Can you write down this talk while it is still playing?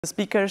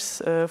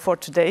Speakers for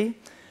today.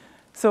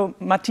 So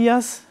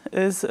Mathias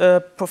is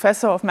a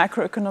professor of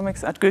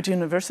macroeconomics at Goethe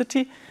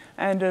University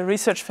and a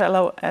research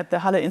fellow at the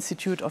Halle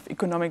Institute of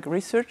Economic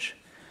Research.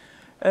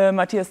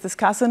 Mathias'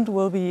 discussant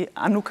will be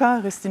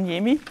Annukka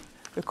Ristiniemi,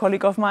 a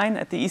colleague of mine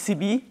at the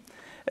ECB,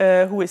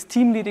 who is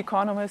team lead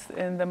economist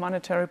in the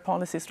Monetary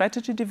Policy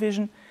Strategy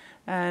Division.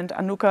 And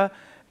Annukka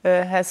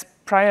has,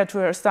 prior to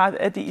her start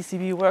at the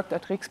ECB, worked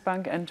at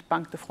Riksbank and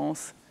Banque de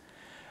France.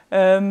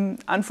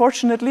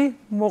 Unfortunately,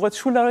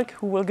 Moritz Schularick,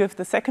 who will give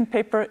the second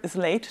paper, is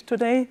late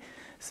today.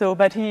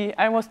 But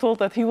I was told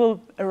that he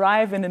will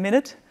arrive in a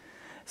minute.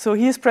 So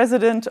he is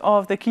president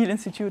of the Kiel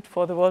Institute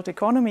for the World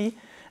Economy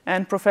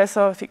and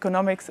professor of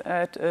economics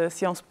at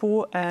Sciences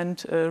Po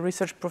and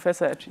research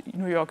professor at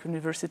New York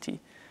University.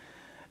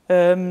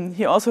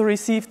 He also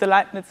received the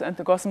Leibniz and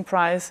the Gossen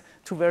Prize,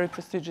 two very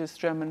prestigious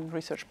German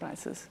research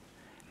prizes.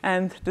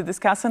 And the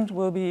discussant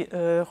will be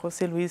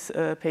José Luis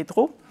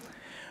Peydró,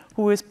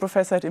 who is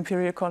professor at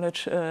Imperial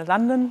College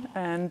London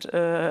and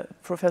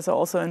professor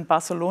also in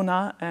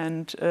Barcelona,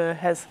 and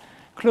has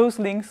close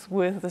links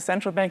with the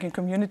central banking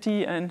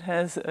community and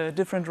has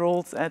different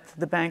roles at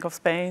the Bank of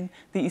Spain,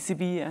 the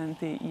ECB, and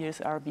the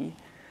ESRB.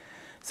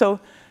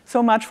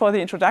 So much for the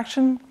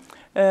introduction.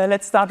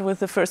 Let's start with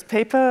the first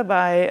paper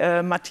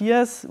by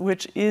Mathias,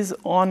 which is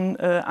on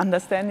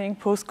understanding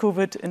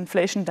post-COVID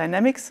inflation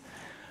dynamics,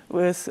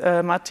 with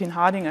Martin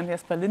Harding and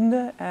Jesper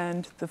Lindé,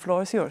 and the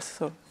floor is yours.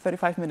 So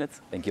 35 minutes.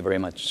 Thank you very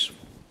much.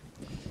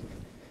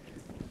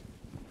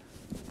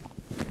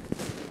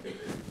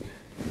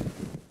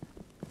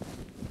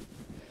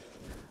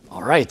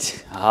 All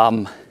right.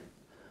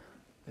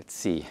 Let's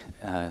see.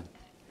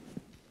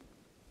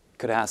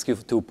 Could I ask you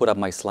to put up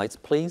my slides,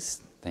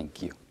 please?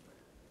 Thank you.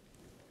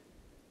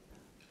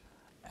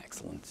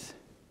 Excellent.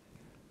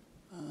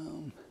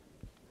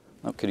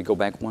 Could you go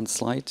back one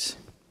slide?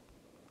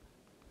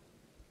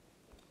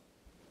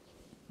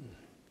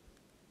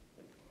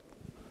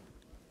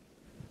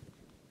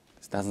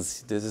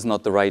 This is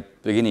not the right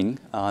beginning.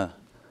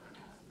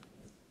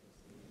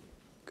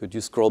 Could you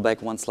scroll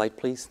back one slide,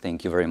 please?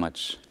 Thank you very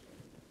much.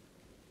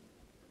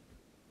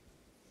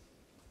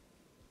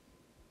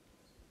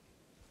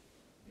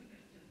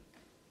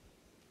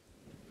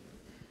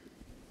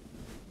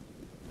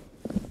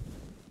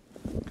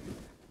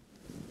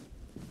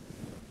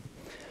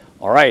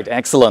 All right,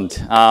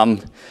 excellent.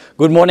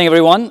 Good morning,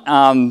 everyone.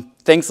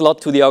 Thanks a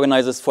lot to the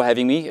organizers for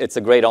having me. It's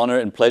a great honor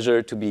and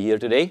pleasure to be here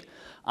today.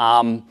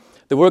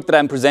 The work that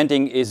I'm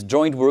presenting is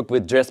joint work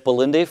with Jesper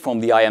Lindé from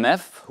the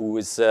IMF, who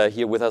is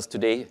here with us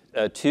today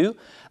too,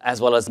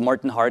 as well as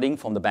Martin Harding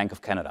from the Bank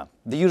of Canada.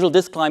 The usual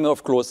disclaimer,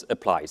 of course,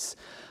 applies.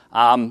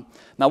 Now,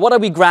 what are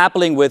we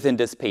grappling with in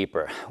this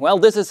paper? Well,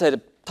 this is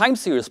a time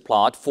series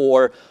plot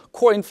for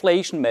core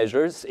inflation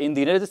measures in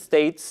the United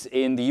States,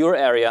 in the euro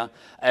area,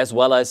 as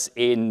well as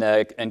in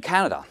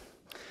Canada.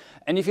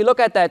 And if you look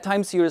at that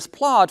time series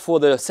plot for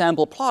the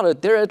sample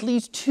plotted, there are at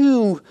least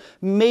two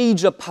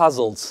major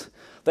puzzles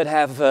that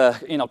have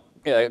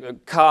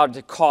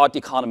caught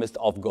economists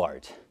off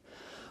guard.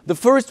 The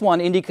first one,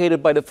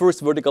 indicated by the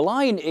first vertical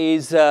line,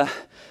 is the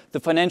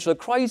financial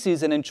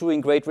crisis and ensuing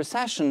Great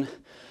Recession,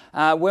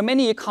 where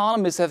many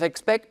economists have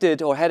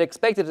expected, or had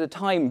expected at the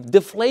time,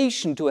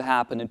 deflation to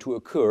happen and to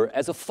occur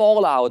as a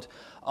fallout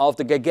of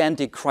the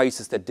gigantic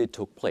crisis that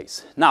took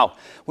place. Now,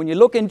 when you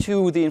look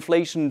into the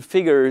inflation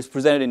figures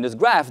presented in this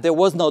graph, there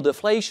was no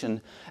deflation,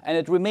 and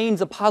it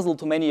remains a puzzle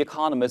to many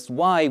economists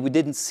why we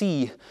didn't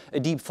see a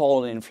deep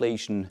fall in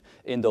inflation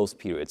in those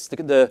periods.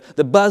 The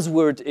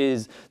buzzword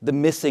is the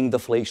missing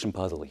deflation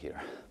puzzle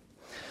here.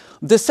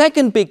 The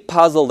second big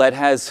puzzle that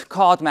has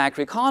caught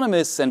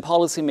macroeconomists and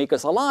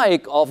policymakers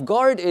alike off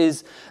guard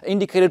is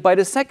indicated by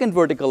the second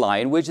vertical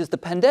line, which is the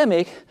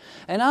pandemic.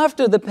 And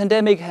after the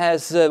pandemic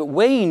has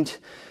waned,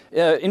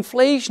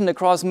 inflation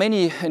across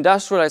many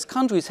industrialized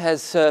countries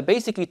has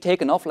basically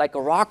taken off like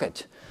a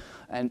rocket.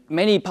 And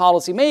many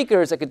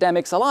policymakers,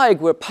 academics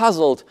alike, were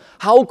puzzled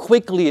how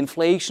quickly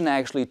inflation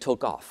actually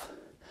took off.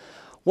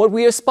 What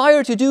we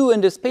aspire to do in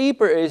this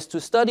paper is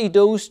to study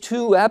those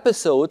two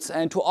episodes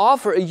and to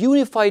offer a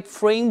unified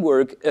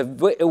framework,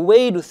 a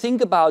way to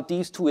think about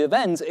these two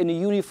events in a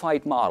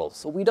unified model.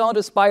 So we don't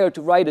aspire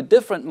to write a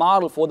different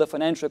model for the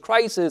financial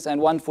crisis and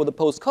one for the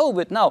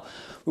post-COVID. No,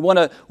 we want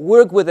to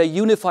work with a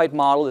unified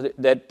model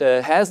that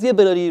has the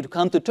ability to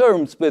come to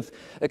terms with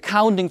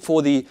accounting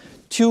for the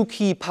two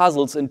key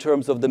puzzles in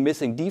terms of the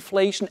missing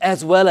deflation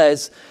as well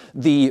as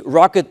the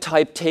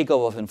rocket-type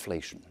takeoff of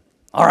inflation.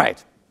 All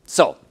right,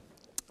 so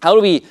how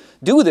do we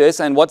do this,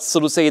 and what's, so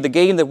to say, the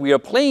game that we are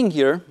playing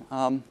here?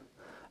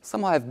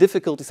 Somehow I have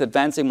difficulties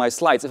advancing my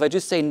slides. If I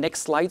just say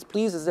next slide,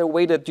 please, is there a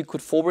way that you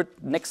could forward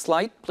next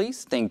slide,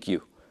 please? Thank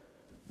you.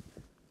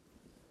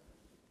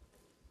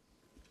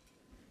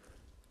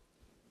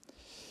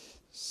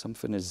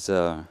 Something is,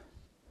 here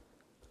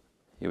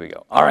we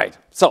go. All right,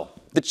 so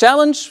the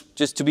challenge,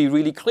 just to be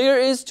really clear,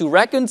 is to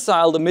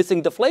reconcile the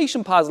missing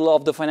deflation puzzle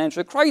of the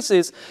financial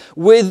crisis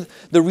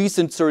with the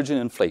recent surge in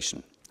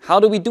inflation. How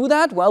do we do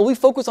that? Well, we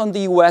focus on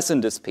the US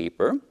in this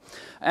paper.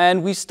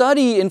 And we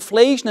study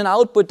inflation and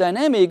output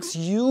dynamics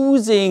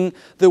using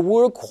the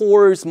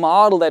workhorse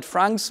model that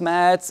Frank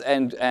Smets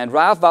and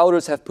Ralph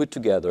Wouters have put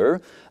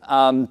together.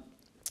 Now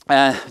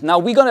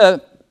we're going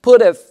to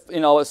put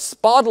a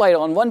spotlight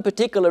on one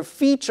particular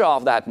feature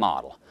of that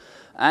model.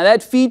 And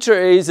that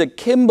feature is a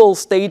Kimball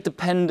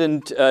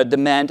state-dependent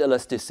demand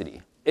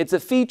elasticity. It's a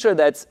feature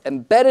that's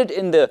embedded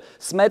in the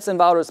Smets and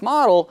Wouters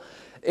model.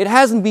 It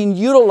hasn't been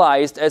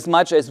utilized as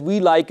much as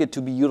we like it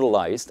to be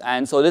utilized,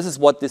 and so this is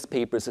what this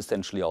paper is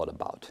essentially all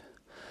about.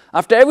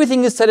 After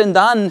everything is said and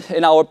done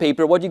in our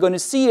paper, what you're going to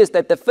see is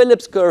that the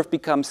Phillips curve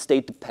becomes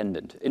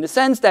state-dependent, in the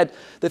sense that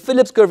the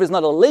Phillips curve is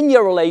not a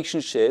linear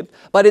relationship,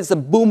 but it's a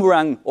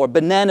boomerang or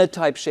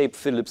banana-type shaped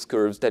Phillips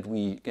curves that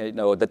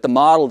that the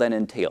model then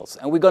entails.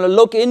 And we're going to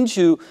look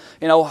into,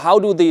 how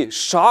do the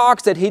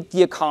shocks that hit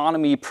the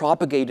economy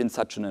propagate in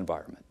such an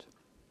environment.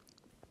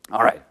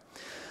 All right.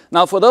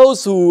 Now, for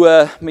those who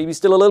may be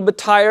still a little bit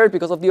tired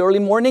because of the early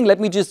morning, let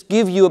me just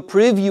give you a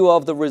preview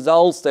of the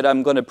results that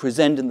I'm going to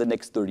present in the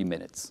next 30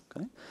 minutes.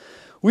 Okay?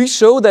 We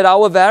show that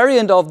our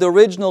variant of the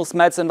original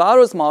Smets and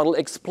Wouters model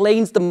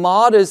explains the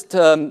modest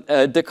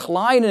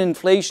decline in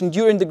inflation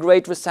during the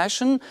Great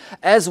Recession,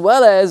 as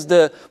well as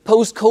the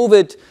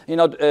post-COVID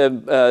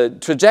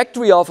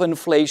trajectory of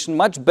inflation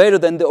much better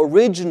than the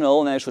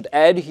original, and I should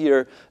add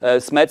here,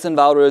 Smets and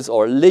Wouters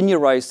or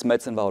linearized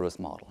Smets and Wouters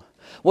model.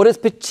 What is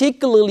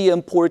particularly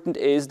important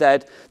is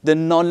that the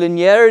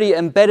nonlinearity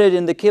embedded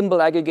in the Kimball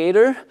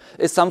aggregator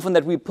is something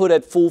that we put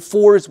at full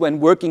force when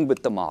working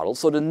with the model.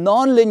 So the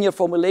nonlinear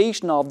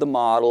formulation of the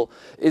model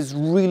is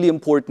really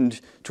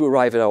important to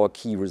arrive at our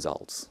key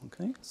results.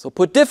 Okay? So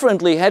put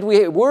differently, had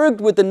we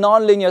worked with the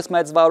nonlinear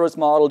Smets-Wouters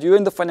model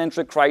during the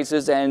financial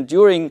crisis and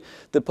during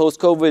the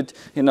post-COVID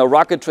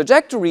rocket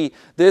trajectory,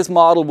 this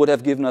model would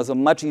have given us a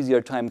much easier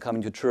time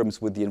coming to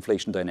terms with the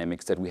inflation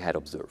dynamics that we have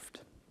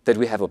observed.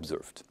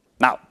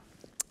 Now,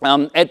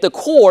 at the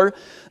core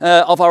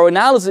of our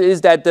analysis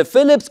is that the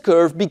Phillips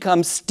curve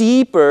becomes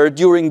steeper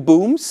during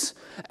booms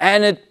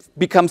and it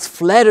becomes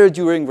flatter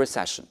during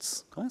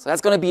recessions. Okay? So that's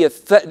going to be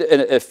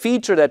a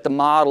feature that the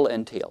model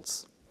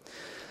entails.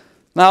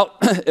 Now,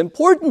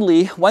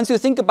 importantly, once you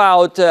think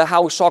about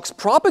how shocks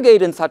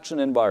propagate in such an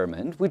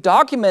environment, we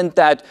document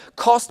that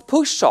cost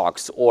push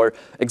shocks or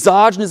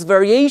exogenous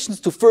variations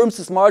to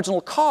firms'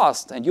 marginal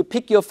cost, and you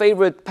pick your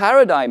favorite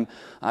paradigm.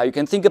 You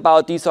can think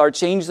about these are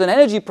changes in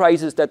energy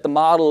prices that the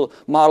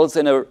models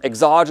in an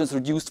exogenous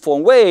reduced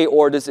form way,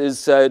 or this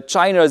is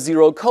China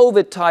zero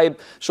COVID type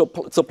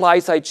supply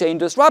side chain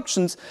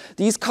disruptions.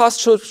 These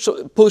cost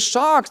push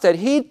shocks that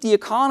hit the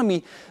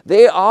economy,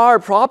 they are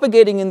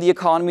propagating in the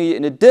economy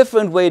in a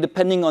different way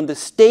depending on the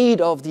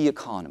state of the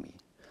economy.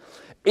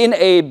 In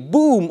a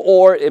boom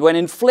or when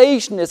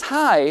inflation is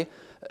high,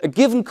 a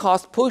given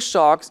cost push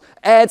shocks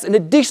adds an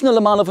additional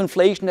amount of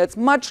inflation that's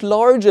much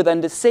larger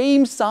than the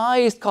same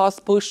sized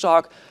cost push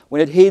shock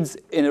when it hits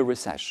in a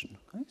recession.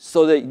 Okay?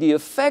 So the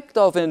effect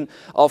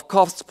of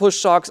cost push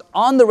shocks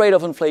on the rate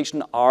of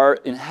inflation are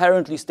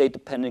inherently state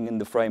dependent in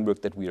the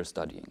framework that we are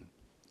studying.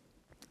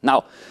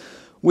 Now,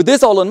 with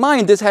this all in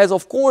mind, this has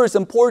of course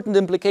important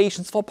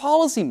implications for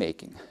policy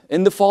making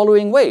in the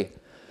following way.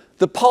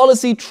 The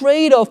policy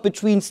trade-off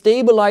between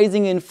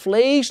stabilizing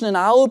inflation and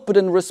output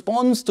in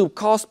response to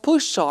cost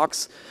push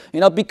shocks,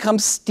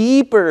 becomes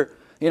steeper,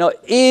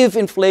 if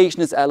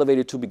inflation is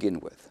elevated to begin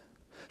with.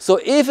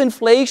 So if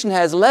inflation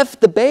has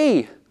left the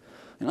bay,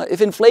 if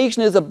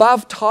inflation is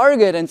above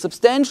target and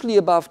substantially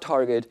above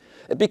target,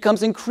 it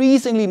becomes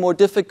increasingly more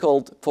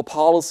difficult for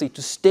policy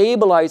to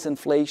stabilize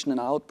inflation and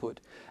output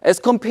as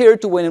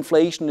compared to when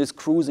inflation is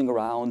cruising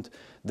around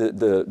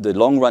the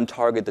long-run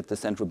target that the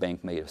central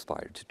bank may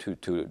aspire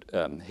to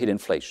hit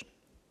inflation.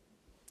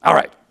 All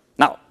right,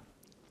 now,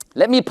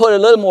 let me put a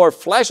little more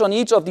flesh on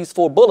each of these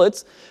 4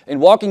 bullets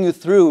in walking you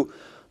through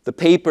the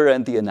paper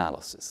and the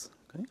analysis.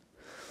 Okay?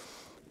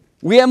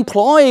 We are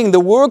employing the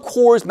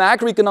workhorse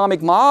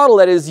macroeconomic model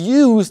that is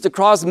used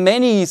across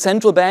many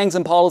central banks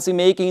and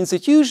policy-making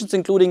institutions,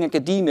 including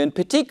academia. In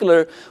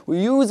particular,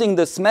 we're using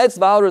the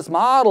Smets-Wouters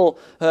model,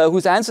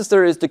 whose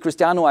ancestor is the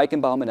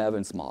Cristiano-Eichenbaum and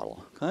Evans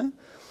model. Okay?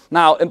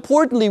 Now,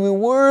 importantly, we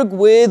work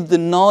with the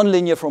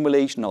nonlinear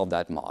formulation of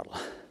that model.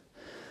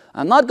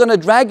 I'm not going to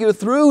drag you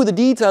through the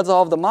details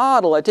of the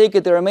model. I take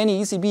it there are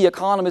many ECB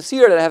economists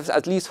here that have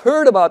at least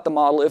heard about the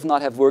model, if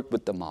not have worked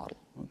with the model.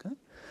 Okay?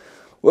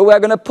 What we're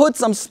going to put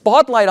some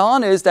spotlight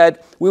on is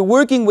that we're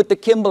working with the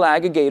Kimball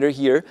aggregator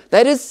here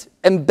that is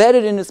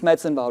embedded in the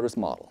Smets and Wouters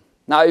model.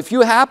 Now, if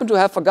you happen to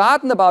have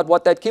forgotten about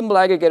what that Kimball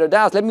aggregator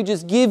does, let me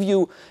just give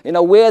you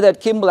where that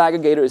Kimball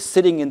aggregator is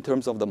sitting in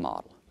terms of the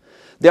model.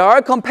 There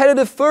are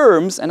competitive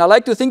firms, and I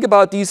like to think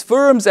about these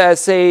firms as,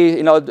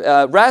 say,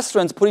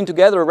 restaurants putting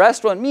together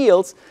restaurant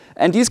meals.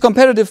 And these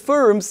competitive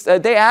firms,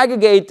 they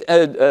aggregate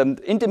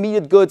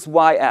intermediate goods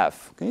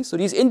YF. Okay? So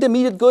these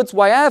intermediate goods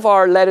YF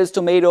are lettuce,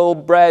 tomato,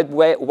 bread,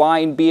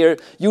 wine, beer,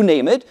 you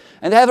name it.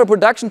 And they have a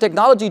production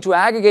technology to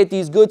aggregate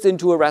these goods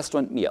into a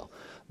restaurant meal.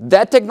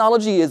 That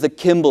technology is a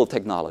Kimball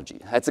technology.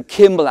 That's a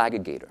Kimball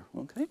aggregator.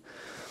 Okay?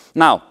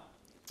 Now,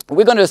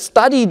 we're going to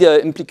study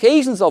the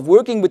implications of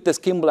working with this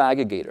Kimball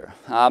aggregator.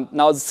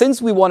 Now,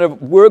 since we want to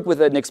work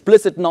with an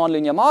explicit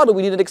nonlinear model,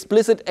 we need an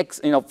explicit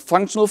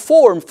functional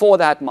form for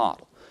that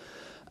model.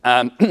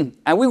 And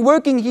we're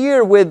working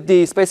here with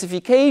the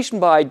specification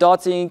by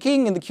Dotzing and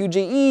King in the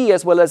QJE,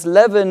 as well as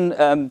Levin,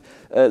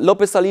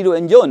 Lopez Salido,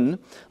 and Yun.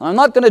 I'm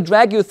not going to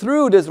drag you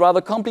through this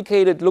rather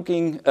complicated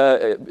looking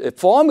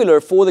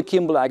formula for the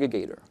Kimball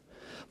aggregator.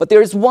 But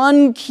there is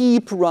one key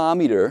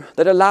parameter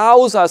that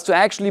allows us to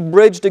actually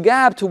bridge the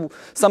gap to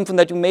something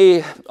that you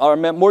may are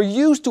more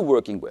used to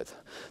working with.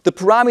 The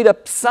parameter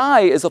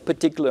psi is of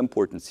particular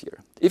importance here.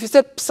 If you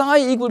set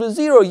psi equal to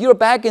 0, you're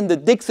back in the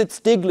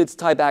Dixit-Stiglitz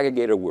type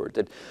aggregator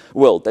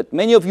world that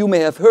many of you may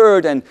have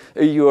heard and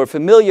you're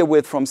familiar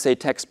with from, say,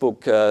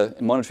 textbook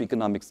monetary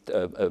economics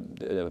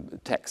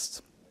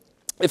texts.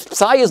 If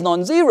psi is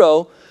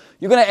non-zero,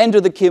 you're going to enter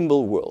the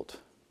Kimball world.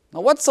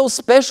 Now, what's so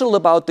special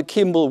about the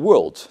Kimball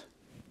world?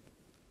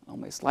 Oh,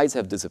 my slides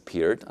have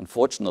disappeared,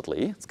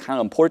 unfortunately. It's kind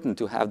of important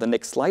to have the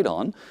next slide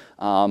on.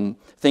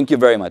 Thank you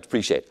very much,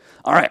 appreciate it.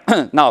 All right,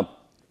 now,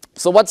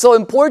 so what's so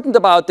important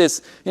about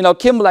this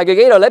Kimball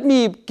aggregator? Let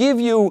me give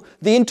you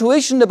the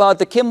intuition about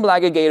the Kimball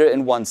aggregator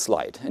in one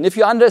slide. And if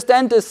you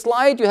understand this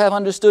slide, you have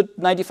understood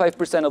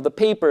 95% of the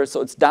paper,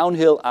 so it's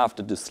downhill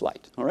after this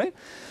slide, all right?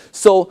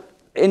 So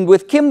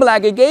with Kimball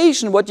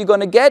aggregation, what you're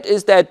going to get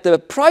is that the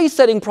price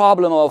setting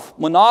problem of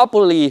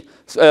monopoly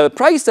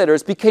price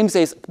setters becomes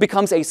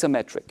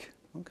asymmetric.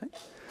 Okay?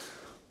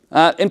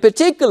 In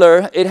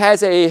particular, it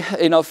has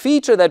a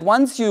feature that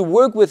once you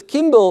work with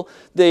Kimball,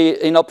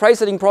 the price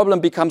setting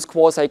problem becomes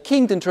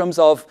quasi-kinked in terms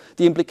of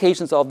the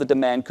implications of the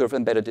demand curve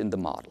embedded in the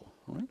model.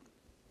 All right?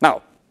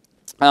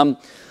 Now,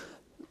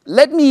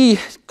 let me,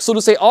 so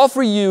to say,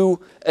 offer you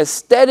a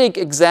static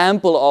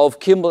example of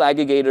Kimball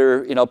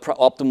aggregator,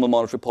 optimal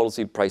monetary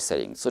policy price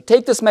setting. So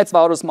take the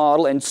Smets-Wouters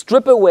model and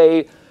strip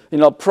away,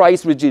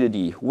 price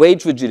rigidity,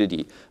 wage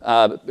rigidity,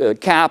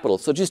 capital.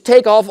 So just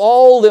take off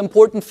all the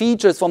important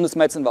features from the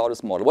Smets and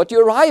Wouters model. What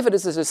you arrive at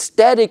is a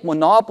static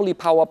monopoly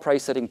power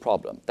price setting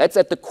problem. That's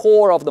at the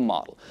core of the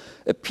model.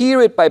 A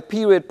period by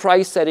period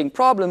price setting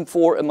problem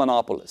for a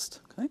monopolist.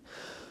 Okay?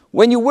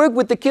 When you work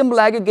with the Kimball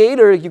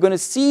aggregator, you're going to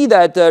see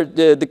that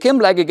the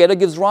Kimball aggregator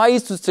gives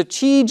rise to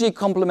strategic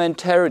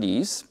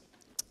complementarities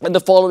in the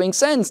following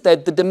sense,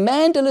 that the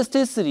demand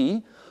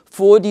elasticity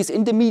for these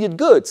intermediate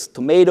goods,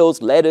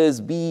 tomatoes, lettuce,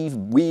 beef,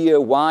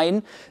 beer,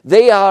 wine,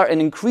 they are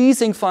an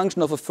increasing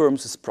function of a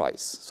firm's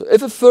price. So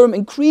if a firm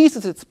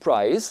increases its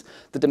price,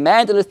 the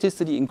demand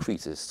elasticity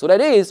increases. So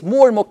that is,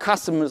 more and more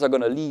customers are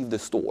going to leave the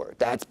store.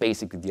 That's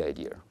basically the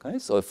idea. Okay?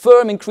 So a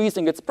firm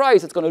increasing its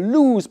price, it's going to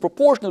lose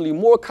proportionally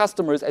more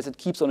customers as it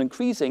keeps on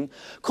increasing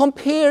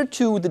compared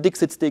to the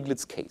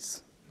Dixit-Stiglitz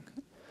case.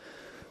 Okay?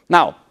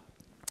 Now,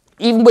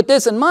 even with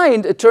this in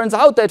mind, it turns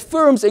out that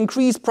firms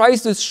increase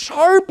prices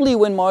sharply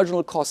when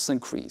marginal costs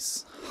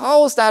increase.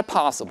 How is that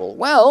possible?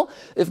 Well,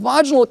 if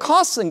marginal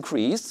costs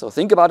increase, so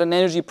think about an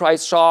energy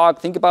price shock,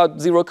 think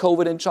about zero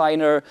COVID in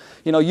China,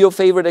 your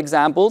favorite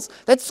examples,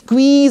 that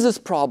squeezes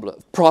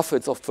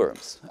profits of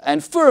firms.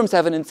 And firms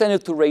have an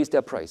incentive to raise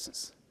their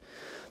prices.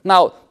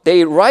 Now,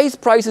 they rise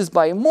prices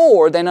by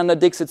more than under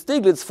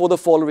Dixit-Stiglitz for the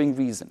following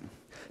reason.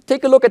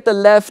 Take a look at the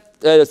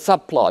left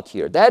subplot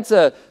here. That's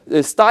a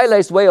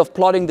stylized way of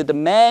plotting the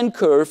demand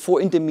curve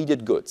for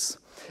intermediate goods.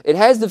 It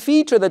has the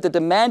feature that the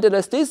demand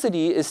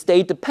elasticity is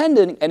state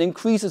dependent and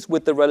increases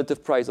with the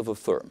relative price of a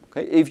firm.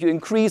 Okay? If you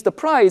increase the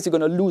price, you're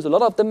going to lose a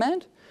lot of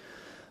demand.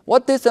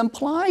 What this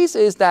implies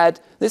is that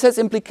this has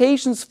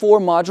implications for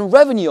marginal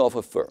revenue of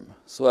a firm.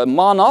 So a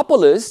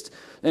monopolist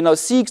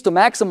seeks to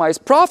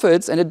maximize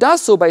profits, and it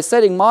does so by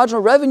setting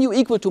marginal revenue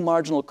equal to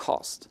marginal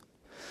cost.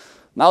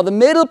 Now, the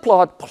middle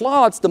plot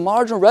plots the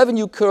marginal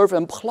revenue curve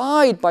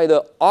implied by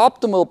the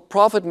optimal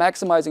profit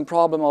maximizing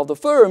problem of the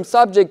firm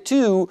subject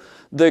to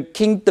the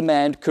kinked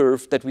demand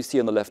curve that we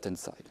see on the left-hand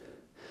side.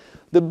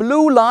 The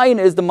blue line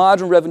is the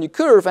marginal revenue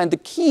curve, and the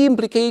key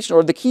implication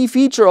or the key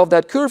feature of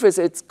that curve is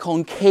it's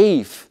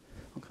concave.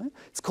 Okay?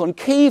 It's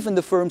concave in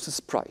the firm's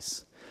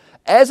price.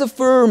 As a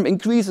firm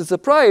increases the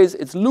price,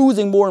 it's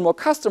losing more and more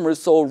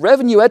customers, so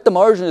revenue at the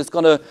margin is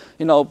going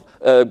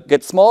to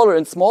get smaller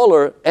and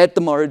smaller at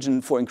the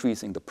margin for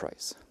increasing the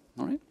price.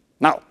 All right?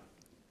 Now,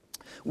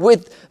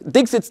 with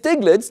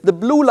Dixit-Stiglitz, the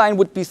blue line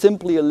would be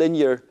simply a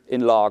linear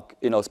in log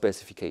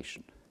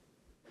specification.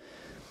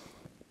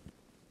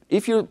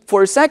 If you,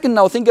 for a second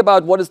now, think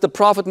about what is the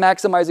profit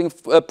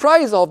maximizing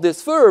price of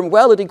this firm,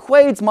 well, it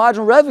equates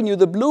marginal revenue,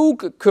 the blue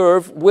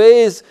curve,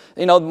 with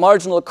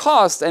marginal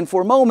cost. And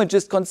for a moment,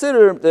 just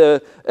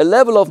consider a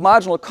level of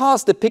marginal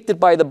cost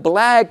depicted by the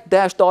black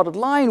dashed dotted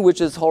line,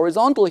 which is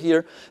horizontal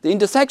here. The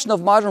intersection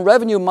of marginal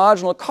revenue and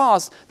marginal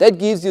cost, that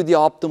gives you the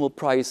optimal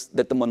price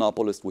that the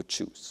monopolist would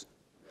choose.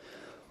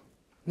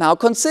 Now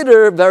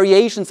consider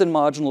variations in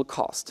marginal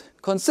cost.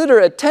 Consider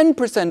a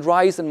 10%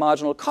 rise in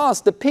marginal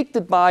cost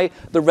depicted by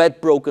the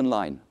red broken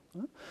line.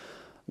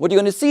 What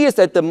you're going to see is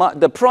that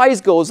the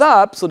price goes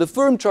up, so the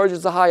firm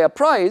charges a higher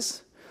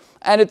price,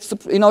 and it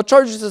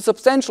charges a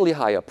substantially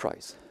higher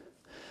price.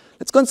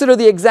 Let's consider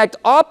the exact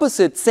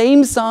opposite,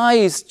 same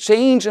size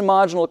change in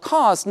marginal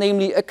cost,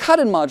 namely a cut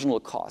in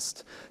marginal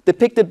cost,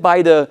 depicted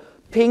by the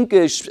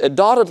pinkish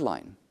dotted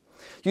line.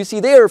 You see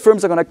there,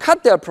 firms are going to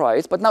cut their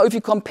price, but now if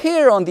you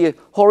compare on the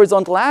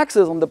horizontal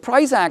axis, on the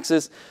price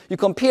axis, you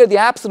compare the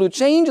absolute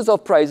changes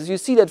of prices, you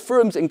see that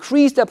firms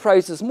increase their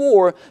prices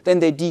more than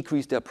they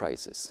decrease their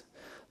prices.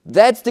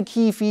 That's the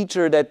key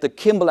feature that the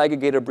Kimball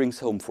aggregator brings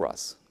home for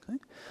us. Okay?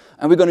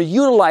 And we're going to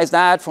utilize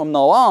that from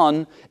now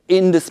on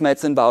in the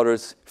Smets and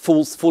Wouters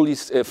fully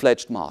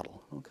fledged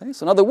model. Okay?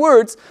 So in other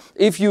words,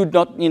 if you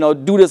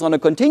do this on a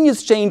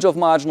continuous change of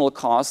marginal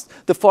cost,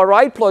 the far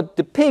right plot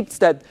depicts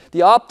that the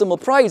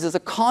optimal price is a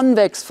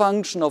convex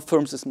function of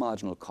firms'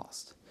 marginal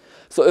cost.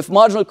 So if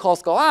marginal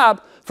costs go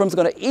up, firms are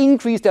going to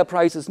increase their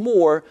prices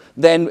more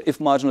than if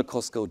marginal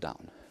costs go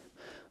down.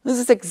 This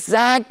is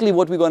exactly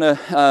what we're going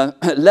to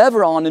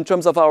lever on in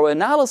terms of our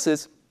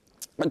analysis,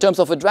 in terms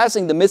of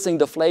addressing the missing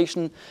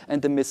deflation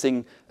and the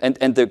missing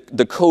and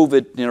the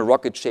COVID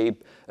rocket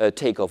shape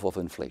takeoff of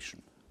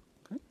inflation.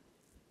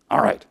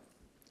 All right.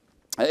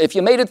 If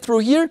you made it through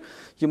here,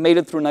 you made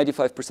it through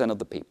 95% of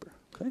the paper.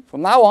 Okay?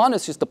 From now on,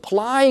 it's just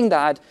applying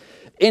that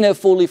in a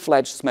fully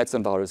fledged Smets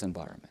and Wouters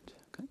environment.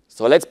 Okay?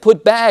 So let's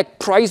put back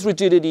price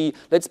rigidity.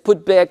 Let's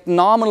put back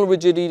nominal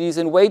rigidities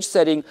in wage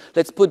setting.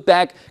 Let's put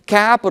back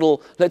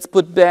capital. Let's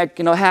put back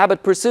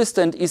habit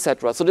persistent,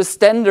 etc. So the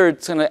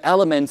standard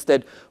elements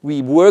that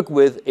we work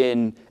with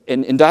in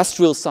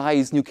industrial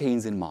size New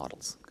Keynesian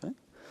models. Okay?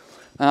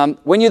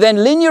 When you then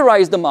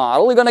linearize the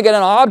model, you're going to get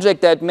an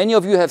object that many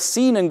of you have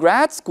seen in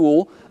grad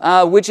school,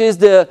 which is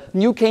the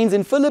New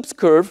Keynesian Phillips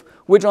curve,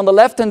 which on the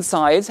left-hand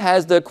side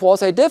has the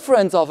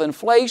quasi-difference of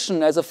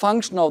inflation as a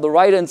function of the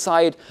right-hand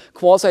side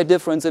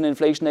quasi-difference in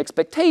inflation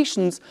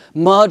expectations,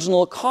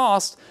 marginal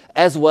cost,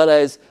 as well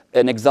as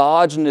an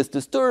exogenous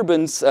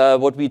disturbance,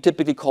 what we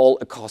typically call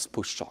a cost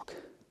push shock.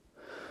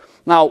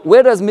 Now,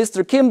 where does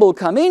Mr. Kimball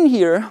come in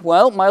here?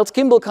 Well, Miles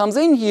Kimball comes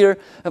in here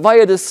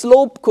via the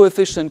slope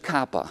coefficient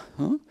kappa.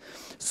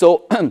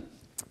 So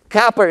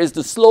kappa is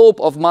the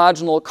slope of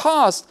marginal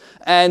cost,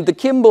 and the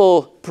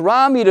Kimball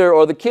parameter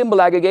or the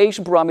Kimball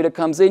aggregation parameter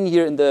comes in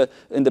here in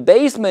the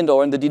basement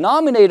or in the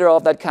denominator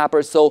of that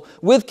kappa. So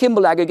with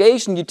Kimball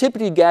aggregation, you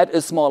typically get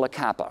a smaller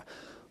kappa.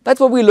 That's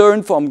what we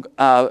learned from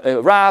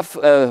Raf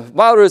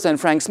Wouters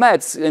and Frank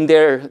Smets in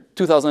their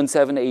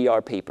 2007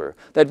 AER paper,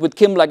 that with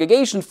Kimball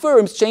aggregation,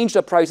 firms change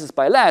their prices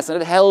by less,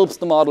 and it helps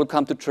the model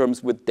come to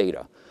terms with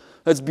data.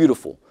 That's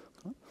beautiful.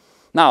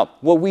 Now,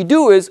 what we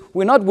do is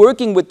we're not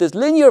working with this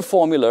linear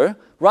formula,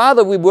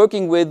 rather we're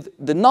working with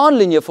the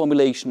nonlinear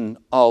formulation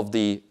of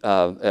the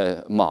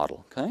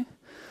model. Okay?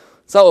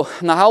 So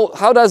now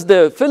how does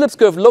the Phillips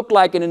curve look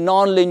like in a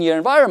nonlinear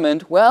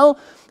environment? Well,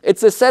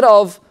 it's a set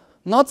of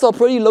not so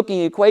pretty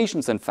looking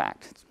equations, in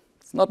fact.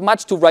 It's not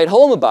much to write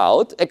home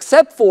about,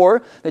 except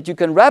for that you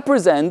can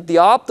represent the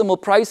optimal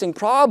pricing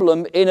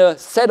problem in a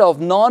set of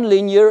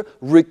nonlinear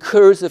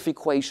recursive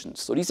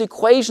equations. So these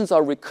equations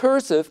are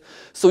recursive,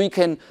 so you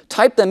can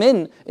type them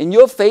in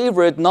your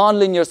favorite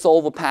nonlinear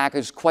solver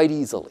package quite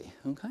easily.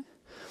 Okay?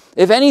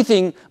 If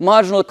anything,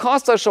 marginal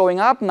costs are showing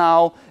up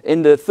now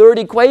in the third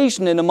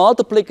equation in a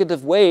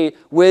multiplicative way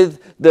with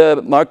the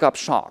markup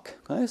shock.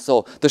 Okay?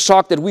 So the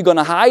shock that we're going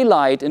to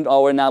highlight in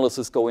our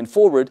analysis going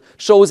forward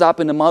shows up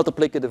in a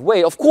multiplicative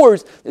way. Of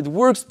course, it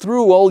works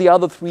through all the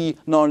other three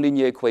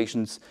nonlinear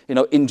equations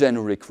in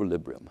general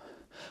equilibrium.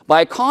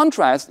 By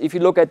contrast, if you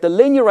look at the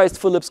linearized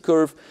Phillips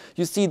curve,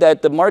 you see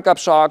that the markup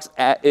shock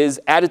is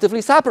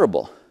additively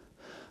separable.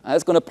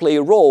 That's going to play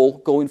a role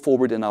going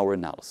forward in our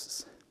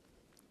analysis.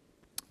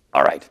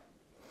 All right.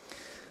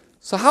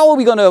 So how are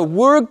we going to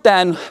work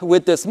then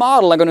with this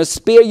model? I'm going to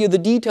spare you the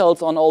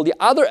details on all the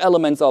other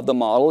elements of the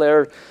model.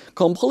 They're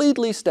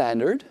completely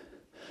standard.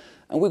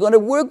 And we're going to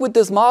work with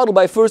this model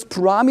by first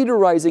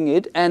parameterizing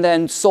it and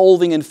then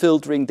solving and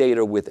filtering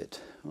data with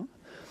it.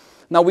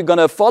 Now we're going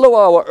to follow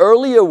our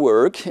earlier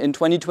work in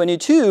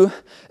 2022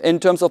 in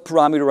terms of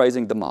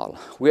parameterizing the model.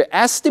 We're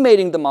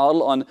estimating the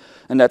model on,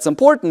 and that's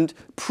important,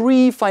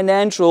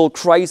 pre-financial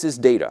crisis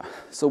data.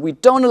 So we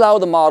don't allow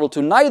the model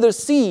to neither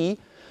see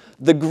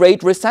the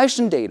Great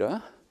Recession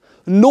data,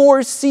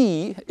 nor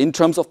see, in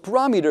terms of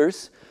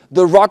parameters,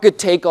 the rocket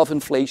takeoff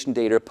inflation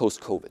data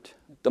post-COVID.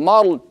 The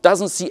model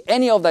doesn't see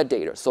any of that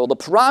data. So the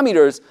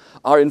parameters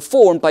are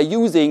informed by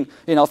using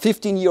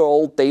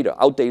 15-year-old data,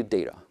 outdated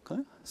data.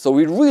 So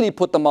we really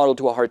put the model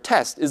to a hard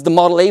test. Is the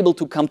model able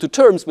to come to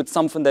terms with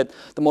something that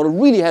the model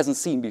really hasn't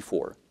seen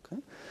before?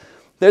 Okay?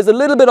 There's a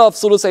little bit of,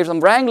 so to say, some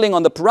wrangling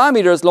on the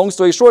parameters. Long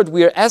story short,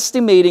 we are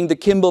estimating the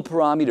Kimball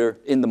parameter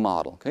in the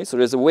model. Okay? So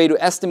there's a way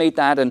to estimate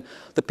that, and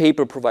the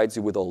paper provides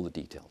you with all the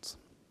details.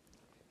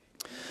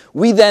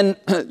 We then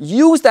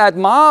use that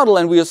model,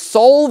 and we are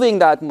solving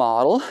that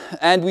model,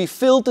 and we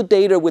filter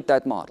data with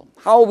that model.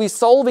 How are we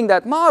solving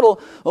that model?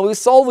 Well, we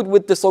solve it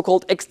with the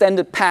so-called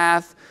extended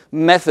path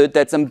method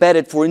that's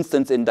embedded, for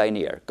instance, in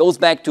Diner. Goes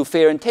back to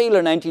Fair and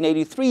Taylor,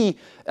 1983,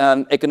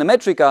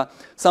 econometrica.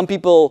 Some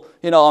people,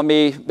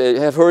 may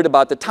have heard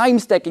about the time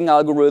stacking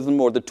algorithm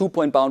or the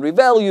two-point boundary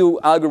value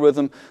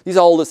algorithm. These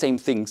are all the same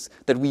things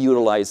that we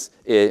utilize,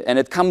 and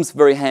it comes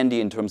very handy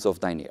in terms of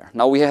Diner.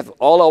 Now we have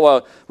all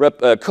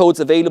our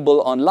codes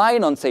available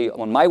online on, say,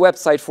 on my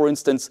website, for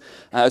instance.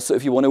 So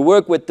if you want to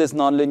work with this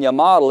nonlinear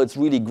model, it's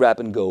really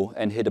grab and go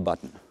and hit a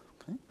button.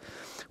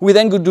 We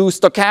then could do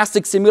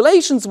stochastic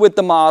simulations with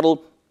the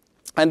model,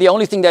 and the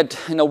only thing that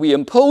we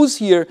impose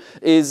here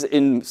is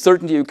in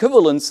certainty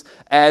equivalence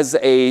as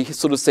a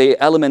sort of say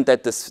element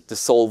that the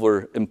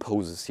solver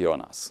imposes here on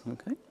us.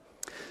 Okay.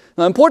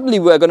 Now, importantly,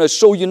 we're going to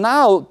show you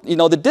now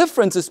the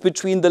differences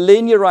between the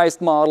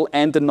linearized model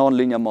and the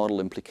nonlinear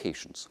model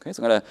implications. Okay,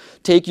 so I'm going to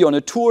take you on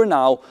a tour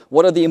now.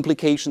 What are the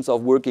implications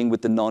of working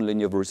with the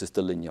nonlinear versus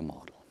the linear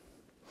model?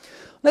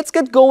 Let's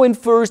get going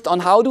first on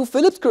how do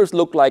Phillips curves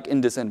look like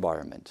in this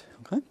environment.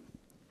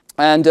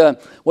 And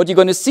what you're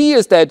going to see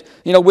is that,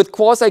 with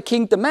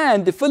quasi-kink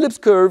demand, the Phillips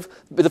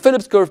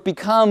curve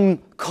become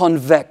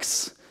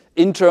convex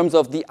in terms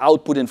of the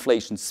output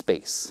inflation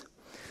space.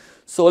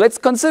 So let's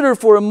consider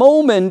for a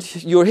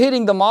moment you're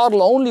hitting the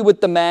model only with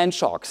demand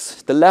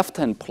shocks, the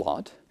left-hand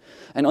plot.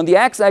 And on the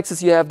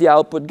x-axis you have the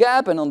output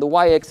gap, and on the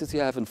y-axis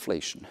you have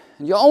inflation.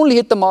 And you only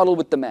hit the model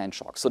with demand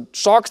shocks, so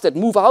shocks that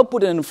move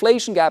output and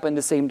inflation gap in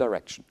the same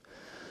direction.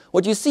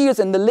 What you see is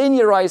in the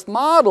linearized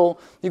model,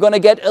 you're going to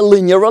get a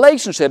linear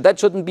relationship. That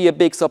shouldn't be a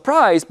big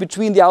surprise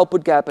between the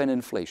output gap and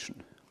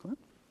inflation.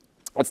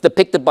 It's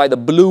depicted by the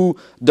blue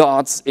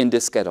dots in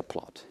this scatter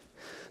plot.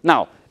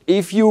 Now,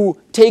 if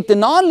you take the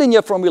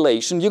nonlinear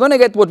formulation, you're going to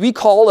get what we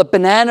call a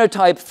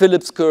banana-type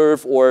Phillips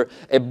curve or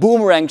a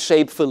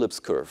boomerang-shaped Phillips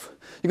curve.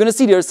 You're going to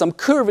see there's some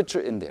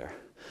curvature in there.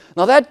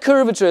 Now, that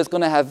curvature is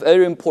going to have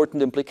very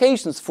important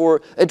implications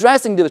for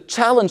addressing the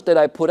challenge that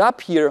I put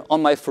up here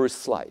on my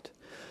first slide.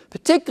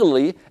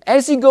 Particularly,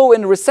 as you go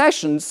in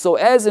recessions, so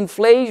as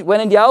inflation,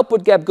 when the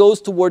output gap goes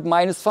toward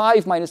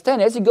 -5, -10,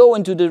 as you go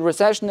into the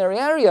recessionary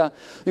area,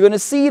 you're going to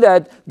see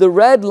that the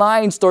red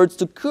line starts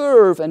to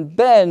curve and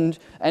bend,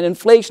 and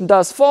inflation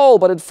does fall,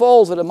 but it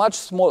falls at a much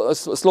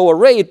slower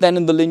rate than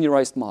in the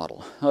linearized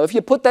model. Now, if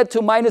you put that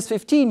to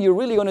 -15, you're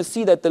really going to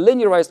see that the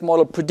linearized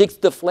model predicts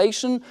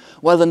deflation,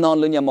 while the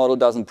nonlinear model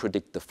doesn't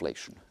predict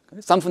deflation.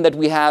 Okay? Something that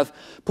we have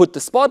put the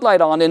spotlight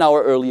on in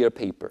our earlier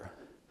paper.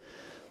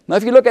 Now,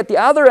 if you look at the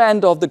other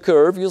end of the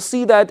curve, you'll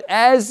see that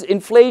as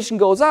inflation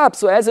goes up,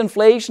 so as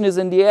inflation is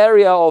in the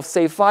area of,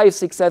 say, 5,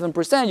 6,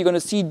 7%, you're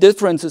going to see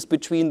differences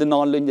between the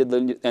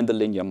nonlinear and the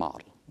linear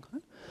model.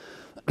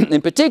 Okay?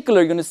 In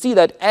particular, you're going to see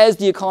that as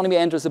the economy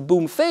enters a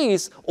boom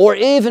phase, or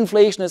if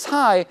inflation is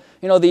high,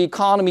 the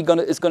economy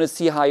is going to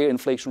see higher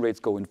inflation rates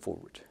going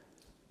forward.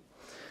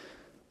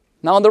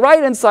 Now, on the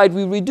right-hand side,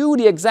 we redo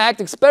the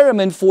exact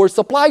experiment for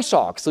supply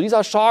shocks. So these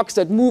are shocks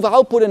that move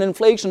output and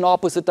inflation in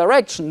opposite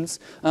directions,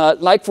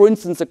 like, for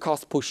instance, a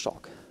cost-push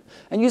shock.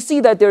 And you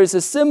see that there is a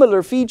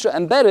similar feature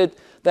embedded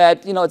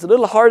that, it's a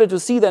little harder to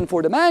see than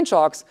for demand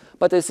shocks,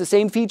 but there's the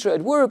same feature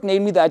at work,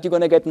 namely that you're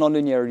going to get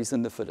nonlinearities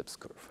in the Phillips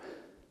curve.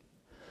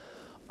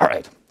 All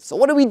right, so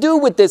what do we do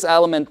with this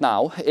element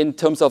now in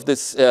terms of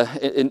this,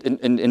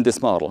 in this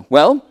model?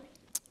 Well,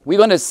 we're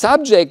going to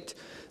subject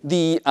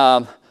the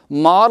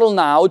model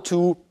now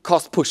to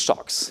cost-push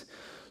shocks.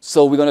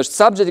 So we're going to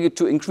subject it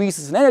to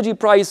increases in energy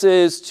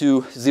prices,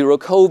 to zero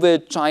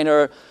COVID,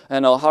 China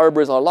and our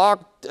harbors are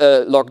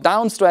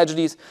lockdown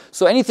strategies.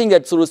 So anything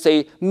that sort of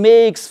say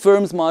makes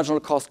firms' marginal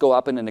costs go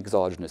up in an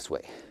exogenous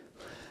way.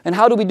 And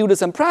how do we do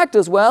this in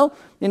practice? Well,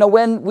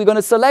 when we're going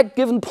to select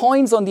given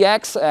points on the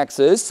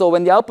x-axis, so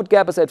when the output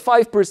gap is at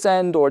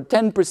 5% or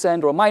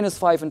 10% or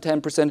 -5 and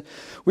 10%,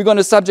 we're going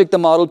to subject the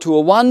model to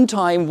a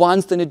one-time,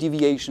 one-standard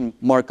deviation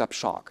markup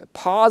shock, a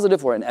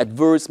positive or an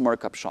adverse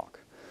markup shock.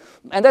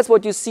 And that's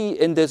what you see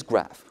in this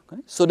graph.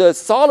 Okay? So the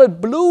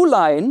solid blue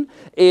line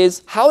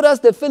is how does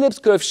the Phillips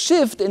curve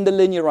shift in the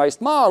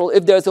linearized model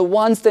if there's a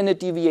one-standard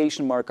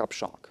deviation markup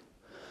shock?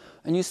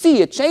 And you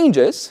see it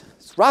changes.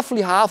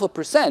 Roughly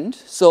 0.5%.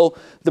 So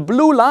the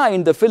blue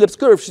line, the Phillips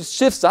curve,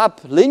 shifts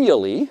up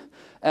linearly,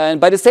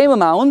 and by the same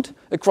amount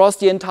across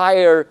the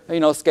entire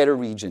scatter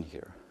region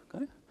here.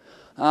 Okay?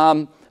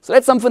 So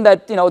that's something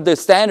that the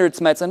standard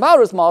Smets and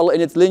Wouters model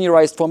in its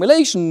linearized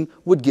formulation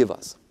would give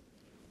us.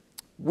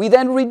 We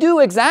then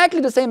redo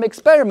exactly the same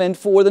experiment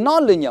for the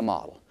nonlinear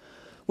model,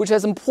 which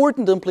has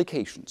important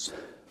implications.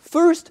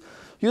 First,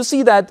 you'll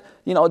see that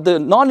the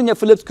nonlinear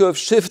Phillips curve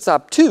shifts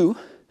up too,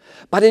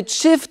 but it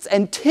shifts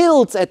and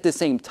tilts at the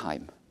same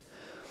time.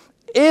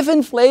 If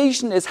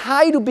inflation is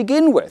high to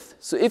begin with,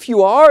 so if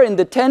you are in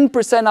the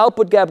 10%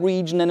 output gap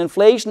region and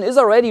inflation is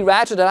already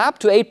ratcheted up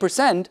to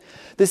 8%,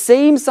 the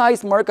same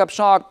size markup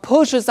shock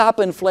pushes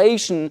up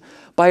inflation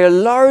by a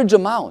large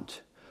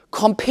amount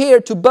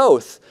compared to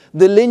both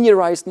the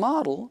linearized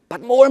model,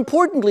 but more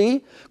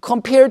importantly,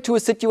 compared to a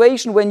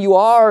situation when you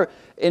are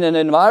in an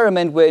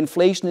environment where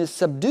inflation is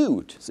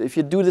subdued. So if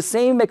you do the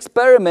same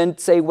experiment,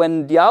 say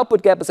when the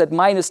output gap is at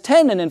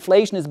 -10 and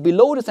inflation is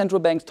below the central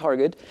bank's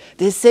target,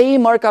 the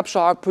same markup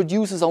shock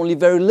produces only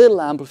very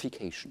little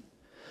amplification.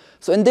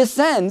 So in this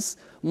sense,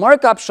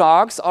 markup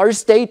shocks are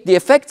the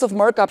effects of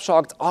markup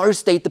shocks are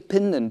state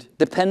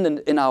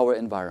dependent in our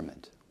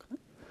environment.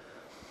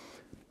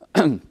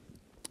 Okay.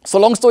 So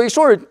long story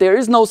short, there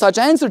is no such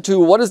answer to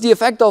what is the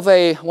effect of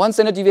a 1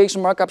 standard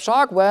deviation markup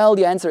shock. Well,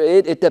 the answer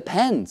is it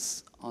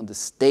depends on the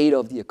state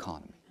of the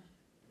economy.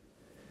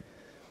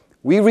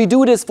 We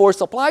redo this for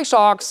supply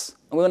shocks,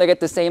 and we're going to get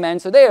the same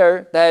answer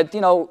there, that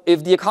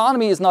if the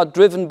economy is not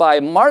driven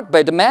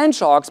by demand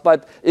shocks,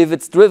 but if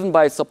it's driven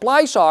by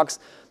supply shocks,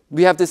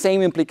 we have the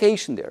same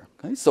implication there.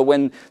 Okay? So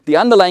when the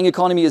underlying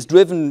economy is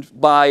driven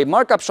by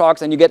markup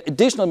shocks and you get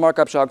additional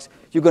markup shocks,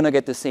 you're going to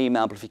get the same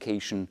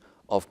amplification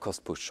of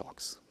cost push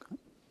shocks. Okay?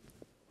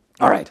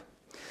 All right.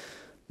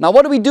 Now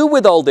what do we do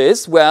with all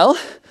this? Well,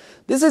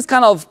 this is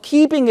kind of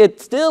keeping it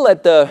still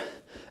at the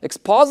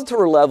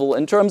expository level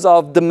in terms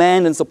of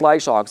demand and supply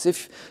shocks.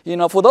 If,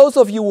 for those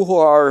of you who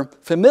are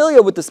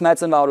familiar with the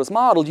Smets and Wouters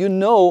model, you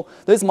know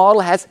this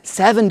model has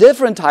 7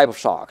 different types of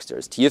shocks.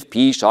 There's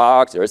TFP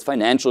shocks, there's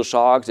financial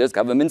shocks, there's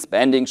government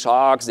spending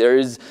shocks,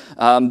 there's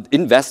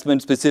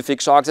investment-specific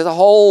shocks. There's a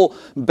whole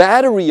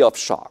battery of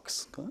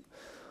shocks. Okay?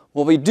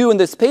 What we do in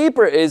this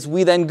paper is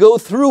we then go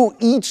through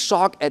each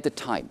shock at a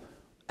time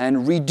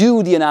and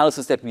redo the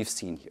analysis that we've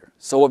seen here.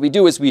 So what we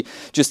do is we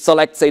just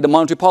select, say, the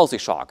monetary policy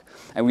shock,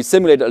 and we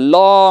simulate a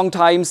long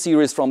time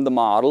series from the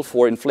model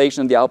for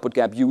inflation and the output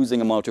gap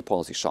using a monetary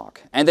policy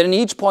shock. And then in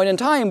each point in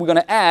time, we're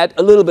going to add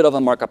a little bit of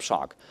a markup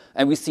shock,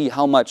 and we see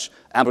how much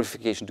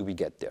amplification do we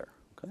get there.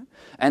 Okay?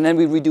 And then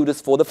we redo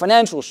this for the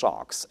financial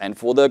shocks and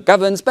for the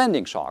government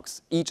spending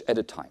shocks, each at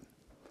a time.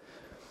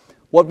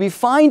 What we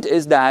find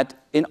is that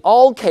in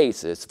all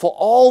cases, for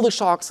all the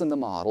shocks in the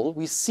model,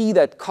 we see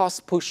that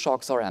cost push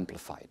shocks are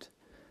amplified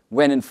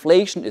when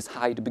inflation is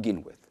high to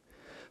begin with.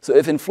 So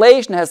if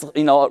inflation has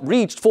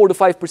reached 4 to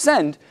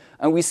 5%,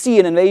 and we see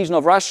an invasion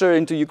of Russia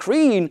into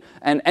Ukraine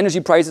and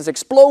energy prices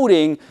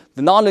exploding,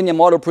 the nonlinear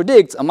model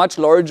predicts a much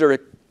larger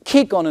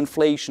kick on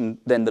inflation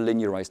than the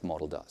linearized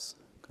model does.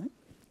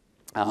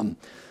 Okay?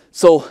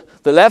 So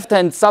the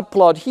left-hand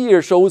subplot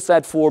here shows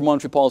that for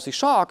monetary policy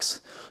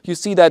shocks, you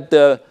see that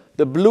the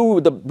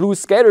blue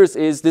scatters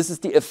this is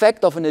the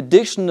effect of an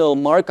additional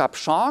markup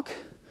shock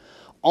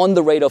on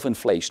the rate of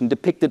inflation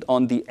depicted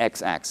on the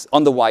x-axis,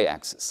 on the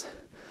y-axis.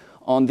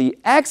 On the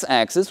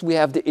x-axis, we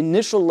have the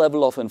initial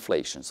level of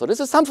inflation. So this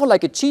is something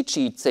like a cheat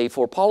sheet, say,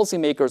 for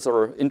policymakers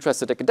or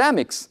interested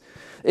academics.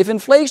 If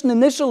inflation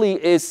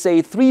initially is,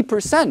 say,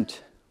 3%,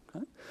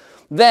 okay,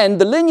 then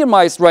the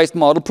linearized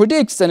model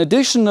predicts an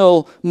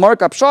additional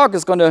markup shock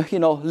is going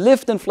to,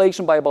 lift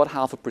inflation by about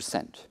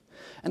 0.5%.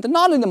 And the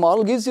nonlinear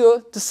model gives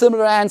you the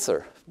similar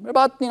answer,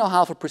 about,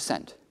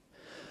 0.5%.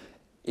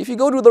 If you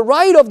go to the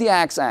right of the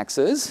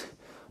x-axis,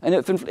 and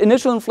if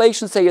initial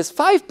inflation, say, is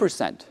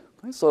 5%,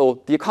 okay,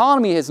 so the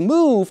economy has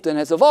moved and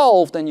has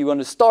evolved, and you're going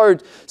to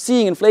start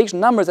seeing inflation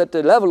numbers at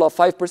the level of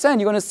 5%,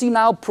 you're going to see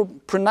now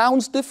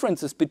pronounced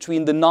differences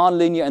between the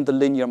nonlinear and the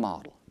linear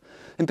model.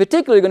 In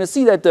particular, you're going to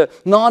see that the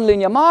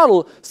nonlinear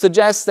model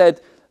suggests that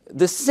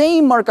the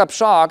same markup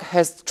shock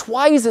has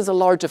twice as a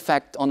large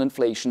effect on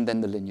inflation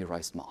than the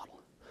linearized model.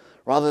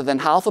 Rather than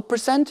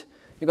 0.5%,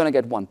 you're going to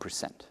get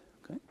 1%.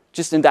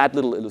 Just in that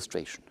little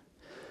illustration.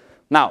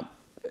 Now,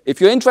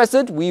 if you're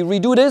interested, we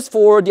redo this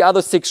for the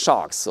other 6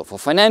 shocks. So for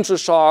financial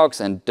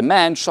shocks and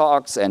demand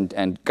shocks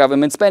and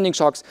government spending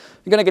shocks,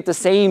 you're going to get the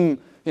same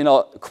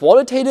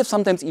qualitative,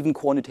 sometimes even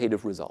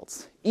quantitative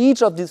results.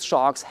 Each of these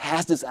shocks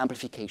has this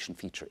amplification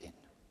feature in.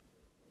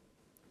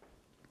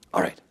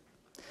 All right.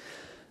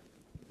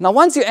 Now,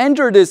 once you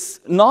enter this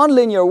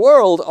nonlinear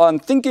world on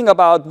thinking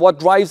about what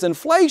drives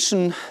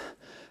inflation,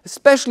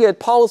 especially at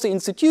policy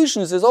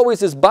institutions, there's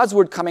always this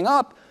buzzword coming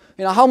up.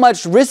 How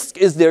much risk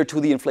is there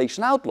to the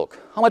inflation outlook?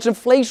 How much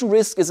inflation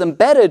risk is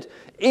embedded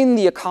in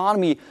the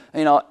economy,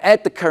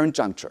 at the current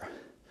juncture?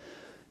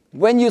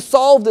 When you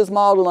solve this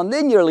model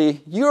nonlinearly,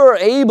 you're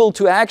able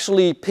to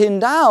actually pin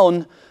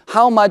down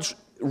how much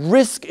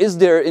risk is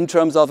there in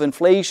terms of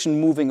inflation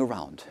moving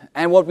around.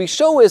 And what we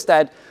show is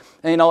that,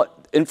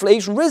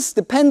 inflation risk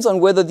depends on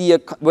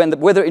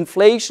whether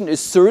inflation is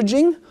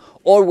surging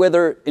or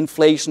whether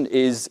inflation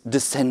is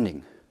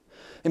descending.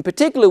 In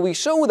particular, we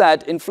show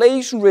that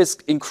inflation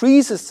risk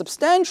increases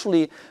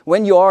substantially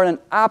when you are in an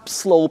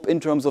upslope in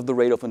terms of the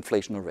rate of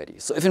inflation already.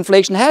 So if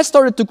inflation has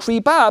started to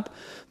creep up,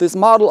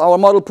 our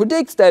model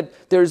predicts that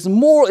it's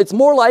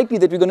more likely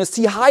that we're going to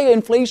see higher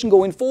inflation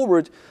going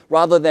forward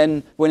rather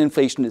than when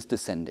inflation is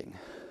descending.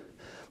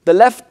 The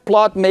left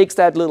plot makes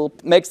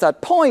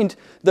that point.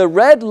 The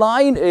red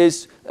line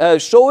is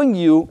showing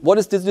you what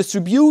is the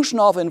distribution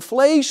of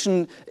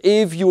inflation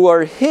if you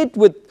are hit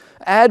with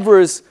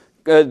adverse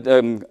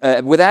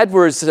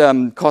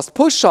cost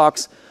push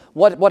shocks,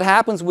 what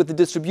happens with the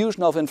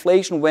distribution of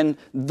inflation when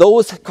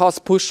those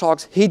cost push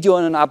shocks hit you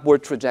on an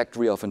upward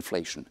trajectory of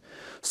inflation.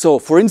 So,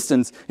 for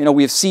instance,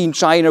 we've seen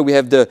China, we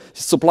have the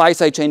supply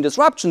side chain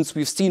disruptions,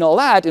 we've seen all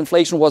that,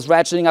 inflation was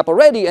ratcheting up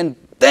already, and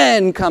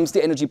then comes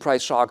the energy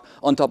price shock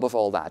on top of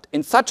all that.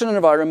 In such an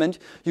environment,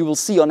 you will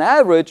see on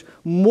average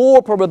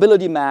more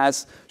probability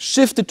mass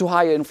shifted to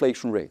higher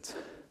inflation rates.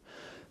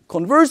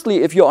 Conversely,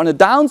 if you're on a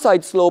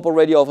downside slope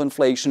already of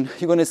inflation,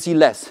 you're going to see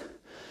less.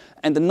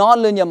 And the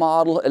nonlinear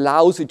model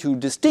allows you to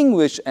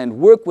distinguish and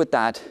work with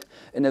that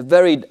in a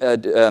very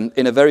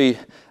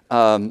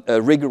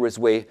rigorous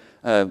way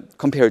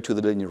compared to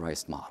the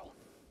linearized model.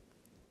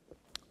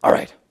 All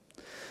right.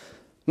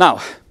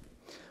 Now,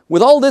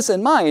 with all this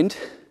in mind,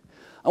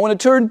 I want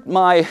to turn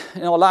my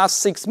last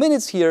 6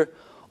 minutes here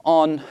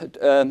on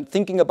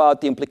thinking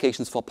about the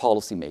implications for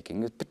policy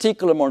making, in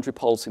particular monetary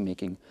policy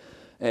making.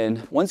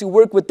 And once you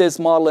work with this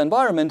model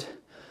environment,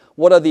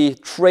 what are the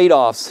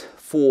trade-offs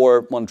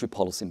for monetary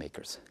policy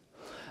makers?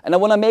 And I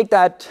want to make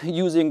that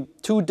using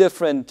two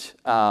different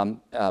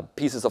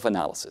pieces of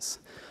analysis.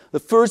 The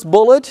first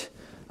bullet,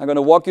 I'm going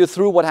to walk you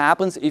through what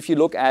happens if you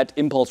look at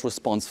impulse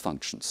response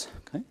functions.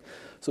 Okay?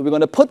 So we're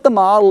going to put the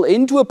model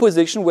into a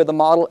position where the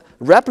model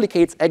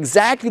replicates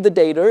exactly the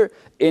data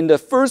in the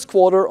first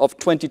quarter of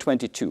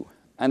 2022.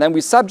 And then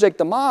we subject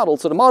the model,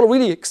 so the model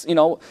really,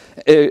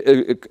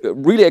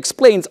 really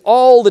explains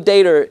all the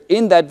data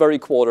in that very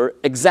quarter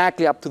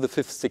exactly up to the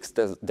 5th,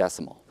 6th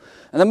decimal.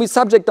 And then we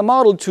subject the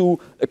model to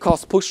a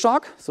cost push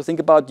shock, so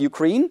think about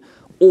Ukraine,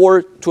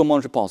 or to a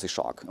monetary policy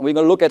shock. And we're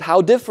going to look at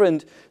how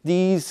different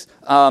these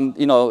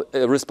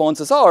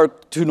responses are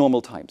to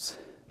normal times.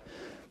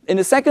 In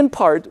the second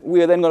part,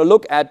 we are then going to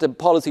look at the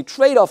policy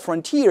trade-off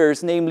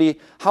frontiers, namely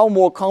how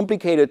more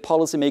complicated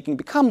policymaking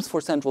becomes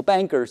for central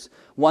bankers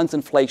once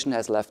inflation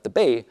has left the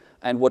bay,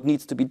 and what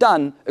needs to be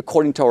done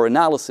according to our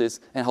analysis,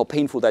 and how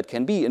painful that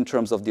can be in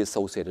terms of the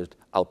associated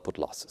output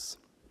losses.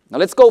 Now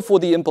let's go for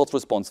the impulse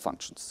response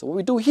functions. So what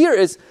we do here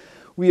is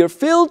we are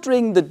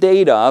filtering the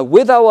data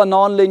with our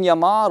nonlinear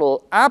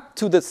model up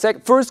to the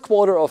first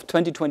quarter of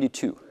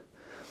 2022.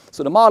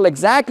 So the model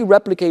exactly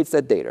replicates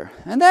that data.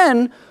 And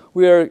then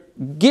we're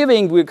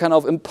kind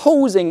of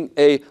imposing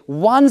a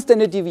 1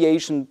 standard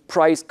deviation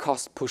price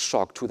cost push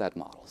shock to that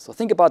model. So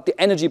think about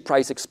the energy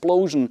price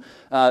explosion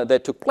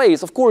that took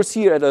place, of course,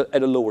 here at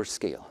a lower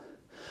scale.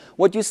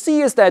 What you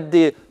see is that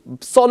the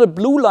solid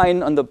blue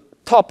line on the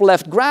top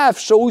left graph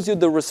shows you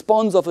the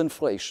response of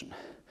inflation.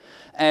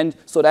 And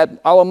so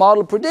that our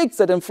model predicts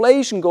that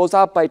inflation goes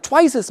up by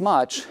twice as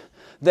much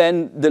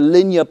than the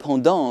linear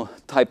pendant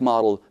type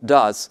model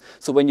does.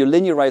 So when you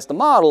linearize the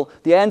model,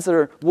 the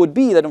answer would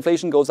be that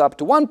inflation goes up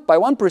to by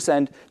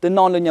 1%. The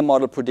nonlinear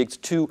model predicts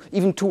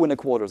even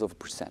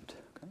 2.25%.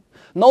 Okay?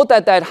 Note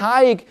that that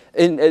hike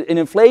in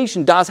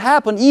inflation does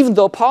happen, even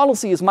though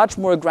policy is much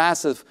more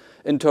aggressive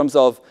in terms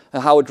of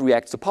how it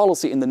reacts to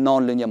policy in the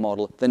nonlinear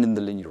model than in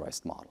the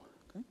linearized model.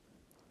 Okay?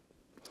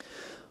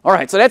 All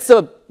right, so that's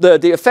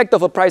the effect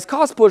of a price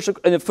cost push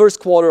in the first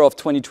quarter of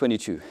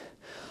 2022.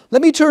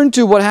 Let me turn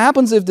to what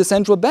happens if the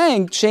central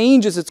bank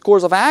changes its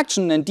course of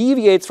action and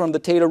deviates from the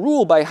Taylor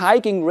rule by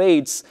hiking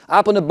rates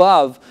up and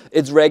above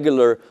its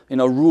regular,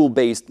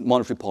 rule-based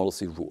monetary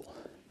policy rule.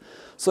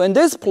 So in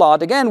this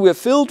plot, again, we're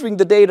filtering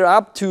the data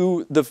up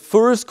to the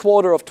first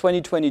quarter of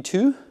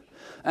 2022,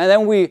 and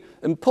then we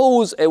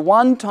impose a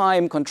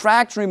one-time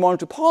contractionary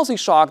monetary policy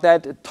shock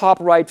that top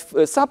right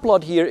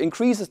subplot here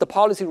increases the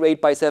policy rate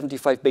by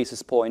 75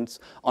 basis points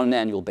on an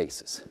annual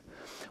basis.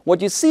 What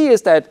you see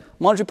is that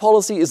monetary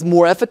policy is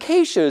more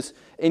efficacious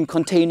in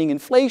containing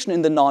inflation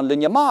in the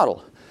nonlinear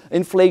model.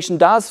 Inflation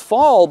does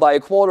fall by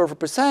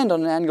 0.25%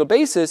 on an annual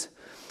basis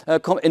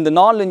in the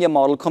nonlinear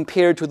model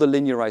compared to the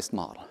linearized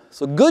model.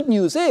 So good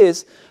news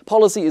is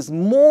policy is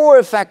more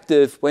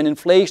effective when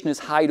inflation is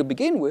high to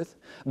begin with.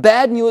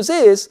 Bad news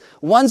is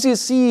once you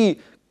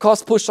see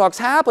cost push shocks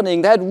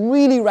happening, that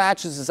really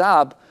ratchets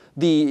up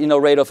the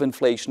rate of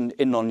inflation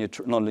in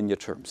nonlinear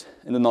terms,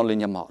 in the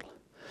nonlinear model.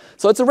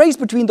 So it's a race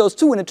between those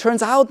two, and it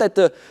turns out that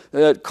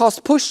the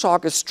cost push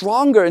shock is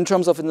stronger in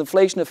terms of an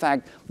inflation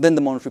effect than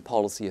the monetary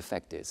policy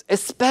effect is,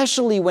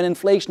 especially when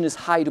inflation is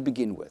high to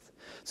begin with.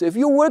 So if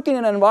you're working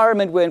in an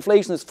environment where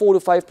inflation is 4 to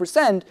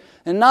 5%,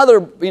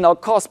 another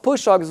cost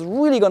push shock is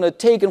really going to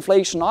take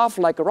inflation off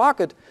like a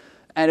rocket,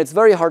 and it's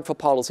very hard for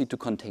policy to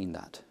contain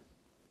that.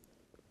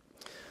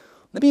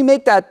 Let me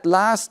make that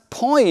last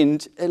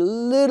point a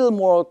little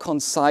more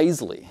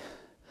concisely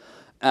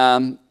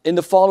in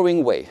the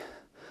following way.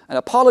 And I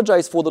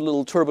apologize for the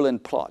little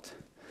turbulent plot.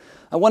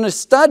 I want to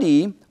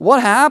study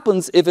what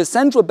happens if a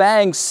central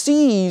bank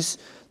sees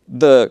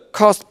the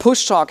cost push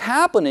shock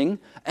happening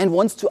and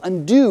wants to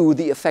undo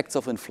the effects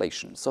of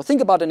inflation. So think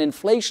about an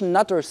inflation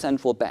nutter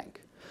central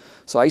bank.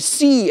 So I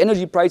see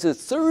energy prices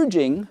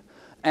surging,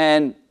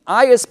 and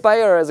I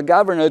aspire as a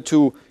governor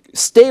to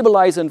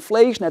stabilize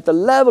inflation at the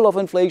level of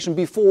inflation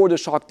before the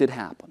shock did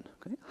happen.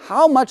 Okay?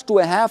 How much do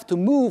I have to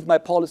move my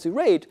policy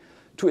rate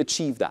to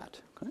achieve that?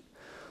 Okay?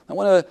 I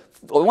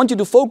want you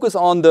to focus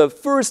on the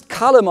first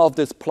column of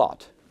this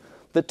plot.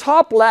 the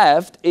top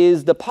left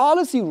is the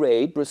policy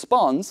rate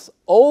response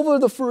over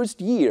the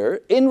first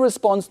year in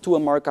response to a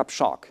markup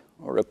shock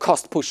or a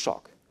cost push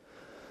shock,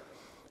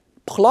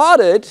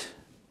 plotted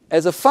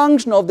as a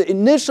function of the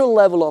initial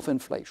level of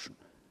inflation.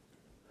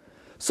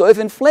 So if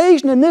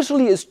inflation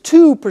initially is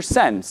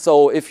 2%,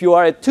 so if you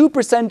are at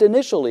 2%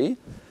 initially,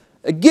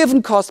 a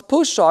given cost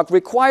push shock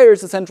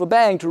requires the central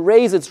bank to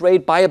raise its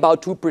rate by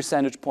about 2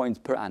 percentage points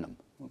per annum,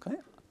 okay,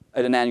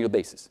 at an annual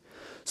basis.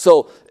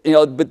 So,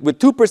 with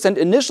 2%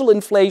 initial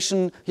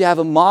inflation, you have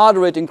a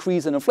moderate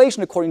increase in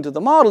inflation according to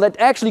the model that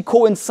actually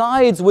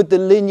coincides with the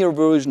linear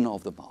version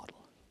of the model.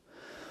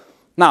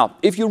 Now,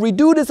 if you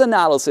redo this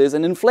analysis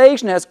and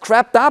inflation has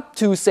crept up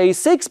to, say,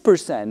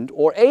 6%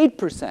 or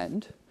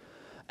 8%,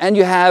 and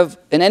you have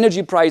an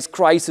energy price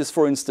crisis,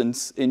 for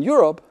instance, in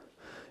Europe,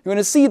 you're going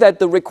to see that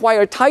the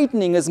required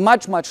tightening is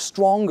much, much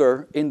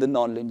stronger in the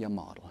nonlinear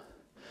model.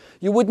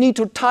 You would need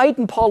to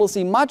tighten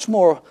policy much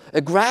more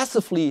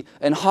aggressively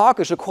and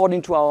hawkish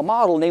according to our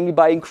model, namely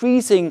by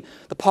increasing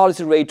the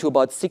policy rate to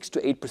about 6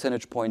 to 8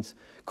 percentage points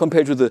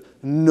compared to the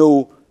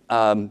no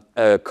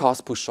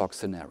cost push shock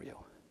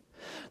scenario.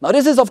 Now,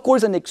 this is, of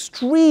course, an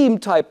extreme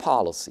type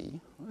policy.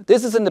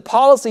 This is in the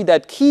policy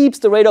that keeps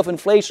the rate of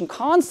inflation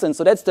constant.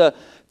 So that's the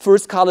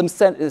first column,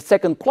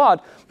 second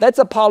plot. That's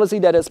a policy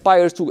that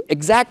aspires to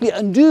exactly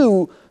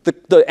undo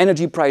the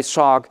energy price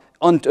shock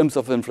in terms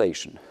of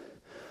inflation.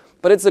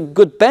 But it's a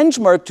good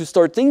benchmark to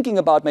start thinking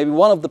about maybe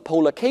one of the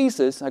polar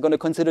cases. I'm going to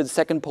consider the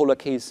second polar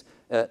case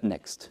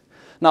next.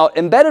 Now,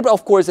 embedded,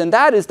 of course, in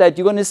that is that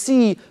you're going to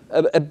see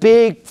a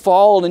big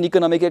fall in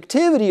economic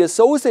activity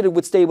associated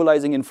with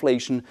stabilizing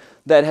inflation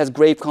that has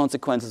grave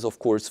consequences, of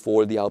course,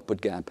 for the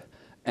output gap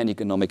and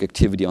economic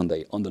activity on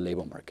the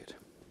labor market.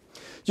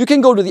 You can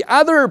go to the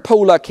other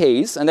polar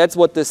case, and that's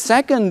what the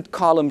second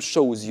column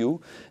shows you,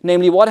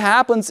 namely what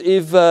happens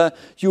if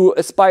you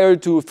aspire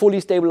to fully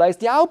stabilize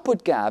the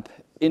output gap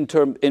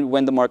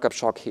when the markup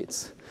shock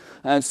hits.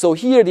 And so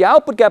here the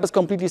output gap is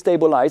completely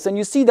stabilized, and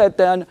you see that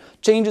then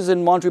changes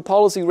in monetary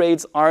policy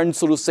rates aren't,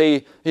 so to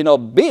say,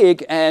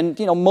 big, and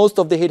most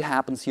of the hit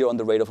happens here on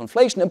the rate of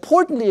inflation.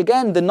 Importantly,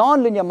 again, the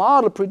nonlinear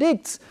model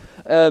predicts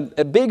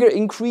a bigger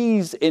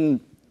increase in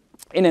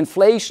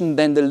inflation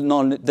than the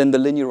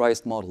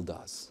linearized model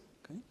does.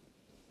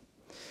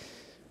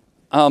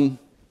 Okay?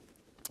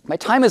 My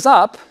time is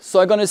up, so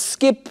I'm going to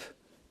skip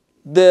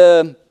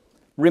the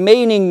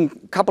remaining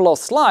couple of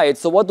slides.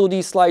 So what do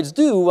these slides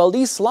do? Well,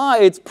 these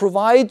slides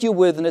provide you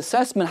with an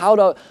assessment. How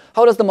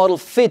does the model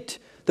fit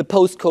the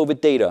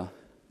post-COVID data?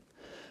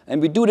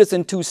 And we do this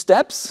in 2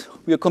 steps.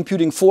 We are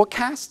computing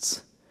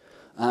forecasts.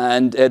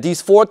 And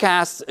these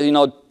forecasts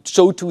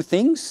show 2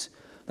 things.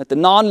 That the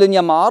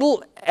nonlinear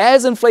model,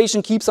 as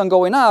inflation keeps on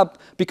going up,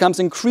 becomes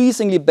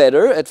increasingly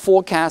better at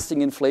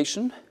forecasting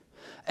inflation.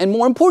 And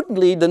more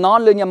importantly, the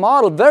nonlinear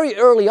model very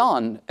early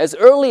on, as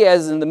early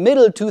as in the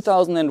middle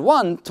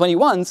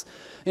 2021s,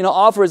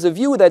 offers a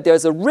view that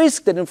there's a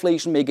risk that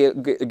inflation may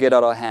get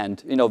out of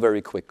hand,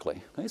 very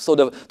quickly. Okay? So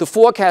the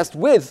forecast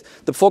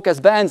width, the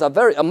forecast bands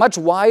are much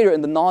wider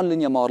in the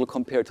nonlinear model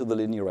compared to the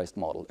linearized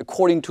model,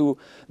 according to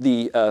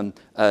the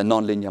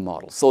nonlinear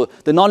model. So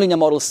the nonlinear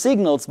model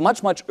signals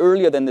much, much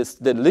earlier than the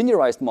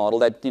linearized model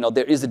that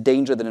there is a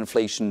danger that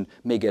inflation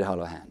may get out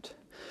of hand.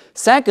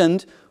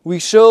 Second, we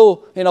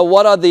show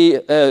what are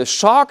the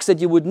shocks that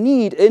you would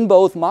need in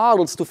both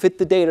models to fit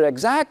the data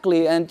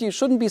exactly, and you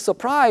shouldn't be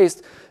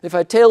surprised if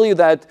I tell you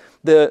that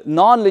the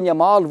nonlinear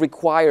model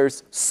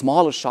requires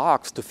smaller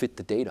shocks to fit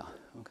the data.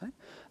 Okay?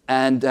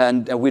 And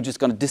we're just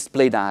going to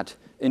display that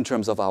in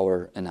terms of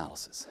our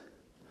analysis.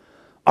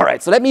 All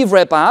right, so let me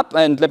wrap up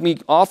and let me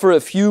offer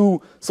a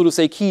few, so to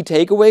say, key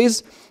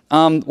takeaways.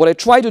 What I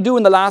tried to do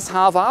in the last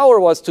half hour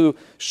was to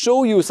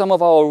show you some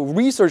of our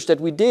research that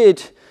we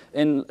did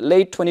in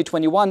late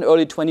 2021,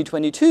 early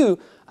 2022,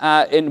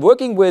 in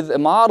working with a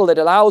model that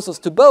allows us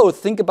to both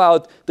think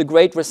about the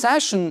Great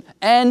Recession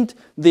and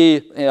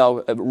the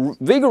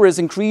vigorous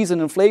increase in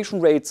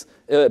inflation rates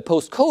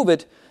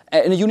post-COVID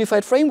in a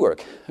unified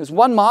framework. There's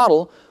one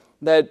model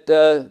that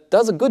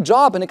does a good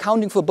job in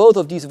accounting for both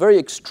of these very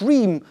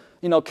extreme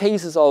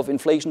cases of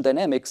inflation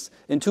dynamics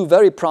in 2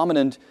 very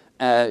prominent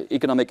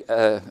economic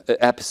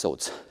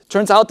episodes.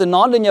 Turns out the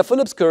nonlinear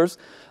Phillips curves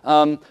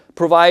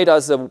provide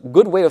us a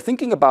good way of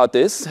thinking about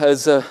this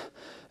as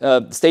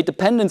state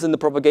dependence in the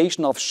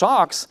propagation of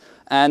shocks,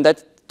 and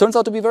that turns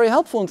out to be very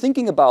helpful in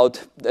thinking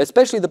about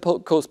especially the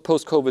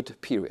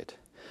post-COVID period.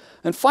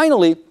 And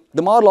finally,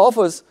 the model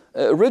offers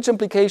rich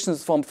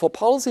implications for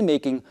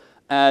policymaking,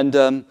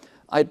 and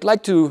I'd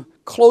like to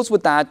close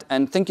with that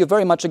and thank you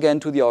very much again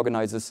to the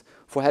organizers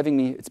for having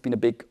me. It's been a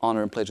big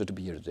honor and pleasure to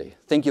be here today.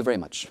 Thank you very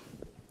much.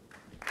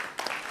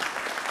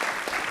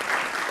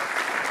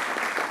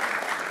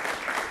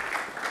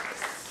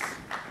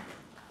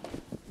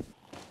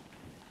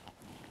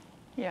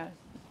 Yeah,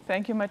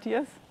 thank you,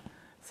 Mathias.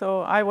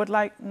 So I would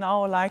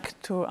now like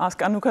to ask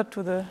Annukka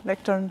to the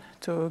lectern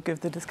to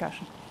give the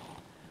discussion.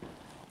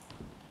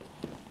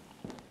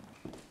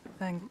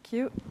 Thank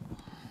you.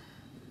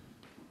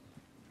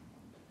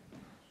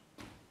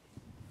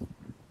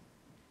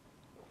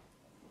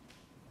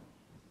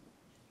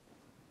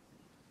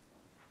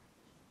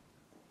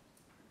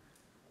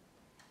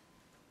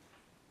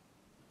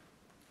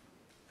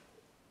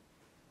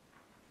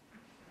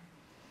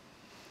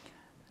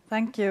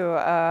 Thank you.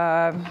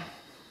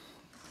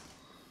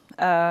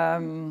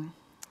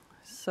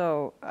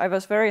 So I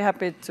was very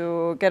happy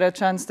to get a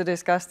chance to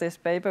discuss this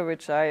paper,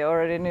 which I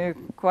already knew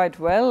quite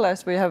well,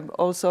 as we have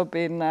also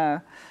been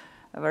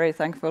very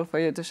thankful for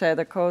you to share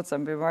the codes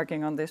and been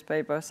working on this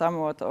paper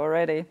somewhat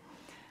already.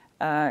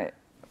 Let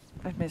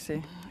me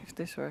see if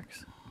this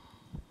works.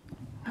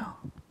 No.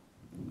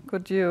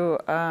 Could you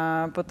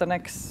put the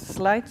next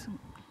slide?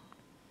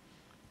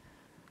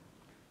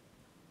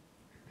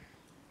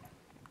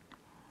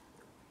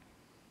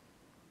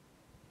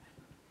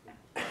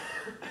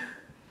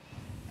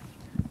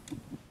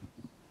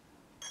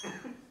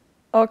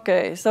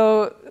 Okay,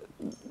 so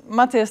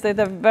Mathias did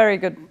a very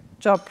good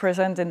job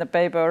presenting the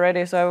paper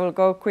already, so I will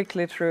go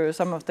quickly through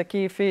some of the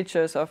key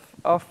features of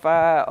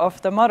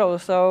the model.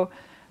 So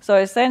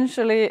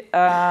essentially,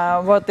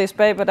 what this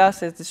paper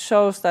does is it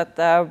shows that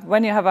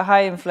when you have a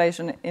high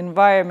inflation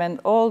environment,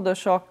 all the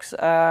shocks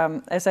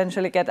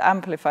essentially get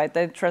amplified.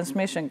 The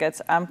transmission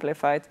gets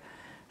amplified.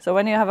 So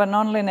when you have a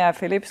nonlinear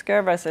Phillips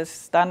curve as is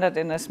standard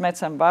in the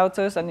Smets and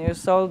Wouters, and you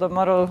solve the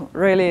model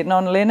really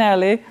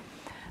nonlinearly,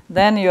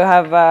 then you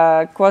have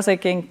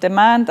quasi-kink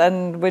demand,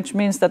 and which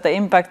means that the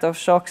impact of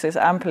shocks is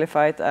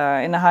amplified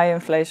in a high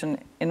inflation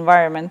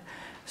environment.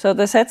 So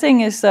the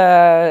setting is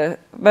a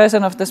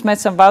version of the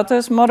Smets and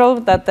Wouters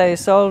model that they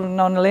solve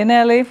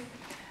non-linearly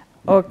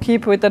or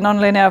keep with the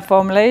nonlinear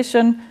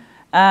formulation,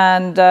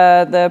 and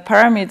the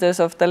parameters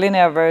of the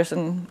linear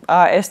version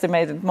are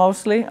estimated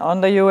mostly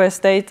on the US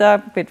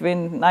data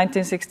between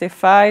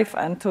 1965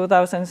 and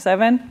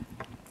 2007.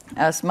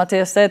 As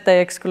Mathias said,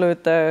 they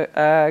exclude the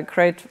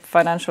great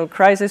financial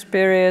crisis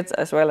periods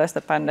as well as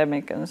the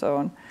pandemic and so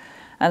on.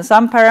 And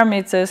some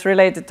parameters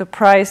related to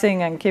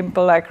pricing and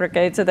Kimball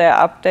aggregates, they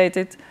are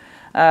updated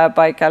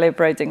by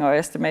calibrating or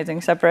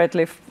estimating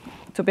separately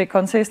to be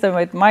consistent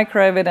with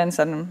microevidence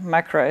and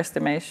macro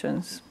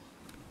estimations.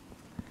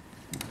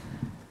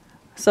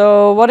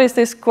 So what is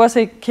this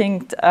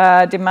quasi-kinked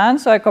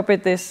demand? So I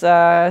copied this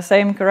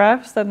same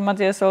graphs that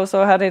Mathias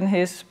also had in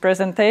his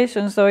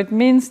presentation. So it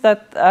means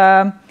that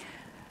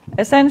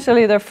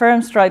essentially the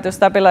firms try to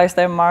stabilize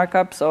their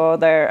markups or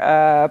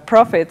their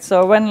profits.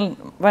 So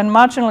when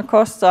marginal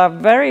costs are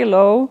very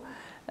low,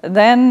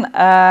 then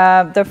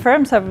the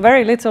firms have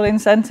very little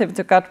incentive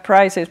to cut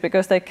prices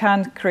because they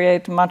can't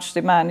create much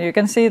demand. You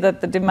can see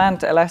that the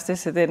demand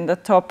elasticity in the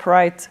top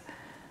right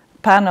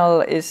panel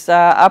is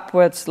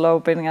upward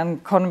sloping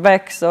and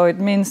convex. So it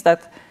means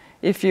that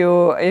if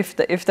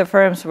the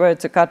firms were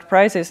to cut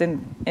prices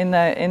in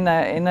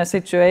a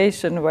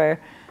situation where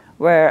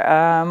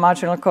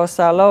marginal costs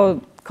are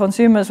low,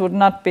 consumers would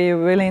not be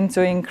willing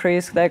to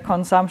increase their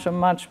consumption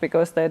much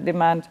because their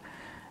demand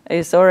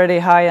is already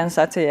high and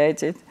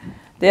satiated.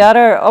 The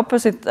other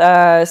opposite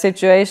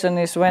situation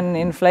is when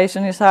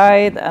inflation is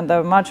high and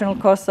the marginal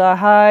costs are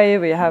high,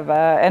 we have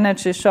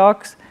energy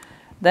shocks.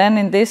 Then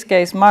in this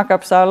case,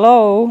 markups are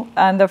low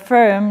and the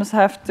firms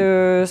have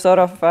to sort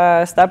of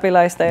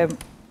stabilize their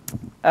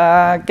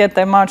get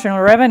their marginal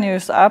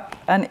revenues up,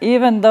 and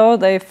even though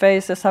they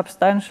face a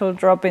substantial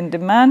drop in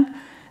demand,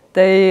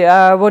 they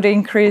would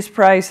increase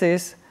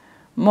prices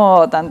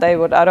more than they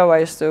would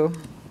otherwise do.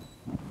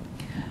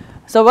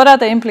 So what are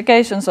the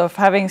implications of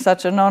having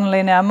such a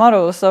nonlinear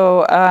model?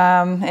 So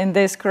in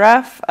this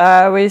graph,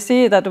 we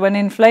see that when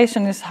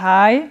inflation is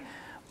high,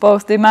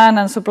 both demand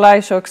and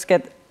supply shocks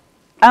get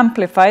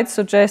amplified,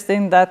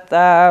 suggesting that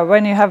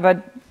when you have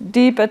a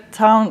deeper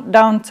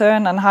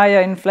downturn and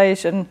higher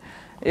inflation,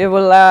 you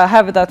will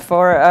have that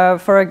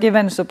for a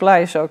given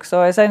supply shock.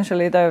 So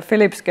essentially the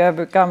Phillips curve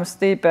becomes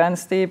steeper and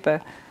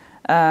steeper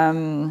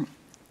in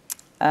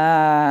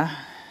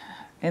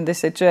this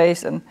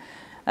situation.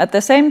 At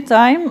the same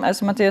time,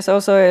 as Mathias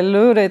also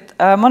alluded,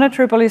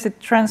 monetary policy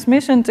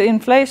transmission to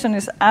inflation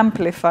is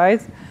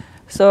amplified.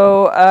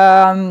 So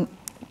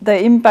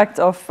the impact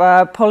of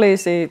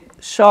policy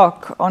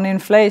shock on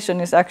inflation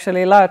is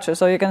actually larger.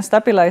 So you can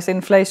stabilize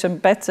inflation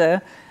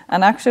better,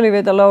 and actually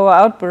with a lower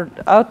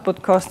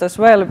output cost as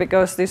well,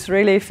 because this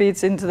really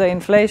feeds into the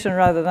inflation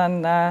rather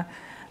than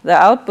the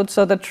output.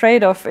 So the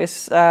trade-off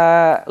is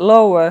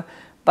lower.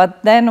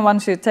 But then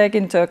once you take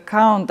into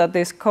account that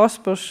these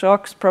cost-push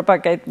shocks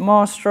propagate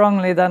more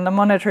strongly than the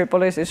monetary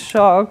policy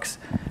shocks,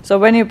 so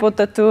when you put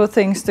the two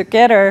things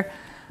together,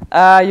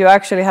 you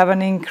actually have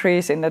an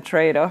increase in the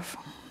trade-off.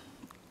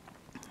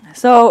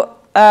 So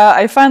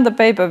I find the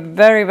paper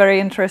very, very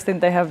interesting.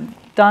 They have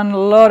done a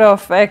lot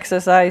of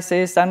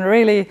exercises and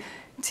really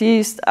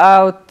teased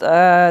out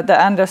the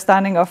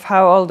understanding of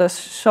how all the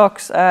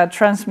shocks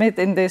transmit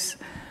in this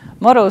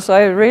model. So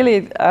I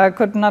really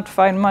could not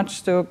find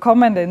much to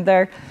comment in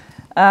there.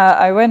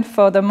 I went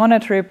for the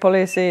monetary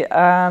policy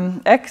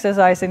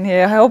exercise in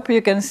here. I hope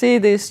you can see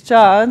these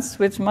charts,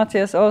 which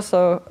Mathias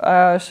also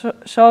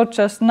showed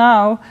just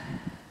now,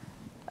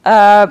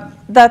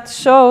 that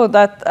show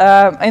that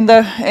in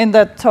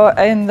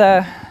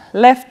the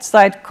left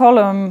side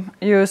column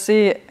you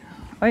see.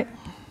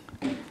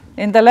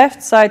 In the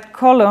left side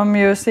column,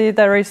 you see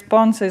the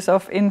responses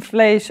of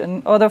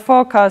inflation or the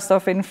forecast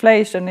of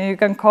inflation. You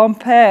can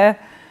compare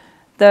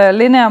the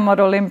linear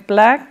model in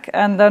black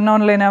and the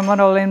nonlinear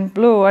model in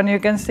blue, and you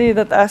can see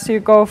that as you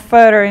go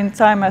further in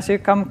time, as you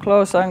come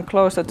closer and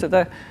closer to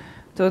the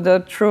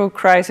true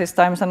crisis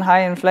times and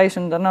high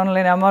inflation, the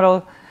nonlinear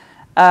model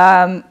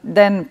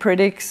then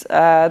predicts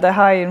the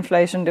high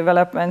inflation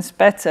developments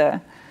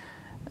better.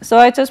 So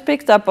I just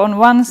picked up on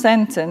one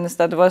sentence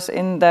that was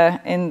in the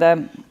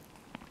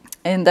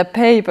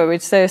paper,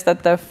 which says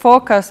that the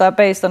forecasts are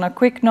based on a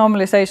quick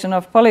normalization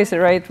of policy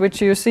rate,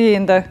 which you see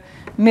in the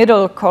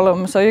middle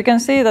column. So you can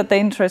see that the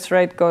interest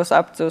rate goes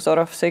up to sort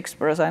of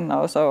 6%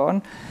 or so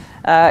on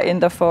in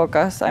the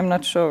forecast. I'm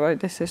not sure why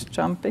this is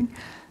jumping.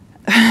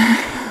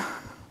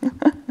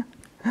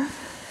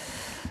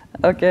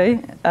 Okay.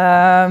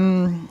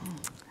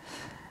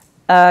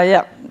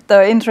 Yeah,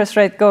 the interest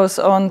rate goes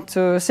on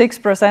to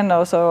 6%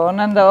 or so on.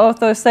 And the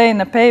authors say in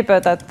the paper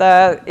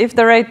that if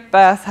the rate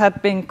path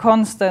had been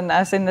constant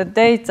as in the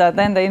data,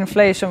 then the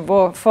inflation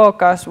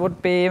forecast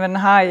would be even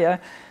higher.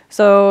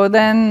 So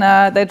then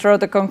they draw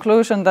the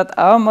conclusion that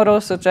our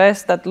model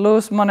suggests that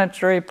loose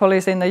monetary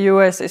policy in the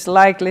US is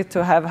likely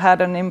to have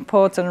had an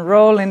important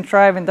role in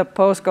driving the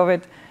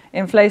post-COVID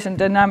inflation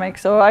dynamic.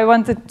 So I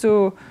wanted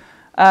to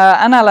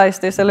analyze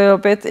this a little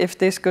bit, if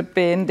this could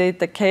be indeed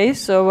the case.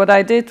 So what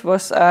I did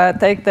was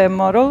take the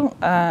model,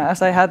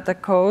 as I had the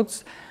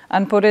codes,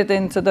 and put it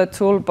into the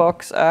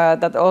toolbox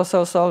that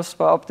also solves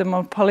for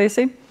optimal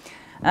policy.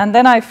 And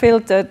then I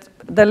filtered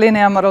the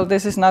linear model.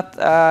 This is not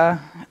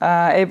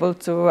able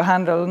to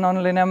handle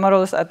nonlinear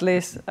models, at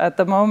least at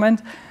the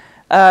moment.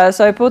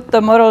 So I put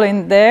the model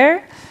in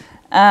there,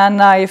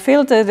 and I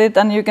filtered it,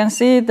 and you can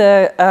see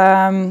the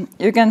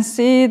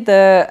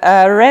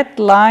red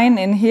line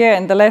in here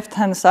in the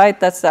left-hand side.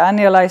 That's the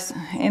annualized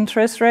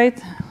interest rate,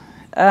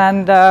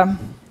 and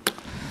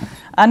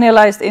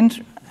annualized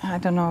I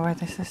don't know why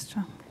this is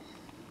true.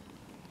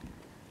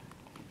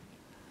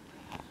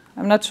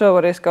 I'm not sure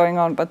what is going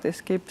on, but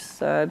this keeps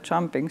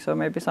jumping, so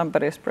maybe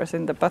somebody is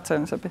pressing the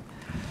buttons a bit.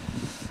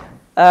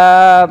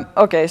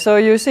 Okay, so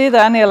you see the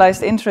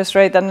annualized interest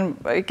rate, and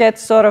it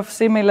gets sort of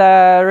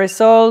similar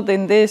result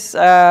in this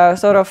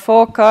sort of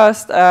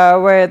forecast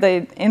where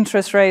the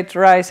interest rate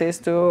rises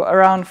to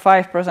around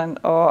 5%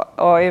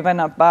 or even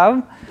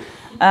above.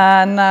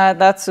 And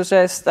that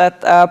suggests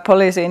that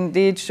policy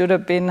indeed should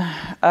have been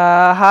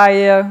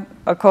higher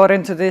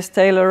according to this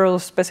Taylor rule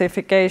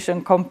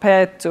specification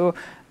compared to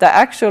the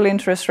actual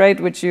interest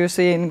rate, which you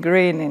see in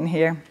green in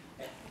here.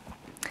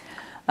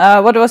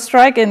 What was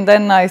striking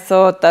then, I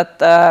thought that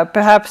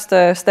perhaps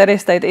the steady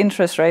state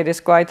interest rate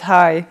is quite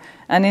high,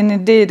 and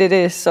indeed it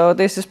is. So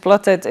this is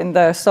plotted in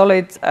the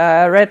solid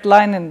red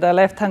line in the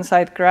left-hand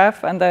side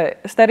graph, and the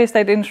steady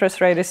state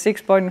interest rate is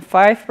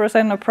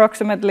 6.5%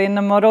 approximately in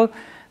the model.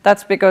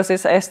 That's because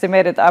it's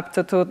estimated up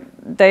to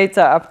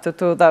data up to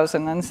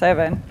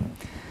 2007.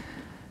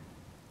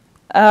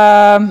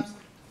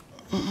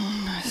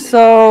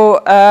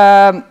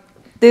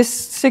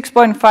 This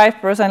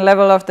 6.5%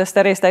 level of the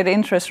steady state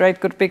interest rate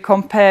could be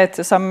compared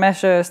to some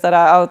measures that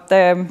are out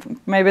there.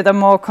 Maybe the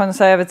more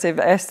conservative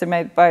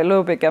estimate by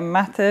Lubick and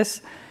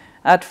Mathias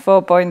at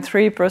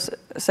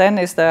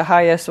 4.3% is the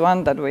highest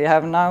one that we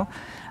have now.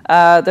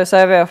 The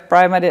survey of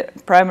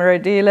primary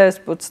dealers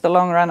puts the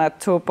long run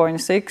at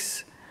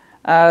 2.6.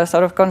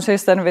 Sort of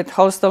consistent with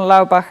Holston,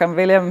 Laubach and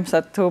Williams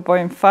at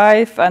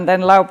 2.5, and then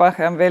Laubach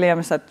and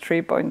Williams at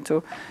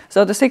 3.2.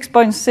 So the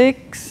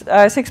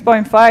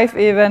 6.5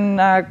 even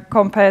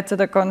compared to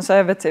the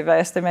conservative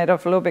estimate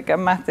of Lubick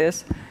and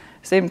Mathias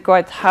seemed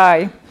quite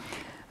high.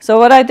 So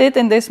what I did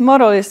in this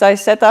model is I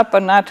set up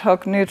an ad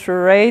hoc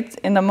neutral rate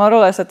in the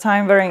model as a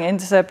time-varying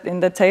intercept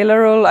in the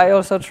Taylor rule. I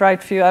also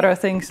tried a few other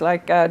things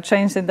like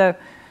changing the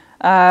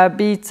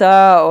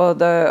beta or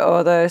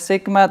the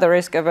sigma, the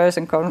risk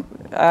aversion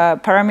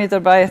parameter,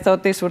 but I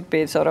thought this would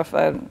be sort of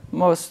a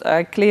most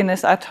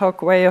cleanest ad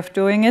hoc way of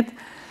doing it.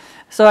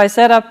 So I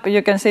set up,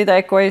 you can see the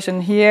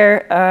equation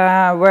here,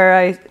 where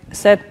I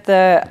set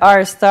the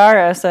R star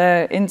as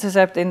an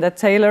intercept in the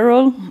Taylor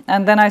rule,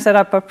 and then I set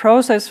up a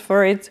process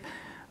for it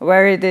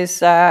where it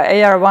is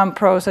AR1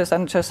 process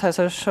and just has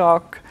a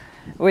shock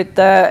with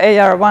the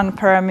AR1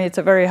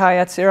 parameter very high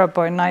at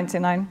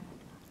 0.99.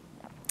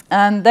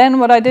 And then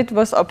what I did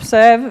was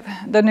observe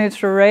the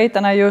neutral rate,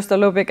 and I used the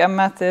Lubick and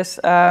Mathias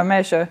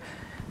measure.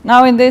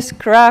 Now in this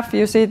graph,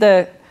 you see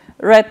the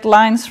red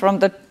lines from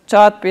the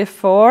chart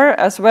before,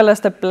 as well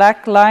as the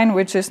black line,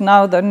 which is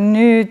now the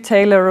new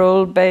Taylor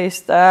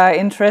rule-based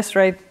interest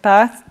rate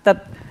path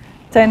that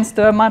tends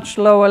to a much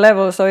lower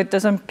level, so it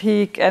doesn't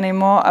peak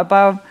anymore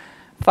above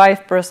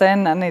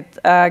 5%, and it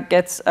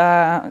gets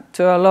to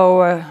a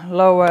lower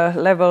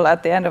level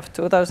at the end of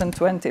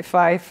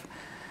 2025.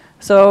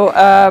 So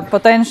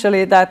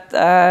potentially that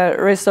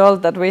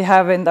result that we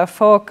have in the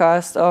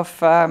forecast of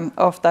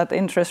that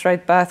interest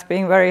rate path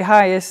being very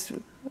high is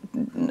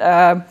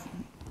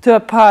to a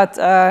part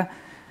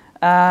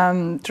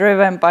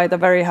driven by the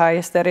very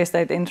high steady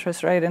state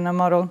interest rate in the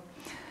model.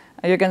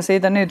 You can see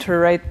the neutral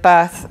rate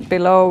path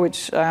below,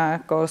 which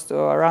goes to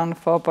around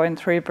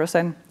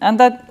 4.3%.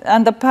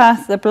 And the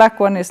path, the black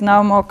one, is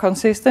now more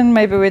consistent,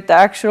 maybe with the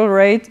actual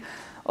rate,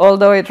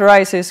 although it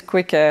rises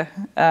quicker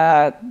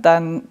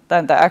than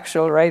the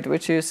actual rate,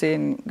 which you see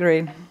in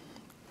green.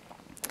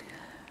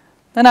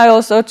 Then I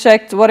also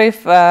checked what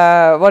if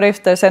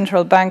the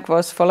central bank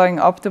was following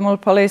optimal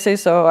policy.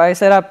 So I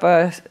set up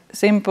a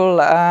simple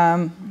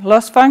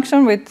loss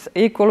function with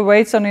equal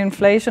weights on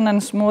inflation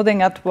and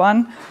smoothing at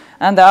 1,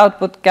 and the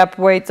output gap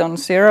weight on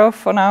 0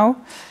 for now.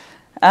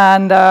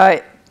 And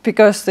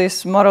because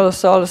this model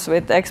solves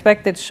with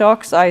expected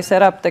shocks, I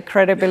set up the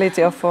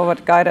credibility of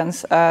forward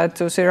guidance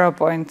to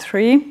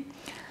 0.3.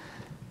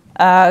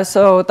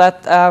 So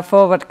that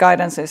forward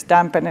guidance is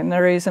dampened in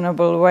a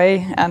reasonable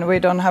way, and we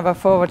don't have a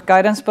forward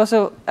guidance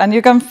possible. And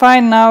you can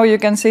find now, you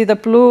can see the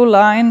blue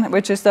line,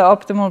 which is the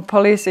optimal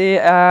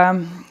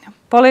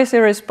policy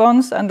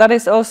response, and that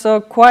is also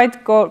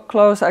quite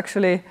close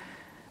actually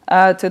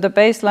to the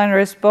baseline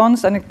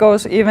response, and it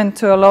goes even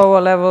to a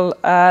lower level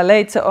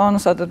later on,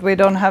 so that we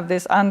don't have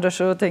this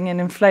undershooting in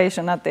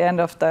inflation at the end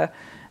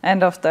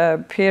of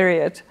the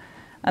period.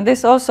 And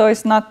this also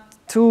is not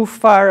too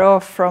far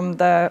off from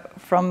the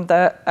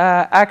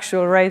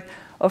actual rate.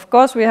 Of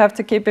course, we have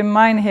to keep in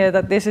mind here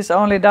that this is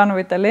only done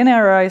with the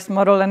linearized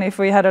model, and if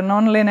we had a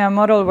non-linear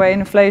model where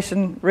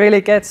inflation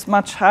really gets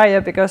much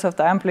higher because of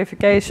the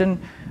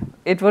amplification,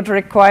 it would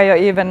require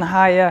even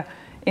higher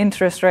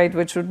interest rate,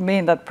 which would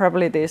mean that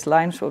probably these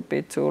lines would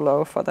be too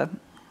low for that.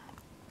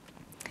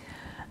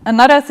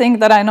 Another thing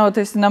that I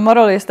noticed in the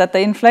model is that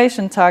the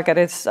inflation target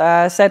is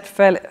set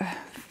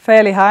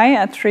fairly high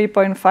at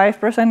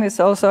 3.5%. It's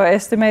also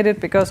estimated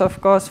because,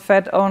 of course,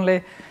 Fed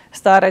only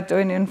started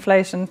doing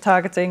inflation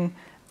targeting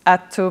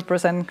at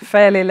 2%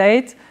 fairly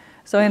late.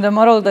 So in the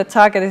model, the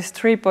target is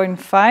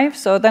 3.5.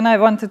 So then I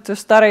wanted to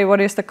study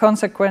what is the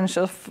consequence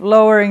of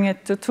lowering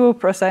it to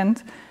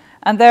 2%.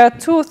 And there are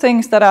two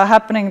things that are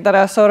happening that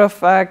are sort of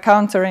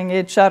countering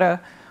each other.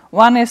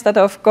 One is that,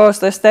 of course,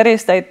 the steady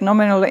state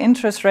nominal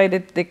interest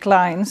rate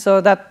declines. So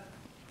that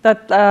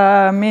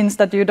means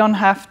that you don't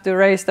have to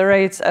raise the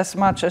rates as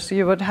much as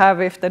you would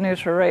have if the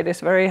neutral rate is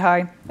very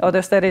high or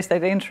the steady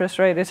state interest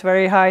rate is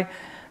very high.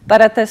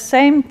 But at the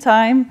same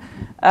time,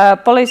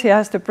 policy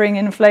has to bring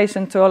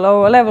inflation to a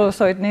lower level,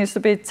 so it needs to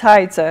be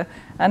tighter.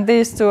 And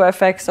these two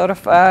effects sort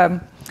of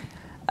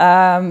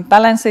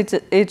balance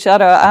each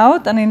other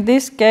out. And in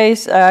this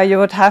case, you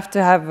would have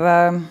to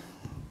have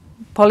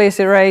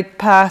policy rate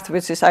path,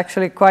 which is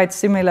actually quite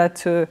similar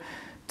to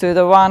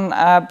the one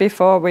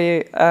before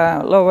we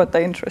lowered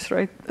the interest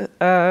rate,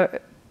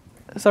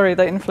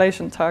 the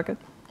inflation target.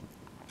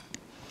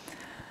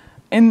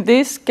 In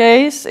this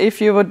case,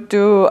 if you would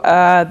do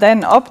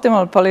then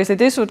optimal policy,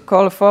 this would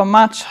call for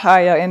much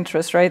higher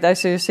interest rate,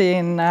 as you see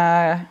in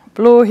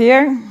blue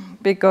here,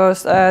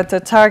 because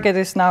the target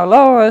is now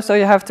lower, so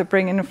you have to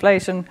bring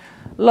inflation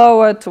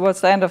lower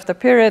towards the end of the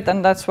period,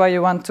 and that's why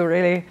you want to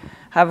really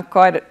have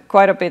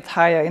quite a bit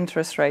higher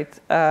interest rate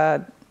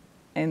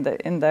in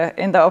the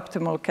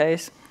optimal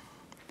case.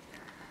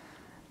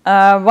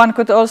 One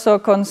could also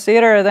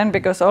consider then,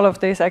 because all of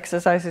these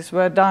exercises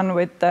were done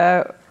with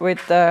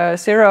the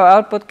zero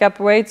output gap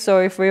weight, so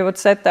if we would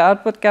set the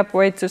output gap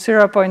weight to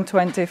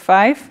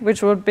 0.25,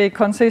 which would be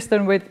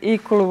consistent with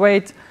equal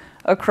weight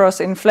across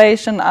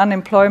inflation,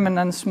 unemployment,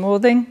 and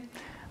smoothing.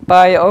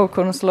 By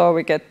Okun's law,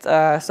 we get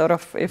sort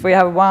of, if we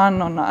have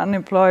 1 on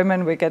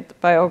unemployment, we get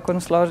by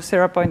Okun's law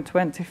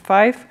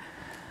 0.25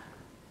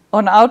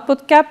 on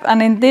output gap.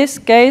 And in this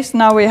case,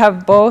 now we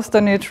have both the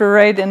neutral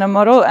rate in the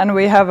model and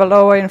we have a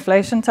lower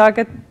inflation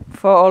target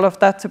for all of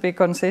that to be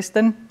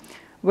consistent.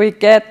 We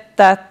get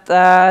that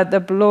the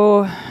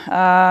blue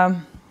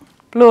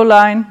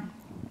line,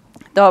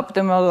 the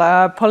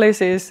optimal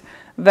policy, is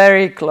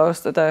very close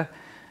to the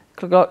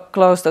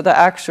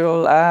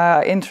actual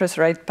interest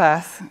rate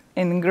path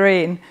in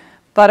green.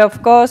 But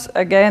of course,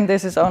 again,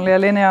 this is only a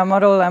linear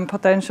model, and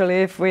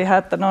potentially if we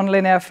had the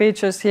nonlinear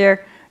features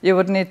here, you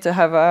would need to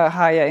have a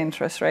higher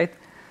interest rate.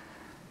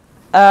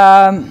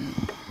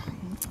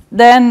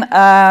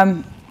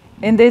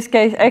 In this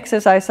case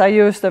exercise, I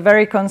used a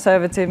very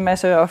conservative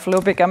measure of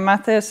Lubick and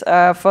Mathias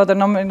for the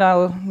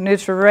nominal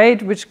neutral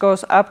rate, which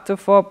goes up to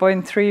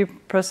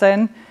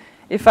 4.3%.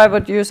 If I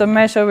would use a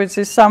measure which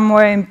is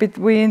somewhere in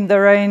between the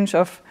range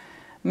of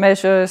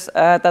measures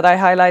that I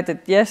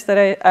highlighted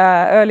yesterday,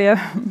 earlier,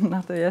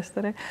 not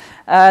yesterday,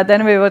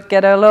 then we would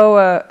get a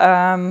lower,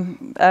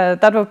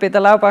 that would be the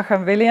Laubach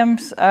and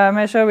Williams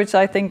measure, which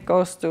I think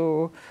goes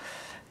to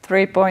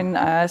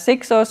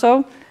 3.6 or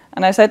so.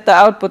 And I set the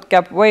output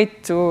gap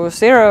weight to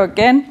 0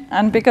 again.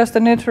 And because the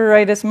neutral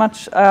rate is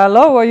much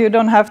lower, you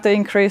don't have to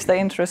increase the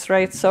interest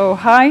rate so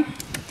high.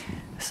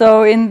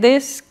 So in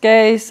this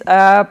case,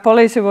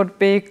 policy would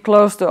be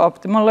close to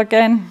optimal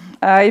again.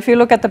 If you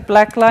look at the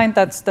black line,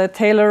 that's the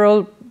Taylor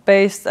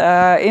rule-based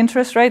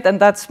interest rate, and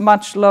that's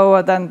much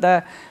lower than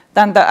the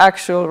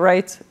actual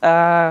rate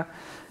that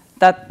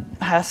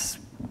has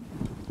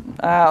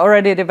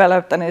already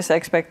developed and is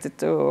expected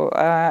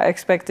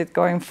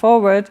going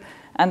forward.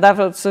 And that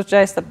would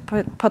suggest that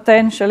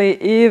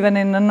potentially, even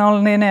in a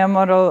nonlinear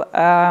model,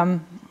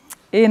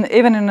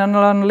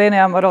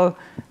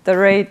 the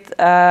rate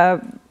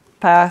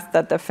path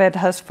that the Fed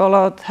has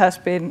followed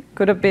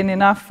could have been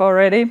enough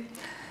already.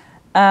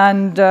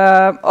 And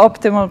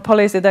optimal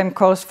policy then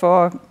calls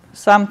for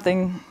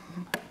something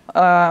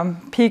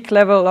peak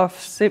level of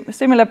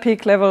similar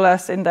peak level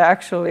as in the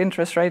actual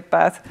interest rate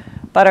path,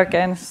 but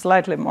again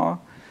slightly more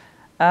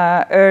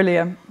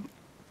earlier.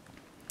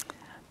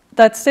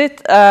 That's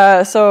it.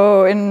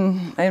 So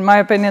in my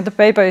opinion, the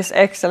paper is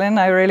excellent.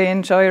 I really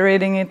enjoy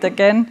reading it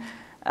again.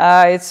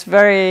 It's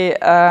very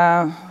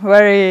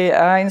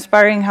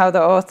inspiring how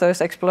the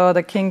authors explore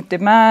the kink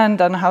demand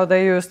and how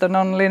they use the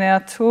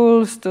nonlinear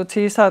tools to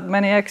tease out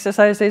many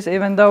exercises,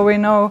 even though we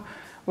know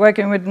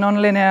working with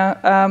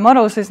nonlinear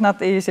models is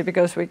not easy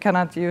because we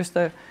cannot use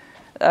the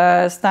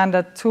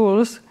standard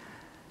tools.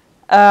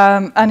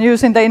 And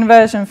using the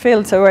inversion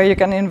filter where you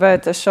can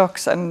invert the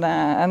shocks and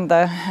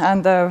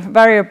the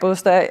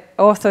variables, the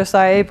authors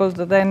are able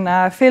to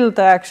then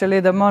filter actually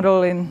the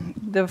model in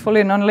the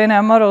fully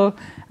nonlinear model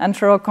and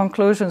draw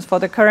conclusions for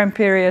the current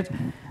period.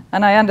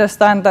 And I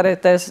understand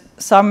that there's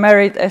some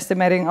merit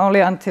estimating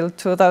only until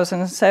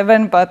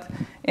 2007, but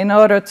in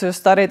order to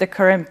study the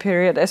current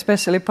period,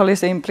 especially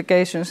policy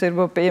implications, it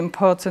would be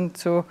important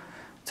to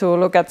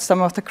look at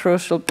some of the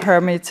crucial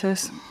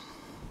parameters.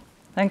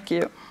 Thank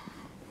you.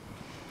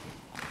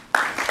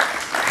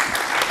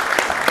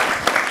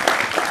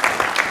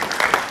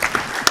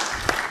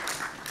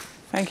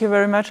 Thank you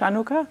very much,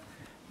 Annukka.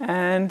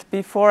 And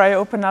before I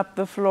open up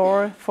the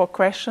floor for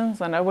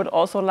questions, and I would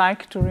also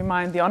like to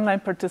remind the online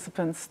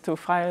participants to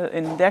file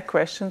in their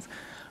questions,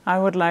 I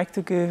would like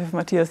to give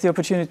Mathias the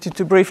opportunity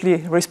to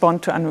briefly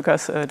respond to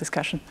Annukka's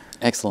discussion.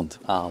 Excellent.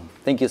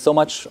 Thank you so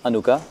much,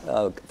 Annukka,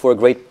 for a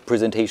great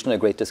presentation, a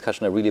great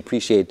discussion. I really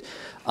appreciate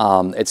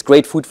it's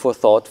great food for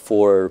thought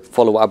for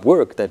follow-up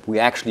work that we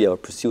actually are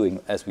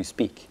pursuing as we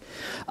speak.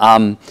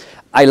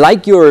 I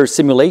like your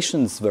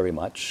simulations very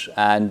much,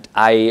 and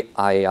I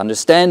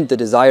understand the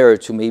desire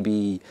to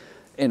maybe,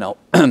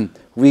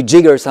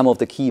 rejigger some of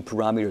the key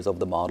parameters of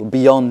the model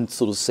beyond,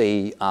 so to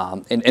say,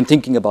 and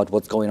thinking about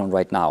what's going on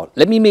right now.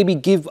 Let me maybe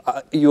give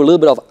you a little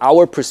bit of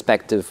our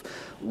perspective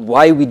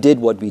why we did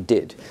what we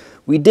did.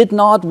 We did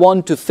not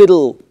want to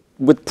fiddle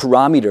with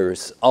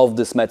parameters of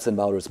the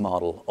Smets-and-Wouters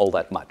model all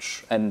that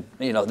much. And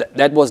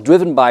that was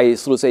driven by,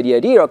 so to say, the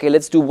idea, okay,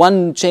 let's do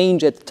one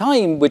change at a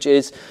time, which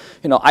is,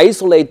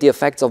 isolate the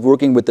effects of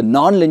working with the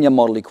nonlinear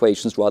model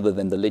equations rather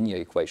than the linear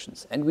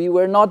equations. And we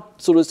were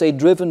not, so to say,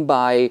 driven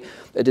by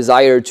a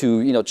desire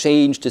to,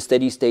 change the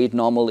steady state,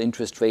 normal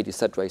interest rate,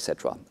 etc.,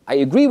 etc. I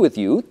agree with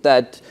you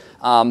that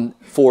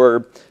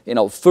for,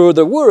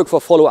 further work, for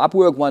follow-up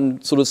work,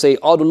 one, so to say,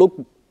 ought to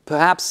look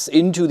perhaps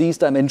into these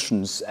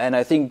dimensions, and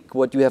I think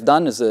what you have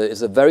done is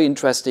a very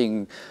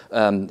interesting,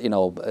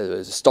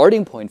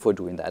 starting point for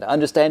doing that. I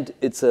understand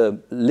it's a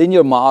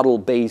linear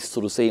model-based, so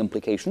to say,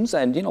 implications,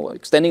 and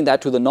extending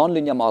that to the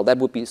nonlinear model, that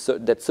would be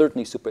that's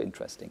certainly super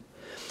interesting.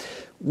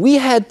 We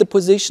had the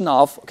position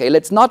of, okay,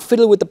 let's not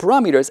fiddle with the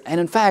parameters,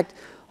 and in fact,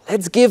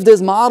 let's give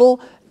this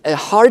model a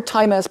hard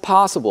time as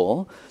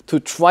possible to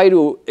try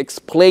to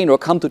explain or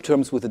come to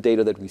terms with the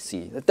data that we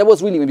see. That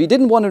was really, we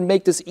didn't want to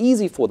make this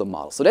easy for the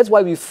model. So that's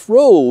why we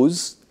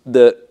froze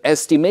the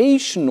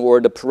estimation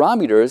or the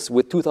parameters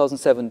with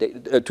 2007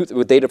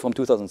 with data from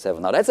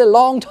 2007. Now that's a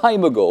long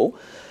time ago,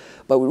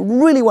 but we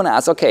really want to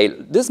ask, okay,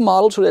 this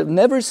model should have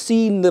never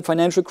seen the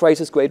financial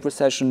crisis, Great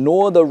Recession,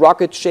 nor the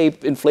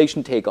rocket-shaped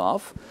inflation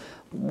takeoff.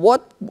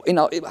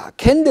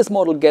 Can this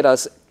model get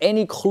us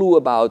any clue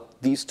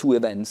about these two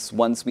events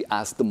once we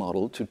ask the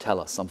model to tell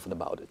us something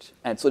about it?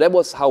 And so that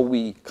was how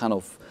we kind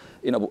of,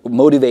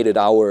 motivated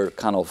our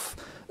kind of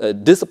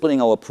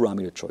disciplining our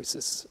parameter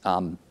choices.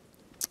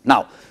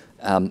 Now,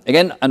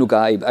 again,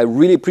 Annukka, I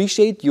really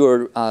appreciate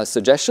your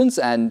suggestions,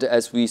 and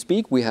as we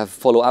speak, we have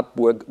follow-up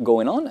work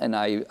going on, and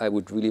I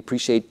would really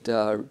appreciate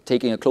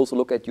taking a closer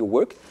look at your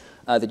work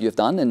that you have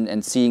done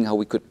and seeing how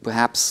we could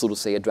perhaps, so to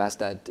say, address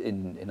that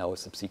in our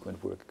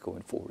subsequent work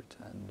going forward.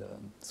 And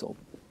so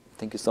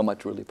thank you so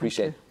much, really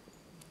appreciate it.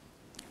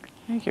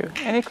 Thank you.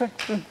 Any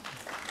questions?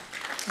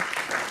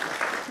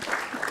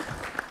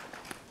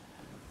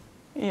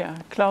 Yeah,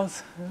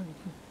 Klaus.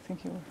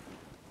 Thank you.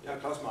 Yeah,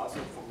 Klaus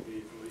Martin from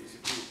the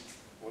ECB.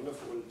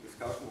 Wonderful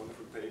discussion,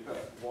 wonderful paper.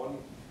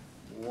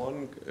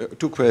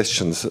 Two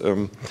questions.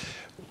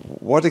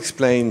 What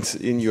explains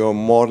in your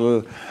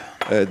model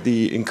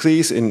the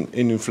increase in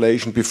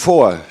inflation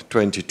before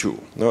 22?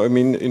 No, I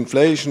mean,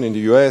 inflation in the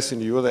US, in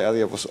the euro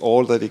area, was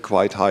already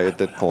quite high at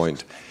that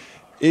point.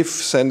 If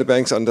central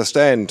banks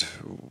understand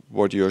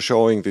what you're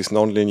showing, this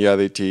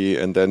non-linearity,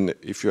 and then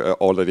if you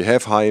already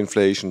have high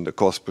inflation, the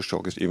cost per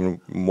shock is even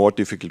more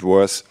difficult,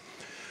 worse,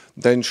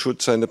 then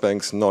should central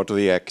banks not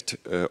react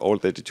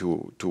already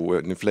to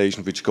an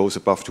inflation which goes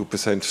above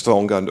 2%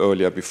 stronger and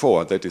earlier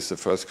before? That is the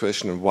first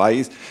question. And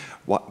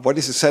what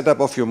is the setup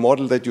of your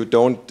model that you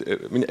don't,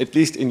 I mean, at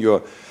least in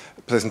your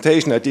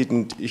presentation, I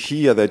didn't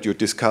hear that you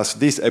discussed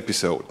this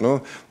episode,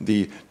 no?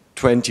 The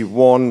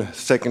 21,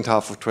 second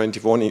half of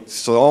 21,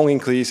 strong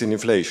increase in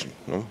inflation.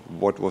 No?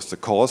 What was the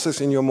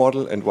causes in your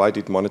model, and why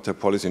did monetary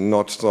policy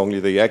not strongly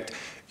react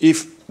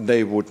if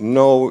they would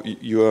know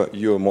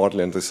your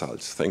model and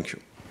results? Thank you.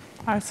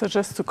 I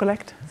suggest to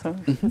collect, so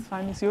it's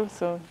fine with you.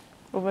 So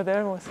over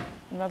there was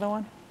another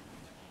one.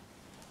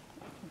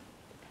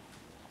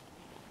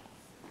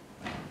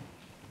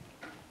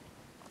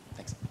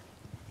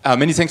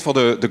 Many thanks for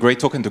the great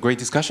talk and the great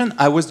discussion.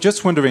 I was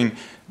just wondering,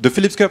 the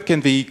Phillips curve can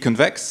be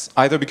convex,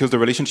 either because the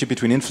relationship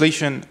between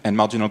inflation and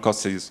marginal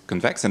cost is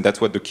convex, and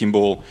that's what the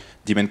Kimball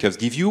demand curves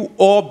give you,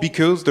 or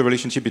because the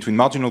relationship between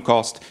marginal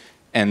cost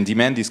and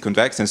demand is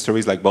convex, and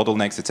stories like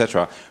bottlenecks,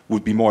 etc.,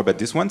 would be more about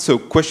this one. So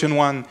question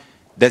one,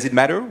 does it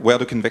matter where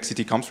the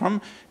convexity comes from?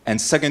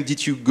 And second,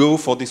 did you go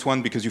for this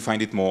one because you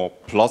find it more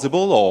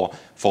plausible or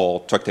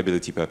for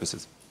tractability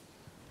purposes?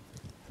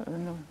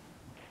 No.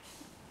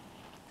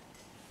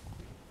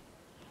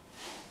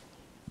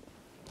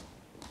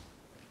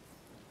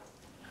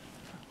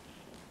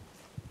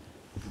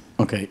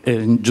 Okay,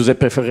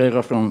 Giuseppe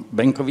Ferreira from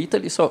Bank of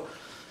Italy. So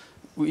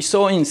we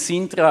saw in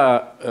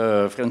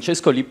Sintra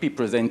Francesco Lippi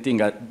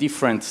presenting a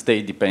different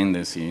state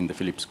dependency in the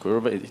Phillips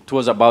curve. It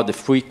was about the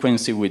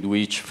frequency with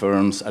which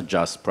firms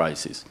adjust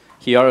prices.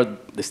 Here,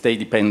 the state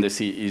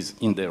dependency is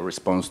in the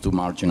response to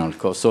marginal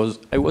cost. So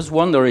I was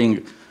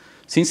wondering,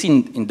 since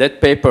in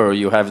that paper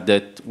you have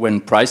that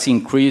when price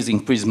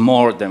increase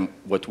more than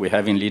what we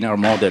have in linear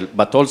model,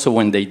 but also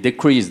when they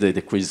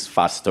decrease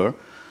faster.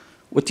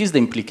 What is the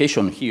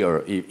implication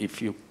here,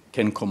 if you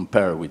can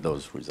compare with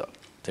those results?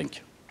 Thank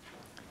you.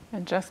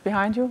 And just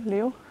behind you,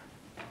 Leo.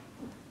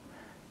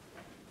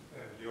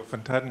 Leo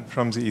Fontaine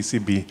from the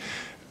ECB.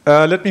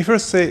 Let me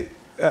first say,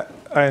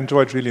 I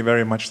enjoyed really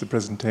very much the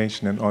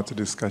presentation and all the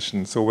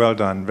discussion. So well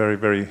done, very,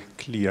 very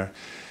clear.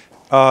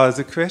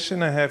 The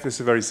question I have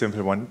is a very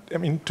simple one. I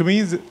mean, to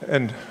me,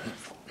 and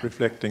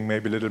reflecting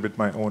maybe a little bit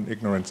my own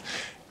ignorance,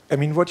 I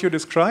mean, what you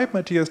describe,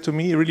 Mathias, to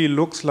me really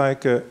looks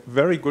like a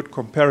very good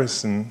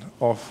comparison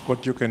of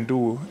what you can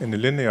do in a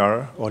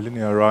linear or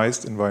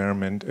linearized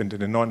environment and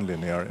in a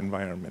nonlinear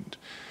environment,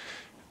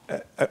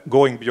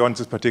 going beyond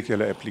this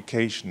particular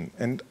application.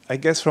 And I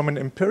guess from an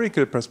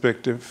empirical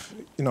perspective,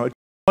 you know, it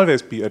will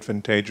always be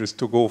advantageous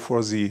to go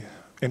for the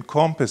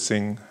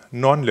encompassing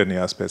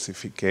nonlinear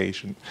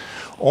specification.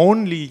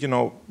 Only, you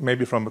know,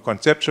 maybe from a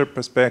conceptual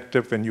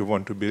perspective, when you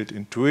want to build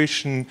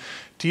intuition,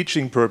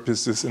 teaching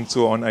purposes, and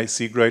so on, I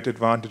see great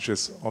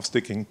advantages of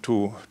sticking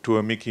to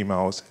a Mickey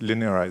Mouse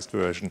linearized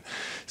version.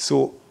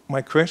 So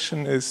my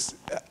question is,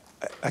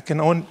 I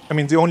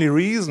mean, the only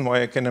reason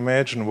why I can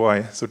imagine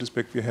why, so to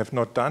speak, we have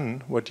not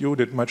done what you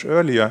did much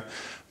earlier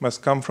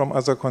must come from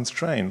other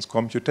constraints,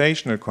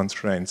 computational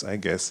constraints, I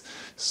guess.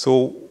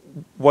 So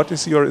what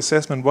is your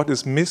assessment? What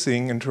is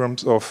missing in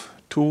terms of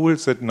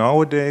tools that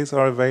nowadays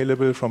are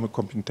available from a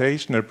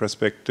computational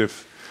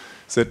perspective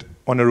that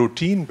on a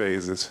routine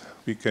basis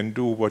we can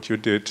do what you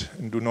did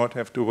and do not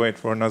have to wait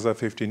for another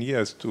 15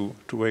 years to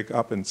wake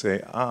up and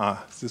say,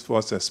 this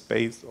was a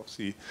space of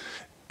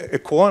a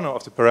corner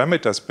of the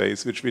parameter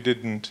space which we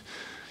didn't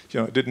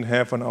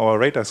have on our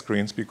radar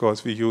screens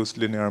because we used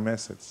linear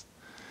methods.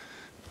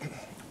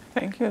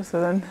 Thank you. So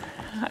then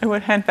I will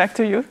hand back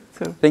to you.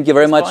 Thank you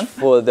very much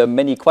for the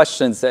many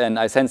questions, and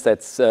I sense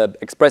that's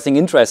expressing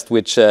interest,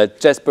 which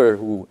Jesper,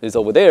 who is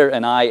over there,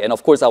 and I, and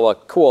of course our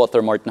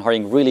co-author Martin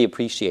Haring really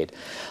appreciate.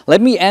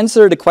 Let me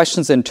answer the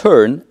questions in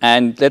turn,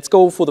 and let's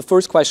go for the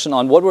first question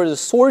on what were the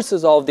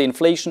sources of the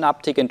inflation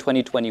uptick in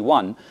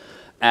 2021.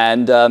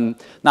 And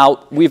now,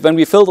 when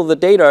we filter the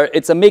data,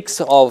 it's a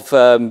mix of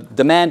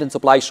demand and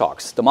supply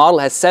shocks. The model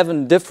has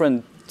 7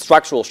 different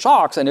structural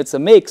shocks, and it's a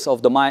mix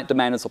of demand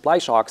and supply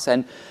shocks.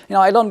 And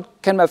I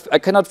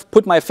cannot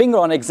put my finger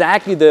on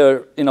exactly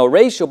the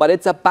ratio, but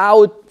it's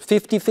about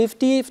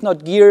 50-50, if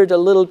not geared a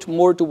little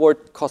more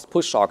toward cost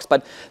push shocks.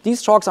 But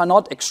these shocks are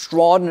not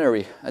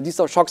extraordinary.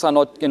 These shocks are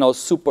not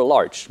super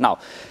large. Now,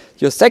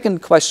 your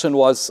second question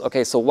was,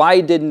 okay, so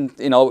why didn't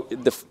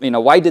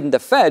the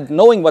Fed,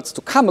 knowing what's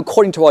to come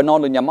according to our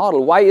nonlinear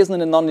model, why isn't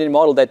it a nonlinear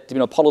model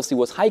that policy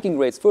was hiking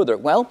rates further?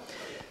 Well,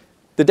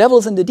 the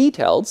devil's in the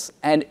details,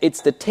 and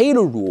it's the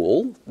Taylor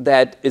rule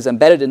that is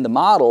embedded in the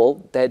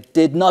model that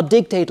did not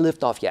dictate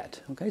liftoff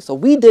yet. Okay, so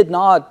we did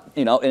not,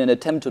 in an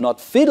attempt to not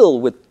fiddle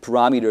with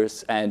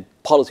parameters and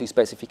policy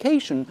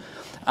specification,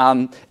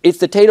 it's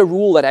the Taylor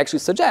rule that actually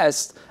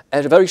suggests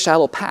a very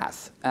shallow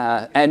path.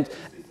 And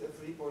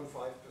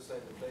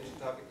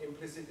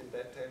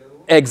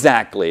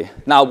exactly.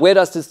 Now, where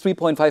does this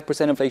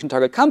 3.5% inflation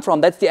target come from?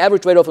 That's the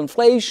average rate of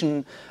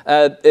inflation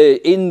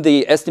in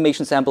the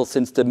estimation sample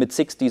since the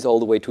mid-60s all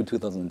the way to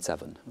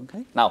 2007.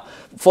 Okay? Now,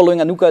 following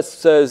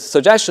Annukka's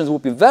suggestions, it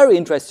would be very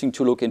interesting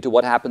to look into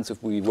what happens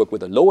if we work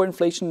with a lower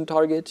inflation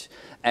target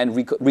and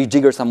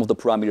rejigger some of the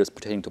parameters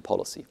pertaining to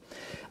policy.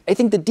 I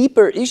think the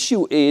deeper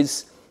issue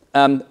is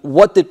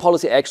what did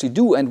policy actually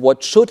do and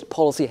what should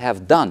policy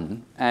have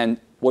done?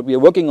 And what we are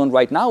working on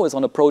right now is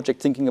on a project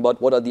thinking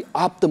about what are the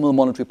optimal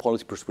monetary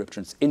policy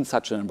prescriptions in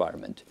such an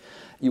environment.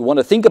 You want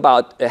to think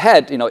about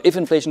ahead, if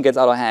inflation gets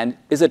out of hand,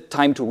 is it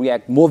time to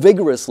react more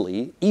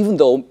vigorously, even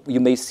though you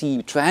may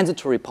see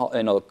transitory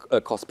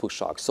cost push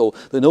shocks? So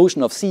the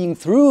notion of seeing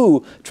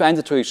through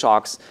transitory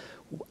shocks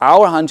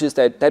our hunch is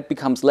that that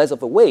becomes less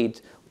of a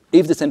weight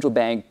if the central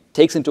bank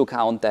takes into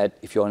account that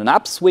if you're on an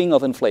upswing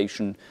of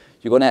inflation,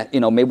 you're going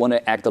to, may want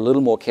to act a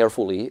little more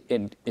carefully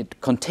in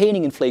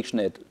containing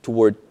inflation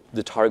toward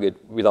the target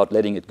without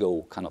letting it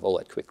go kind of all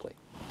that quickly.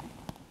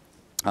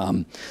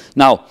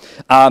 Now,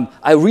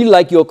 I really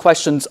like your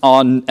questions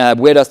on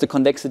where does the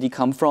convexity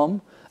come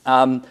from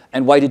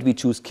and why did we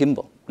choose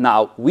Kimball.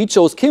 Now, we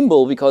chose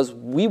Kimball because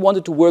we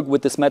wanted to work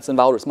with the Smets and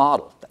Wouters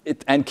model.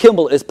 And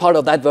Kimball is part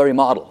of that very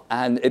model.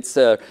 And it's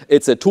a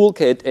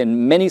toolkit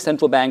in many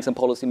central banks and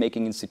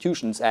policymaking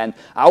institutions. And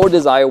our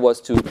desire was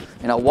to,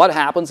 what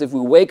happens if we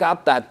wake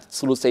up that,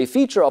 sort of say,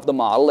 feature of the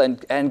model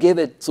and give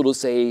it, sort of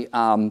say,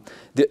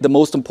 the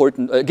most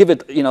important, give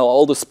it,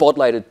 all the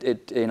spotlight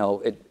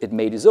it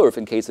may deserve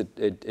in case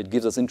it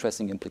gives us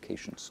interesting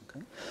implications.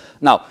 Okay?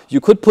 Now, you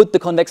could put the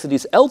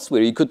convexities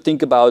elsewhere. You could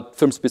think about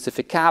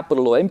firm-specific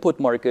capital or input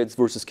markets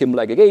versus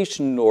Kimball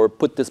aggregation, or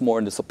put this more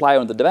on the supply or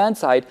on the demand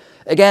side.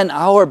 Again,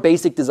 our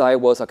basic desire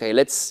was, okay,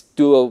 let's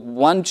do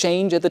one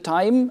change at a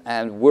time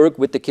and work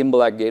with the Kimball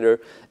aggregator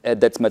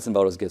that Smets and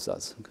Wouters gives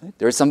us. Okay?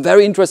 There is some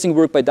very interesting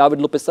work by David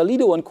Lopez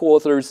Salido and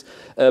co-authors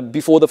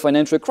before the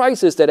financial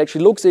crisis that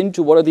actually looks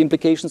into what are the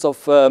implications of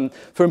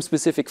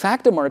firm-specific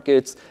factor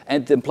markets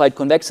and the implied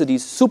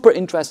convexities. Super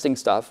interesting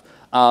stuff.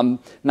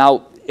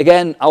 Now,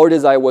 again, our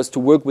desire was to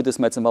work with the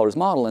Smets and Wouters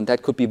model, and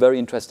that could be very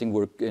interesting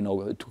work,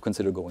 to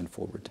consider going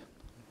forward.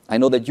 I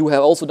know that you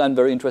have also done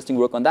very interesting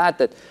work on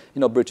that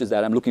bridges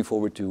that. I'm looking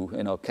forward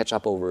to, catch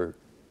up over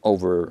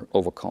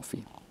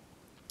coffee.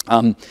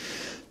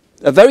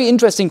 A very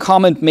interesting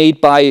comment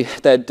made by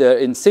that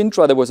in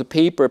Sintra, there was a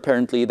paper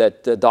apparently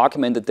that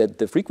documented that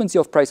the frequency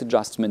of price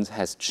adjustments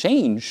has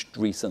changed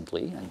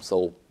recently, and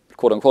so,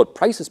 quote unquote,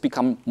 prices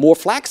become more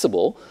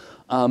flexible.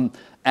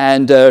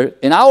 And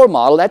in our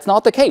model, that's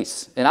not the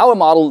case. In our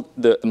model,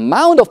 the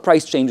amount of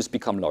price changes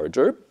become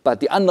larger,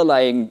 but the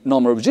underlying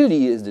normal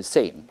rigidity is the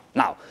same.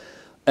 Now,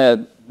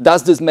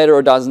 does this matter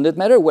or doesn't it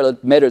matter? Well,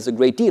 it matters a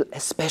great deal,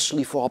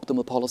 especially for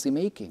optimal policy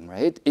making,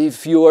 right?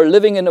 If you are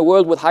living in a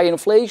world with high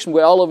inflation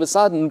where all of a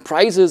sudden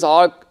prices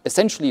are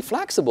essentially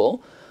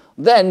flexible,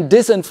 then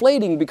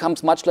disinflating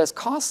becomes much less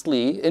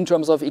costly in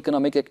terms of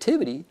economic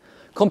activity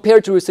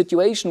compared to a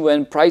situation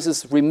when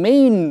prices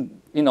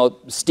remain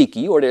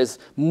sticky, or there's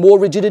more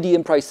rigidity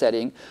in price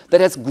setting that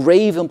has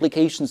grave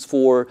implications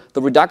for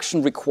the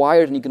reduction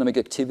required in economic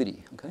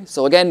activity. Okay?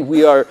 So again,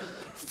 we are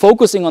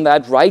focusing on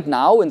that right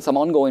now in some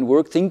ongoing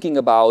work, thinking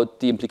about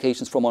the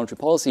implications for monetary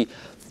policy,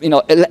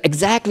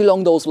 exactly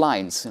along those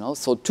lines.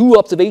 So two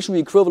observationally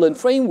equivalent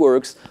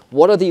frameworks.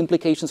 What are the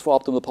implications for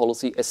optimal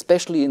policy,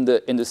 especially in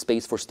the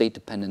space for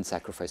state-dependent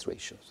sacrifice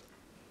ratios?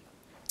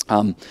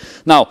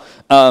 Now,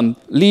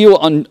 Leo,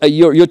 on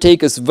your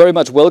take is very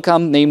much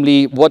welcome.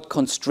 Namely, what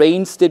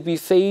constraints did we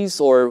face,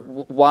 or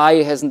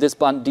why hasn't this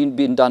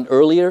been done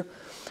earlier?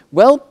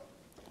 Well,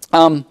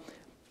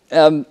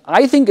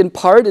 I think in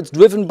part it's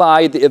driven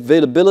by the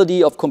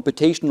availability of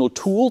computational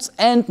tools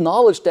and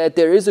knowledge that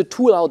there is a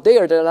tool out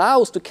there that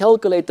allows to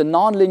calculate the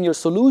nonlinear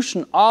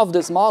solution of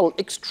this model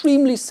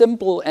extremely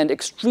simple and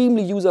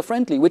extremely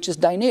user-friendly, which is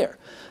Dinaire.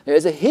 There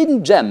is a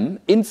hidden gem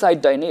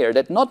inside Dinaire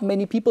that not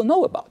many people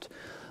know about.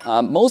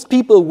 Most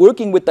people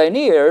working with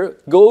Dinaire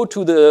go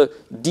to the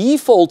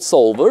default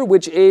solver,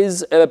 which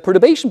is a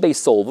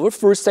perturbation-based solver,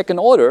 first, second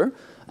order,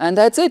 and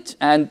that's it.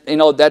 And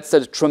that's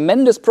a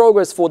tremendous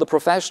progress for the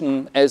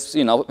profession, as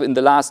in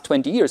the last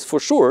 20 years, for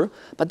sure.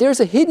 But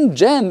there's a hidden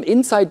gem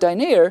inside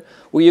Dinaire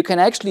where you can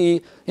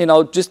actually,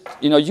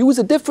 use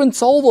a different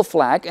solver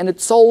flag, and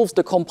it solves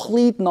the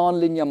complete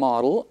nonlinear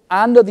model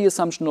under the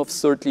assumption of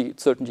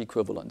certainty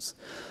equivalence.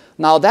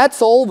 Now, that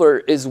solver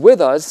is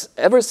with us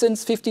ever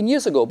since 15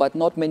 years ago, but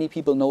not many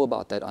people know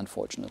about that,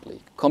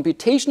 unfortunately.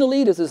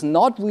 Computationally, this is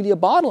not really a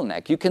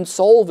bottleneck. You can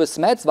solve a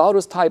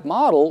Smets-Wouters type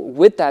model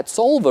with that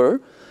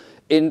solver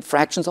in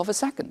fractions of a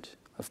second.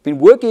 I've been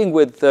working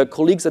with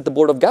colleagues at the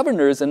Board of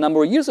Governors a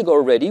number of years ago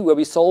already, where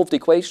we solved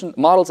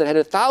models that had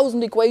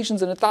 1,000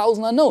 equations and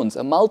 1,000 unknowns,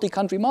 a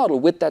multi-country model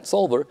with that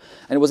solver,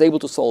 and it was able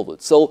to solve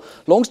it. So,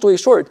 long story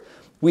short,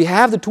 we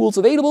have the tools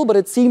available, but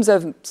it seems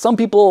that some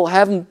people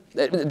haven't,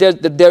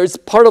 there's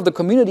part of the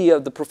community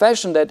of the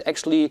profession that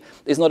actually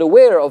is not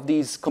aware of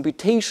these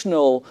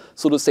computational,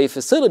 so to say,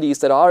 facilities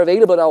that are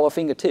available at our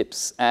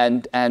fingertips.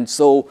 And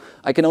so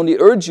I can only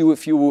urge you,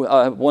 if you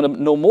want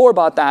to know more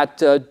about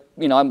that,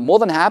 I'm more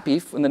than happy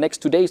in the next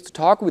 2 days to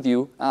talk with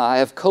you. I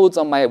have codes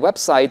on my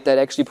website that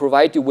actually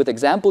provide you with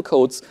example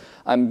codes.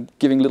 I'm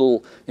giving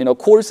little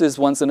courses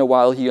once in a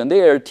while here and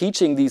there,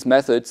 teaching these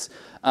methods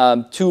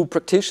to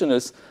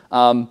practitioners.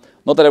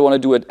 Not that I want to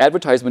do an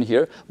advertisement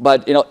here,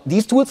 but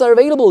these tools are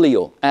available,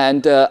 Leo,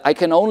 and I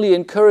can only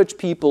encourage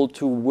people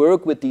to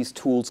work with these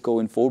tools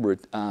going forward.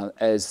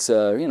 As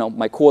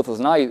my co-authors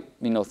and I,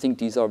 think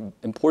these are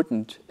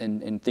important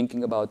in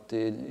thinking about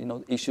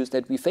the issues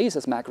that we face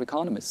as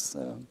macroeconomists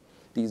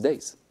these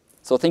days.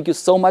 So thank you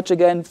so much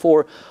again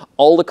for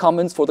all the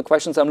comments, for the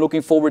questions. I'm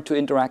looking forward to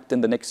interact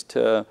in the next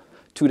 2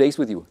 days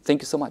with you.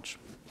 Thank you so much,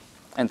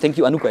 and thank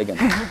you, Annukka, again.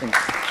 Thanks.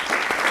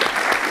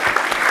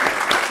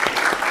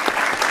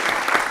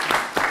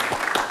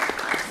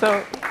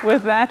 So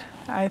with that,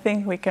 I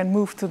think we can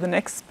move to the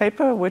next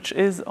paper, which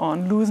is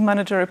on loose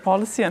monetary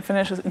policy and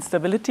financial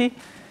instability.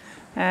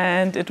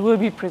 And it will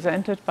be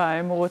presented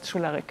by Moritz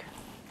Schularick.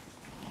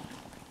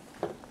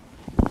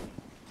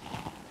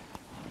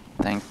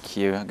 Thank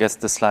you. I guess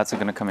the slides are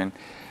going to come in.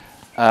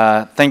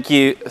 Thank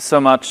you so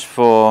much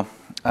for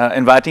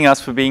inviting us,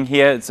 for being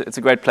here. It's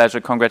a great pleasure.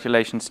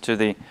 Congratulations to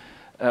the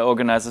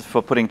organizers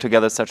for putting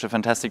together such a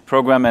fantastic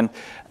program. And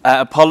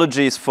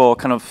apologies for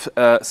kind of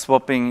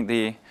swapping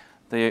the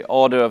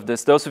order of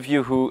this. Those of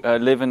you who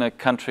live in a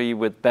country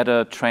with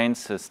better train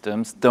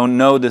systems don't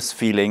know this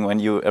feeling when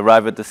you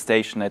arrive at the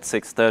station at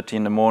 6:30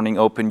 in the morning,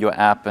 open your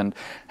app and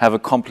have a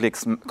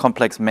complex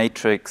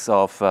matrix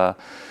of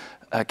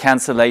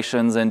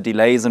cancellations and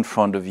delays in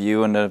front of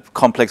you and a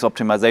complex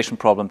optimization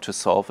problem to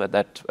solve at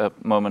that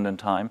moment in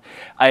time.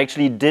 I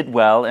actually did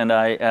well, and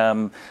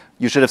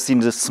you should have seen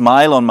the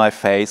smile on my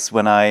face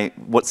when I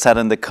sat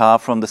in the car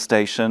from the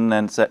station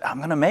and said, I'm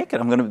going to make it.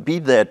 I'm going to be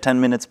there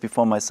 10 minutes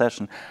before my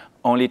session,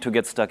 only to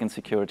get stuck in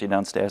security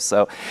downstairs.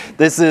 So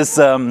this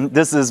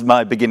is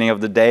my beginning of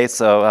the day.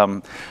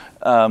 So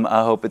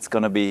I hope it's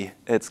going to be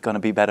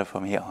better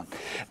from here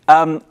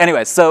on.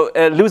 Anyway, so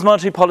loose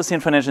monetary policy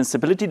and financial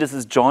instability. This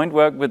is joint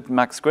work with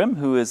Max Grimm,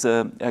 who is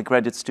a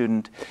graduate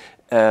student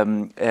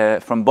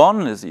from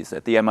Bonn. He's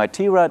at the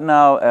MIT right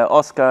now.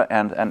 Òscar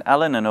and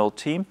Alan, an old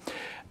team.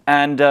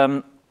 And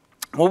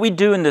what we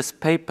do in this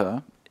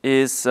paper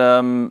is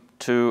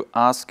to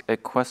ask a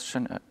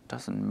question. It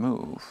doesn't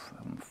move,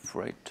 I'm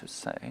afraid to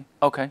say.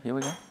 Okay, here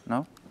we go.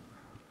 No?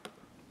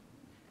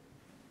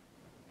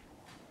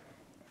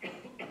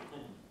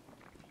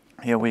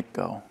 Here we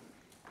go.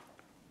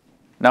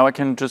 Now I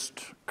can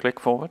just click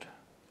forward.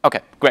 Okay,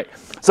 great.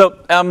 So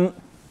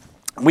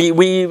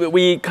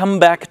we come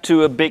back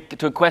to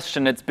a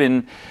question that's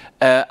been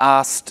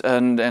asked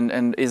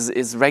and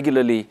is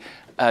regularly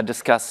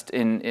discussed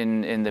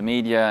in the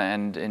media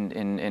and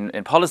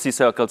in policy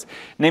circles,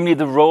 namely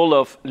the role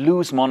of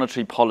loose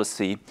monetary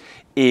policy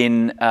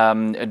in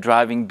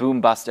driving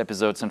boom-bust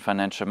episodes in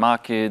financial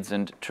markets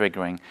and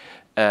triggering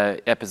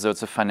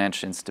episodes of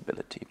financial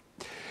instability.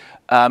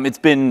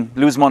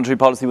 Loose monetary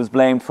policy was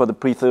blamed for the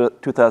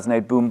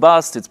pre-2008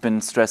 boom-bust. It's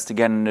been stressed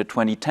again in the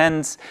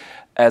 2010s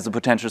as a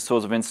potential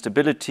source of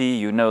instability.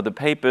 You know the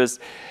papers.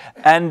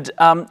 And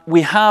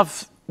we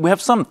have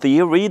some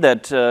theory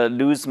that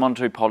loose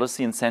monetary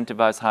policy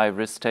incentivizes high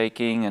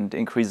risk-taking and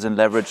increases in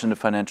leverage in the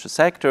financial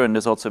sector. And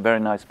there's also a very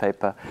nice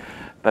paper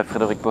by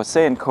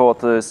José and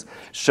co-authors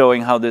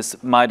showing how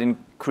this might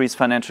increase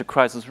financial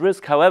crisis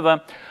risk.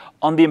 However,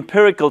 on the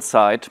empirical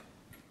side,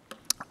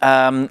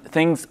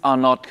 things are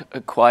not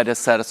quite as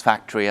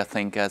satisfactory, I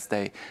think, as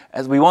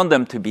we want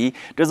them to be.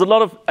 There's a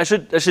lot of, I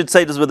should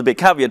say this with a big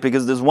caveat,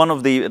 because there's one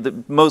of the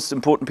most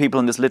important people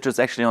in this literature is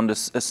actually on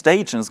this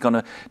stage and is going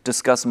to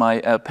discuss my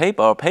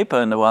paper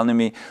in a while,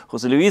 namely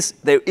José Luis.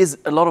 There is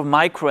a lot of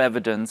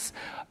micro-evidence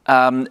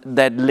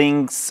that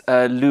links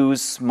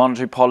loose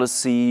monetary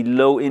policy,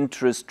 low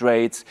interest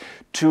rates,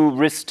 to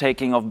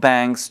risk-taking of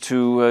banks,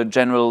 to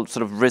general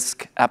sort of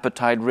risk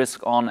appetite,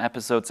 risk-on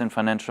episodes in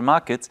financial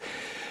markets.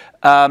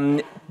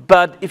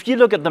 But if you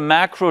look at the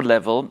macro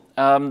level,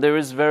 there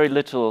is very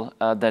little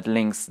that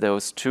links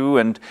those two.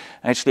 And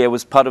actually, I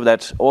was part of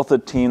that author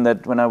team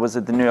that when I was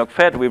at the New York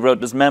Fed, we wrote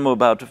this memo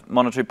about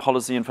monetary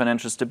policy and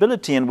financial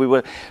stability, and we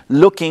were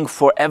looking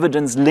for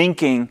evidence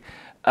linking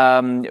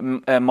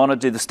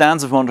the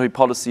stance of monetary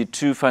policy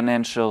to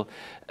financial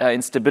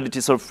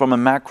instability, sort of from a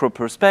macro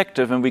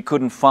perspective, and we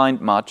couldn't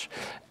find much.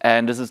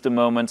 And this is the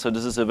moment, so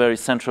this is a very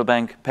central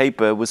bank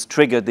paper, was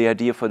triggered, the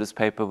idea for this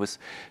paper was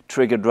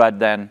triggered right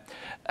then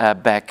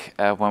back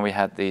when we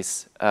had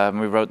these,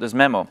 we wrote this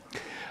memo.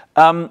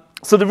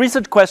 So the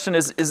research question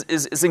is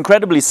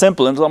incredibly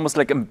simple, and it's almost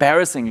like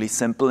embarrassingly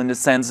simple in the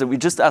sense that we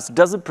just ask,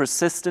 does a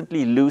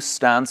persistently loose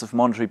stance of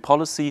monetary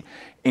policy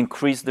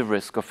increase the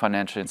risk of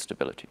financial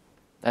instability?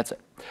 That's it.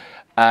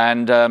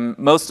 And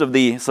most of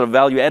the sort of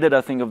value added,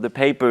 I think, of the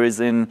paper is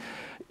in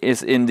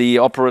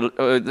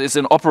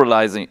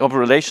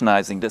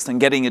operationalizing this and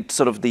getting it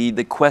sort of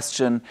the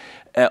question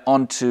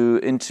onto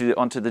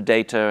the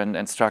data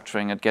and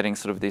structuring it, getting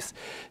sort of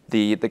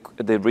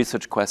the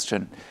research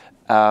question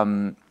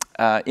in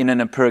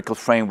an empirical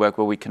framework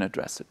where we can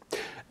address it.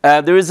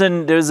 There's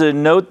a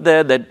note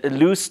there that a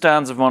loose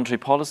stance of monetary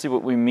policy.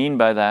 What we mean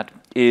by that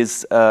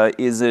is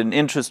an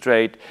interest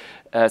rate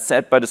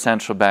set by the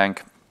central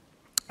bank.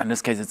 In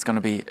this case, it's going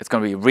to be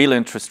a real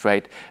interest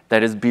rate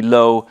that is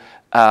below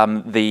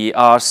the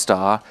R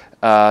star,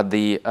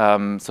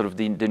 sort of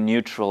the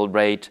neutral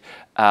rate.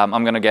 I'm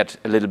going to get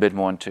a little bit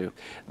more into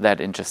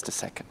that in just a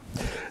second.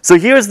 So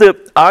here's the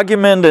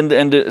argument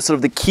and the, sort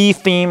of the key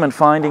theme and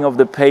finding of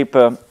the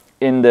paper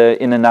in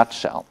a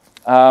nutshell.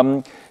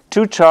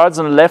 Two charts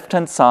on the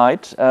left-hand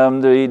side.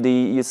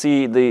 You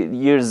see the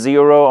year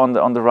 0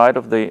 on the right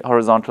of the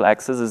horizontal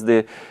axis is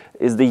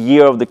the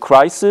year of the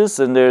crisis,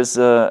 and there's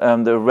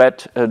the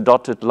red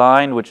dotted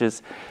line, which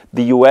is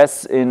the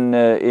US in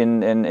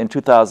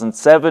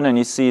 2007, and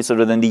you see sort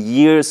of in the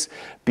years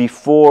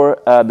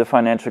before the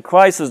financial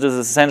crisis. This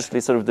is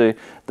essentially sort of the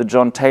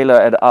John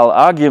Taylor et al.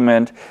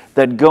 Argument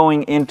that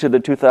going into the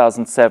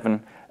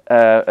 2007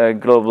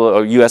 global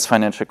or US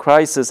financial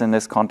crisis, in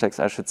this context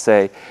I should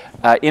say,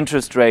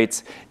 interest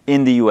rates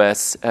in the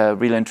US,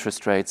 real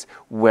interest rates,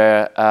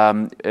 where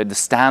the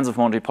stance of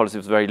monetary policy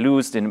was very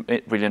loose, and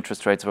real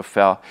interest rates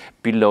fell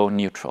below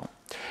neutral.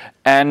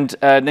 And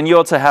then you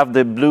also have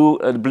the blue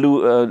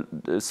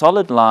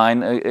solid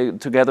line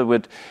together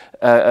with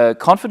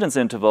confidence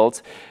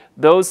intervals.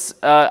 Those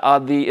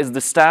is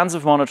the stance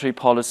of monetary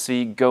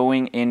policy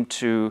going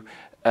into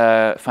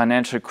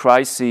financial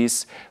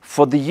crises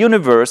for the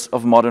universe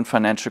of modern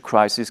financial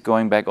crises,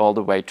 going back all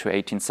the way to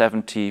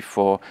 1870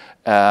 for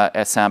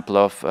a sample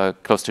of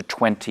close to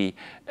 20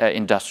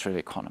 industrial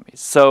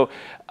economies. So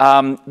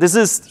this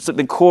is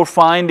the core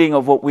finding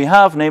of what we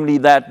have, namely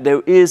that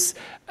there is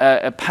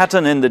a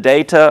pattern in the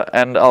data,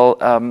 and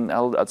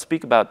I'll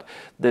speak about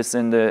this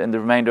in the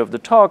remainder of the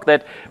talk,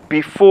 that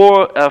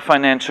before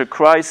financial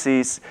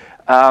crises,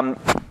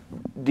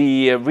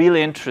 the real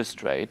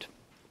interest rate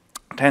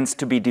tends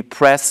to be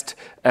depressed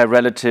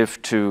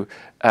relative to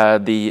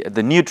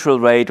the neutral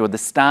rate, or the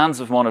stance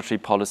of monetary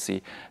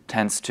policy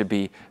tends to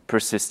be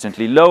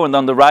persistently low. And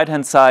on the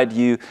right-hand side,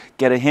 you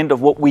get a hint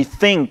of what we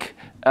think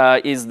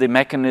is the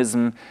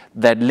mechanism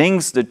that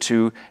links the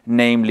two,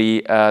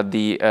 namely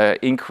the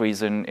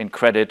increase in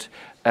credit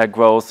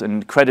growth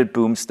and credit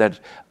booms that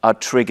are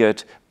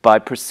triggered by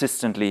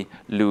persistently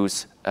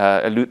loose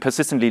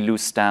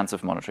stance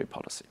of monetary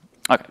policy.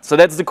 Okay, so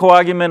that's the core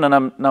argument, and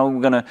I'm now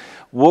going to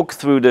walk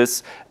through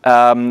this,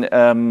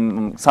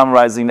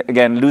 summarizing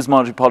again. Loose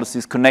monetary policy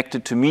is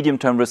connected to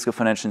medium-term risk of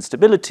financial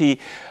instability.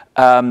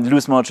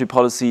 Loose monetary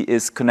policy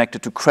is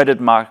connected to credit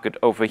market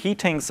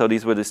overheating. So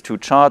these were these two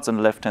charts on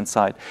the left-hand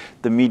side: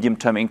 the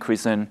medium-term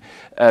increase in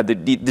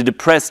the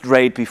depressed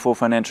rate before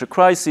financial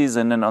crises,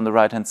 and then on the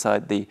right-hand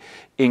side the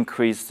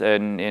increase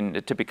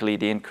typically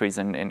the increase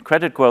in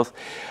credit growth.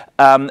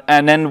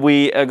 And then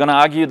we are going to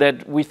argue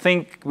that we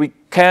think we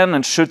can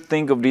and should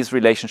think of these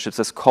relationships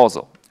as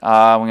causal.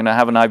 We're going to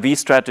have an IV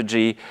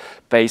strategy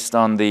based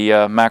on the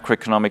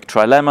macroeconomic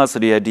trilemma, so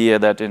the idea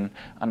that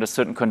under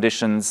certain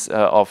conditions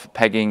of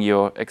pegging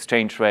your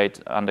exchange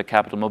rate under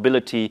capital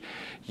mobility,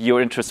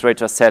 your interest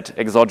rates are set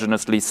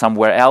exogenously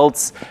somewhere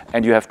else,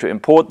 and you have to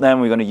import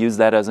them. We're going to use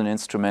that as an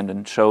instrument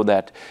and show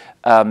that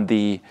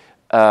a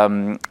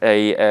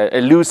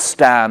loose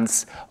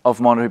stance of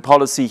monetary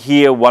policy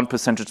here, 1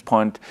 percentage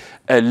point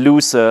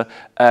looser,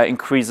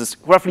 increases,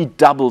 roughly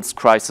doubles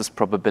crisis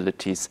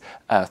probabilities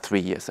 3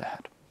 years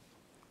ahead.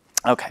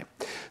 Okay,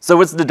 so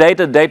what's the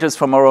data? The data is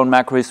from our own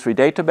macro history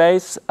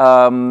database,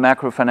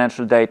 macro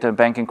financial data,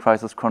 banking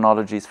crisis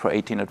chronologies for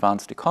 18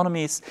 advanced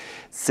economies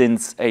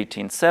since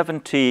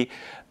 1870.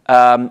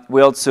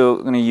 We're also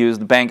going to use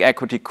the bank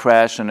equity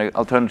crash and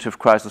alternative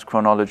crisis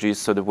chronologies,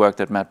 so the work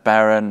that Matt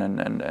Barron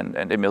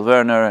and Emil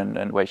Werner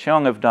and Wei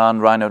Xiong have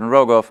done, Reinhardt and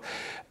Rogoff,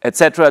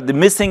 etc. The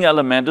missing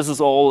element, this is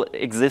all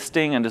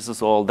existing and this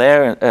is all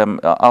there,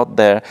 out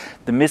there.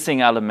 The missing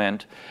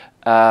element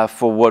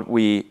for what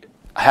we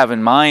have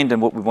in mind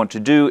and what we want to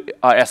do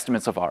are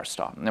estimates of R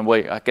star. And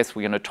I guess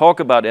we're going to talk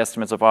about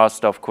estimates of R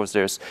star. Of course,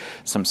 there's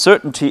some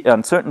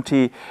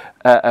uncertainty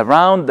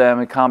around them.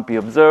 It can't be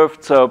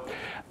observed. So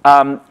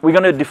we're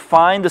going to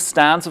define the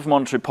stance of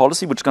monetary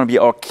policy, which is going to be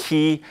our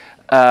key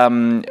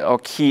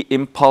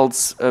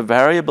impulse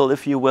variable,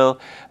 if you will,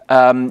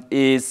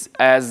 is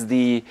as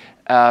the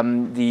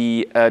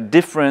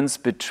difference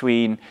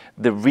between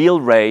the real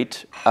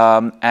rate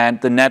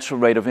and the natural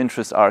rate of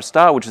interest R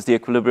star, which is the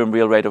equilibrium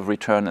real rate of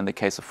return in the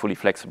case of fully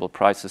flexible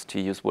prices, to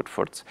use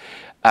Woodford's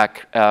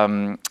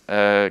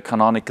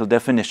canonical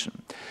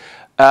definition.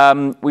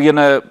 We're going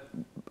to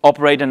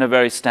operate in a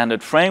very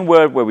standard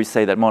framework where we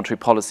say that monetary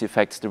policy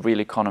affects the real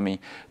economy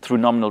through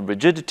nominal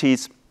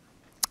rigidities.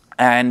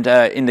 And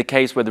in the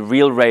case where the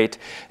real rate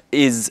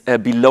is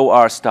below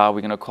R star,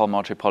 we're going to call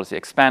monetary policy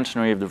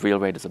expansionary. If the real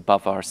rate is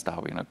above R star,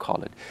 we're going to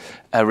call it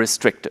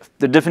restrictive.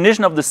 The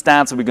definition of the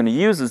stance that we're going to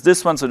use is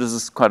this one, so this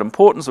is quite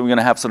important. So we're going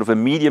to have sort of a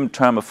medium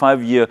term, a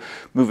 5-year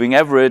moving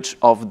average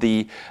of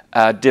the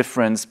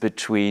difference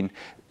between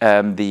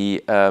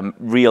the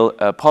real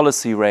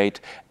policy rate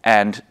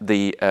and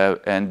the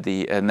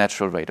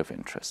natural rate of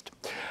interest.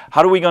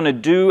 How are we going to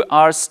do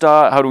R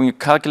star? How do we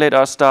calculate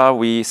R star?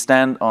 We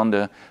stand on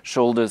the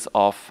shoulders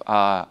of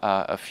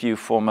a few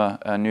former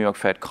New York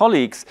Fed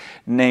colleagues.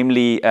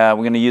 Namely, we're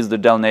going to use the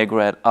Del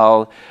Negro et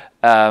al.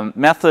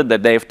 Method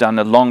that they've done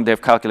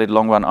they've calculated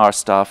long run R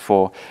star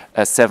for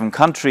 7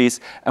 countries,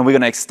 and we're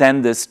going to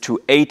extend this to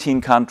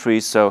 18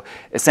 countries. So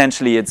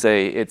essentially,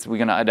 we're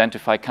going to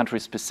identify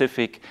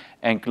country-specific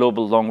and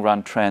global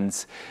long-run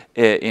trends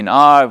in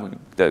R,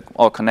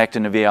 all connect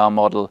in a VR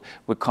model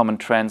with common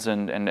trends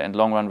and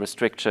long-run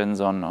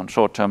restrictions on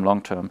short-term,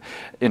 long-term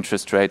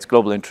interest rates,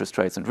 global interest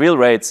rates, and real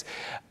rates.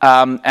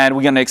 And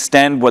we're going to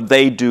extend what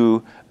they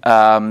do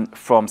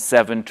from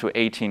 7 to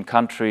 18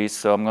 countries.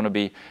 So I'm going to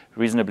be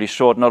reasonably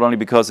short, not only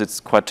because it's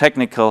quite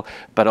technical,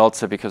 but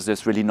also because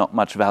there's really not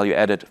much value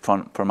added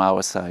from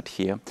our side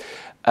here.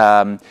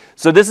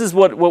 So this is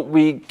what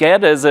we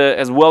get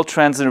as world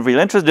trends in real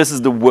interest. This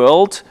is the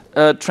world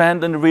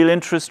trend in the real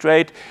interest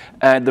rate.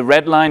 The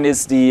red line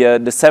is the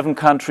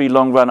 7-country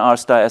long-run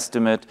R-star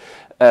estimate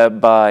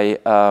by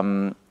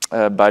Del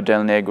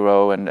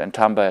Negro and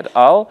Tamba et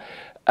al.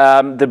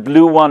 The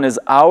blue one is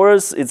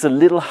ours. It's a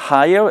little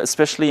higher,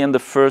 especially in the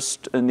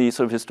sort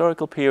of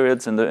historical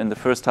periods in the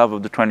first half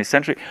of the 20th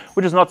century,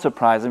 which is not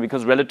surprising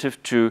because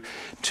relative to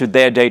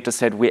their data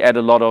set, we add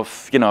a lot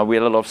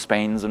of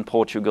Spains and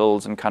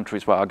Portugals and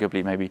countries where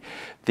arguably maybe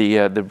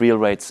the real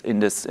rates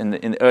in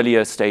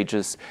earlier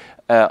stages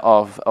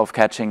of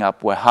catching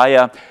up were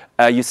higher.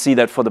 You see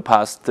that for the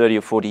past 30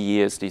 or 40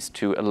 years, these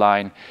two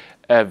align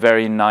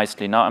very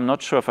nicely. Now, I'm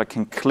not sure if I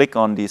can click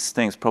on these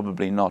things,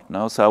 probably not,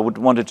 no? So I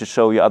wanted to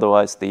show you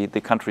otherwise the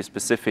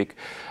country-specific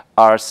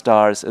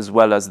R-stars as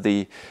well as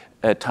the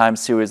time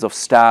series of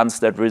stands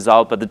that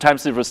result. But the time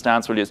series of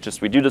stands really is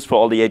just, we do this for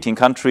all the 18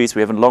 countries.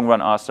 We have a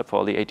long-run R-star for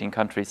all the 18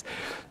 countries.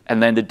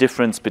 And then the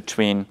difference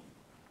between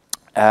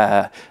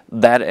that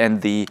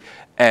and the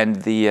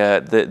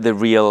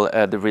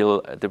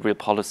real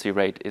policy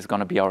rate is going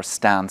to be our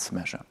stance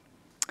measure.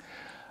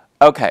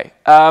 Okay.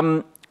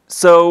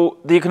 So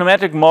the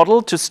econometric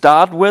model to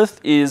start with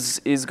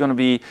is going to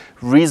be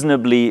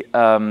reasonably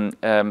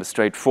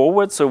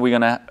straightforward. So we're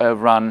going to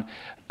run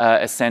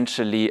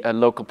essentially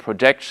local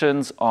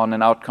projections on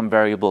an outcome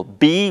variable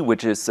B,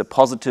 which is a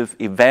positive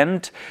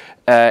event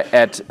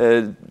at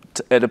a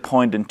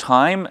point in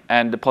time.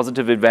 And the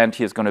positive event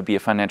here is going to be a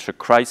financial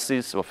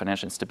crisis or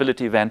financial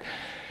instability event,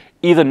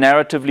 either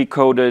narratively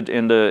coded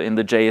in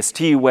the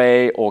JST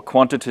way or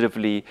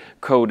quantitatively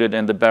coded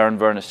in the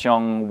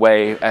Baron-Werniss-Young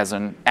way as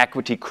an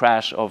equity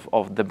crash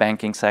of the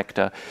banking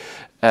sector,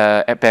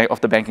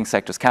 of the banking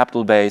sector's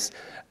capital base.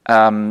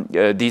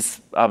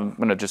 These, I'm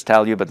going to just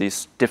tell you, but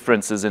these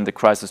differences in the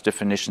crisis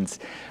definitions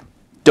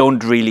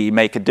don't really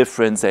make a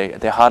difference.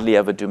 They hardly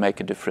ever do make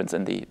a difference,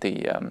 and the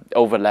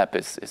overlap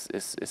is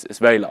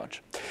very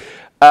large.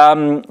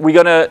 We're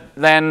going to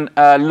then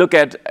look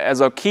at,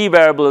 as our key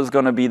variable is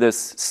going to be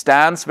this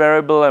stance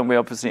variable, and we're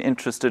obviously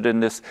interested in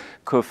this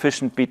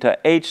coefficient beta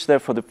h there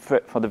for the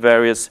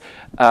various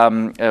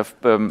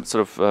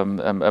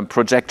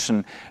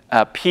projection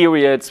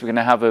periods. We're going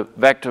to have a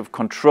vector of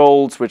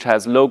controls which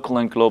has local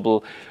and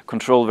global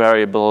control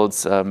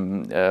variables,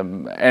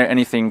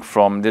 anything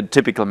from the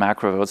typical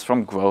macro variables,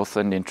 from growth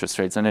and interest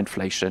rates and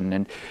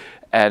inflation,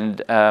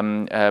 and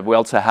we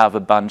also have a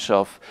bunch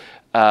of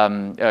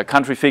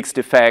country fixed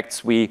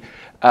effects. The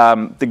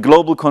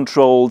global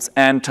controls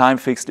and time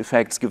fixed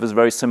effects give us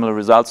very similar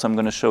results. So I'm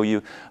going to show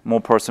you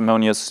more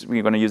parsimonious.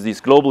 We're going to use these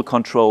global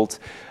controls,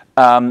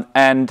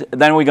 and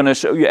then we're going to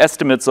show you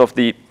estimates of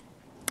the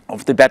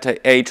beta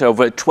h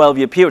over a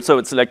 12-year period. So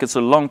it's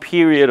a long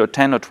period or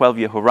 10 or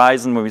 12-year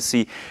horizon where we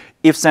see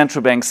if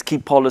central banks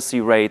keep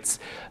policy rates,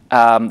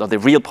 or the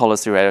real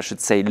policy rate, I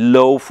should say,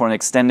 low for an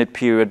extended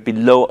period,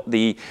 below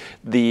the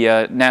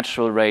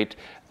natural rate.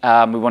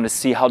 We want to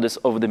see how this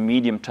over the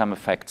medium term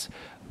affects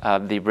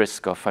the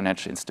risk of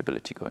financial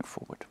instability going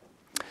forward.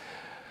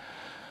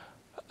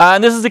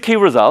 And this is the key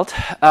result.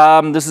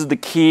 This is the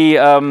key,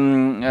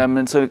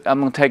 and so I'm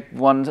going to take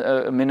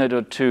a minute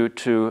or two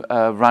to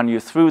run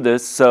you through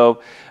this. So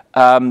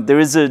there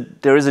is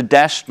a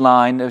dashed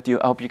line that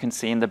I hope you can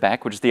see in the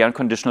back, which is the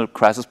unconditional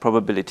crisis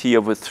probability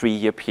over a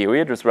 3-year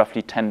period. It's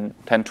roughly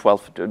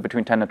 12,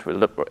 between 10 and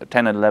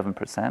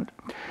 11%.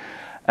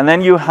 And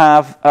then you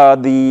have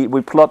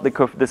we plot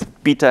this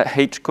beta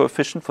h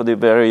coefficient for the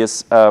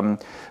various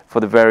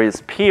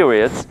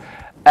periods,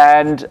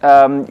 and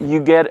you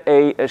get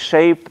a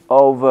shape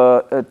of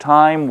a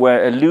time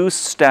where a loose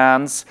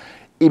stance,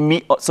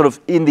 over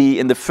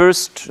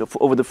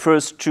the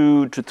first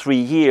 2 to 3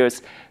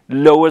 years,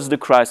 lowers the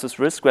crisis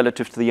risk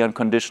relative to the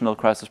unconditional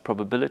crisis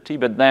probability,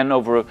 but then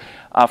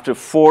after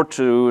 4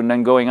 to and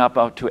then going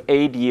up to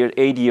 8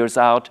 years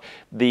out,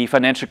 the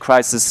financial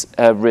crisis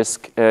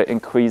risk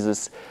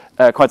increases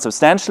quite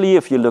substantially.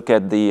 If you look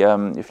at the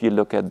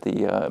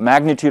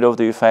magnitude of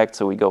the effect,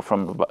 so we go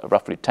from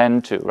roughly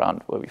 10 to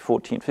around maybe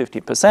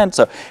 14-15%.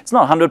 So it's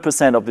not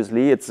 100%,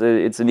 obviously. It's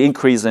an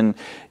increase in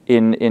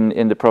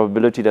the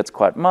probability that's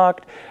quite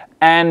marked.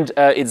 And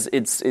it's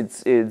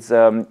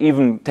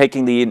even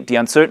taking the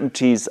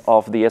uncertainties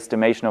of the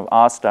estimation of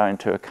R star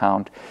into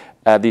account,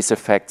 these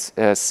effects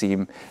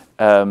seem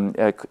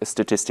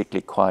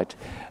statistically quite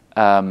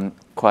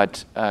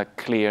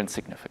clear and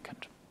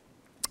significant.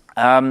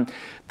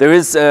 There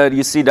is,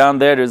 you see down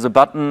there's a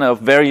button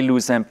of very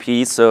loose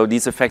MP, so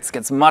these effects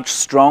get much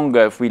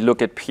stronger if we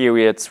look at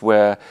periods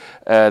where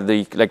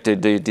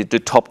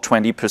the top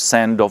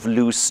 20% of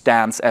loose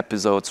stance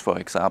episodes, for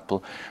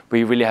example,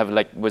 we really have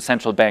where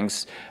central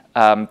banks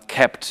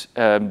kept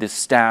this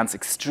stance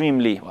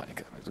extremely,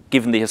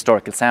 given the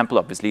historical sample,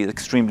 obviously,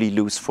 extremely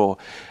loose for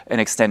an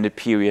extended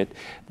period.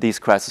 These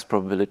crisis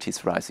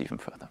probabilities rise even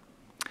further.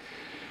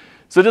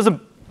 So there's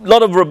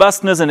lot of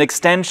robustness and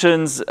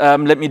extensions.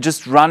 Let me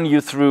just run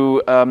you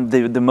through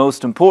the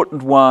most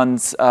important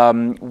ones.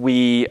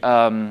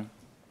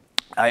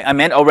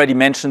 I already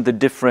mentioned the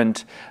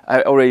different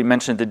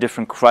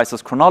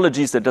crisis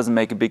chronologies. That doesn't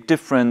make a big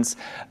difference.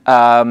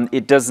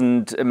 It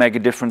doesn't make a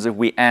difference if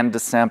we end the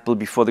sample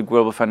before the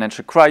global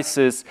financial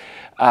crisis.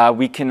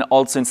 We can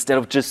also, instead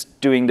of just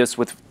doing this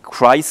with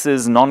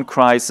crisis,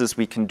 non-crisis,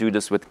 we can do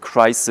this with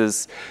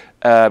crisis,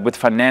 with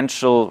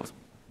financial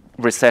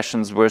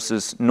recessions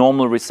versus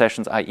normal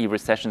recessions, i.e.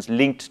 recessions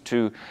linked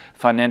to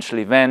financial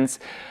events.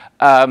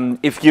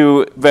 If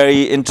you're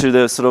very into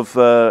the sort of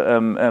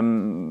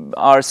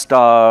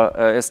R-star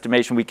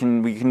estimation, we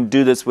can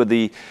do this with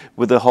the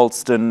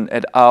Holston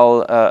et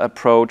al.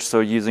 Approach.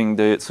 So using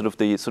the sort of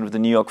the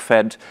New York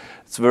Fed's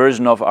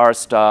version of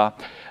R-star.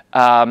 We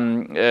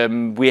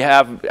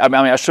have. I mean,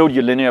 I showed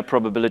you linear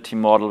probability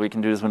model. We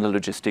can do this with a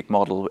logistic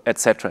model,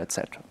 etc.,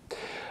 etc.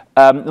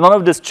 None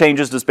of this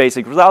changes this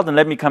basic result, and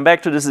let me come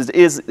back to this. It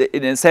is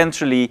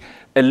essentially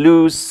a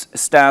loose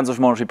stance of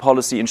monetary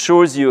policy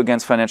ensures you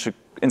against financial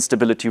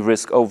instability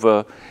risk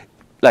over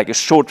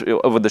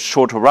the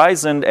short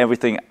horizon,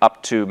 everything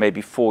up to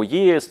maybe 4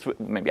 years,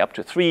 maybe up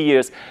to 3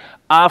 years.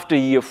 After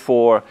year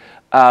 4,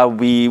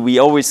 we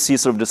always see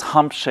sort of this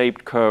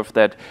hump-shaped curve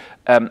that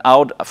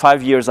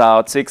 5 years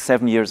out, 6,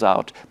 7 years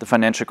out, the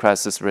financial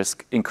crisis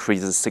risk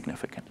increases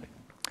significantly.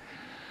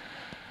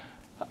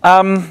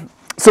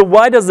 So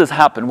why does this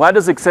happen? Why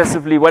does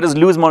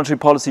loose monetary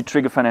policy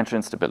trigger financial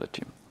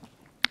instability?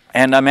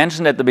 And I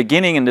mentioned at the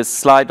beginning in this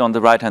slide on the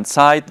right-hand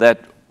side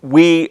that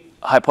we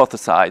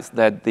hypothesize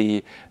that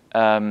the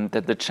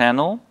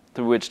channel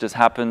through which this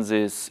happens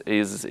is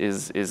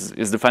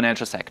the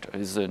financial sector,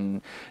 is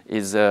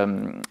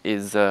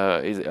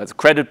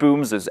credit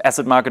booms, is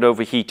asset market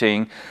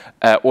overheating,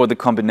 or the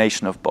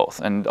combination of both.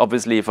 And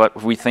obviously, if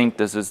we think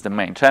this is the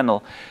main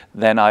channel,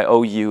 then I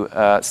owe you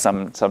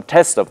some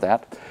test of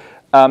that.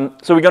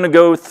 So we're going to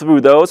go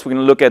through those. We're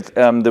going to look at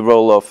the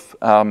role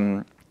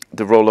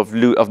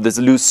of this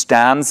loose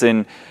stance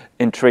in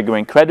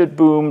triggering credit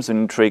booms,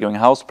 in triggering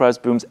house price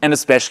booms, and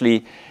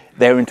especially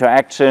their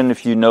interaction.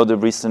 If you know the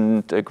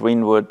recent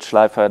Greenwood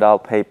Schleifer et al.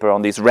 Paper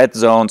on these red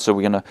zones, so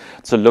we're going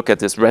to look at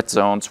these red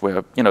zones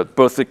where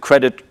both the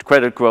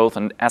credit growth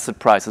and asset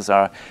prices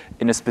are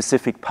in a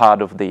specific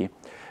part of the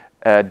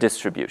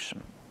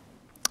distribution.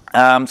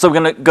 So we're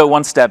going to go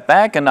one step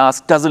back and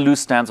ask, does a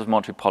loose stance of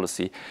monetary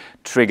policy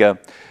trigger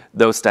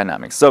those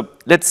dynamics? So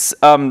let's,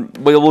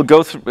 we'll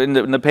go through,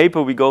 in the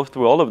paper we go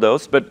through all of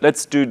those, but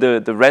let's do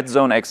the red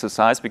zone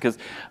exercise, because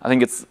I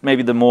think it's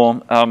maybe the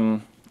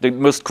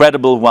most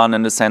credible one,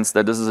 in the sense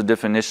that this is a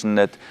definition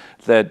that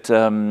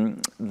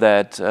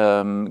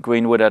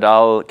Greenwood et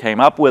al.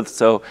 Came up with.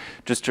 So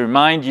just to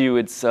remind you,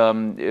 it's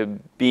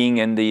being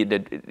in the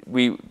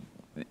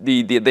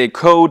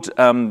code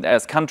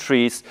as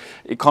countries,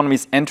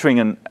 economies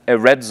entering a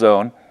red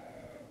zone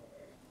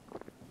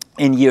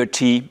in year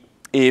T,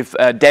 if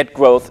debt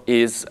growth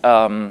is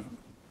over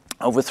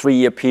a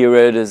 3-year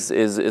period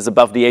is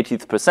above the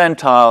 80th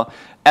percentile,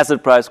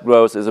 asset price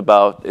growth is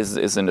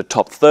in the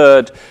top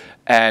third,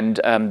 and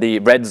the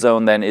red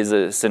zone then is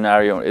a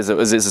scenario, is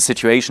a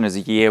situation, is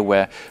a year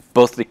where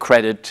both the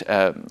credit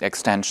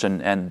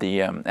extension and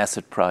the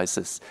asset price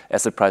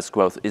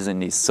growth is in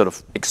these sort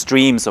of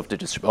extremes of the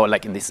distribution, or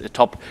like in these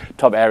top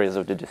areas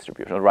of the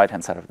distribution, the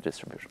right-hand side of the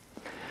distribution.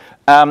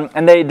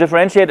 And they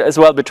differentiate as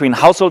well between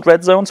household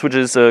red zones, which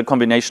is a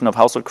combination of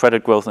household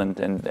credit growth and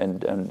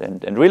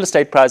real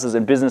estate prices,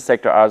 and business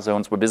sector R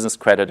zones, where business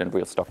credit and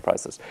real stock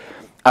prices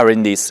are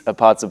in these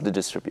parts of the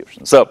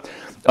distribution. So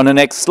on the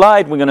next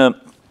slide, we're going to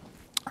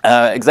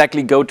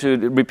exactly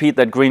repeat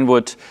that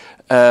Greenwood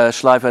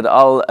Schleifer et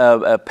al.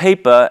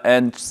 Paper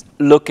and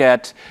look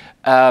at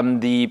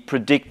the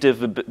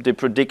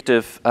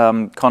predictive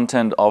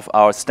content of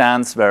our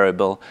stance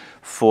variable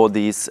for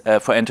these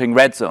for entering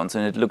red zones.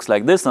 And it looks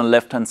like this: on the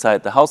left-hand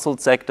side, the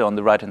household sector; on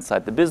the right-hand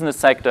side, the business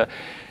sector.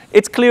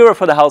 It's clearer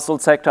for the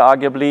household sector,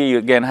 arguably. You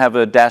again have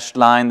a dashed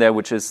line there,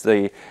 which is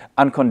the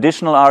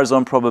unconditional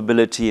R-zone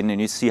probability, and then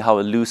you see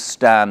how a loose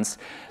stance,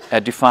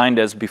 defined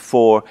as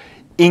before,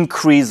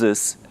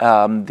 increases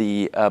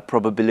the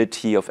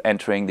probability of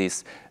entering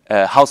these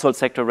household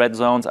sector red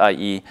zones,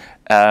 i.e.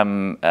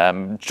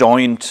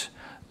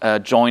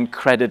 joint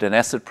credit and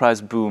asset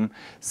price boom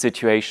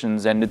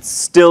situations, and it's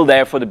still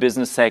there for the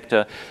business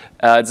sector.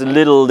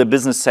 The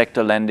business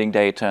sector lending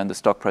data and the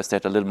stock price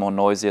data a little more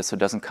noisier, so it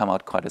doesn't come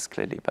out quite as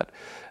clearly, but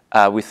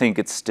we think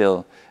it's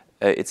still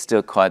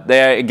quite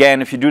there. Again,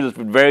 if you do this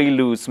with very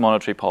loose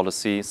monetary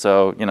policy,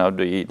 so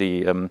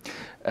the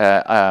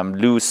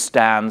loose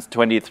stance,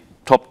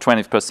 top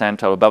 20th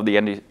percentile, above the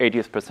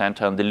 80th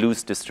percentile, the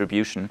loose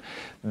distribution,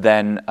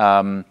 then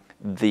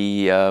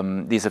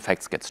these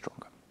effects get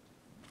stronger.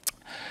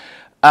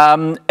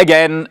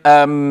 Again,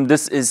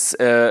 this is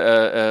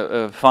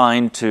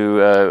fine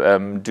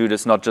to do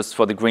this not just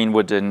for the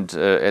Greenwood and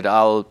et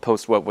al.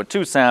 post-World War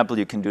II sample.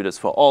 You can do this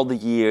for all the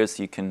years.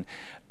 You can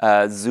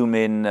zoom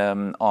in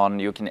on,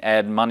 you can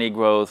add money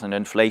growth and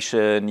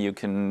inflation, you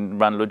can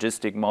run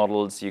logistic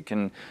models, you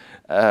can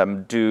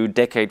do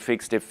decade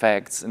fixed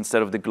effects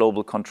instead of the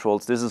global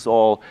controls. This is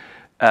all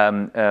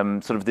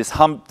sort of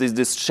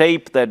this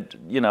shape that,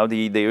 you know,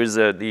 there is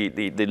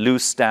the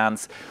loose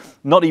stance,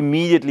 not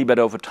immediately, but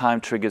over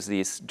time triggers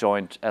these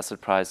joint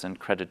asset price and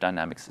credit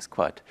dynamics is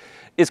quite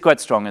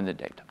strong in the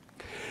data.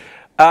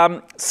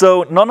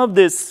 So none of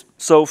this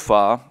so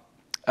far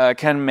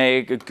can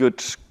make a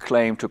good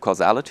claim to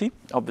causality,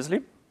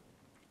 obviously.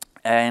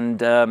 And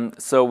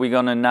so we're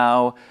going to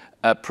now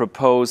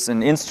propose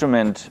an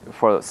instrument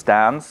for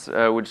stance,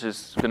 which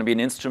is going to be an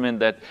instrument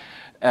that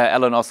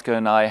Alan, Òscar,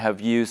 and I have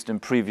used in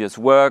previous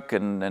work,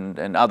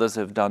 and others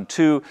have done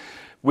too,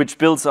 which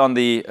builds on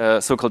the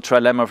so-called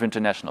trilemma of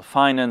international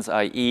finance,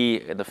 i.e.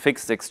 the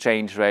fixed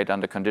exchange rate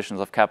under conditions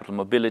of capital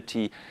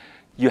mobility.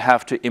 You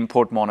have to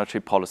import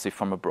monetary policy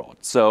from abroad.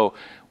 So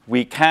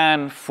we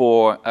can,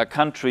 for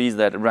countries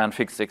that ran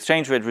fixed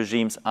exchange rate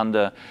regimes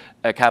under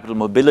capital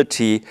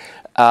mobility,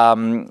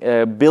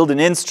 build an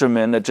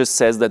instrument that just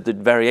says that the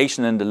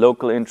variation in the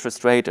local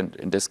interest rate, and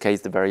in this case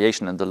the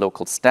variation in the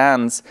local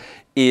stance,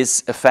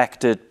 is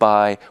affected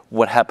by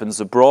what happens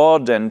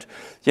abroad. And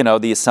you know,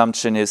 the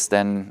assumption is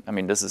then, I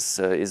mean, this is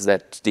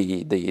that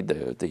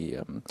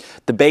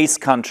the base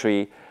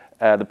country,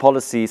 the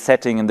policy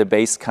setting in the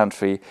base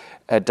country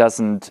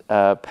doesn't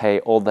pay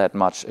all that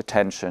much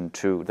attention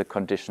to the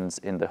conditions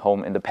in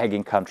the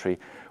pegging country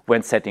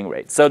when setting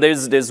rates. So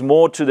there's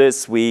more to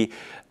this. We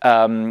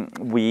actually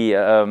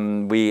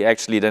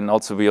then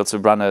also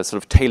run a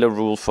sort of Taylor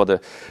rule for the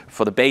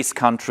base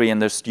country, and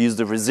just use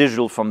the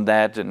residual from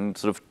that and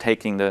sort of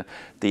taking the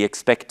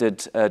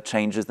expected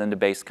changes in the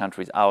base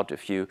countries out. A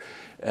few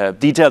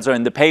details are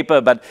in the paper,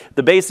 but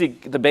the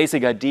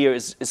basic idea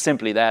is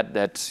simply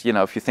that you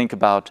know, if you think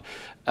about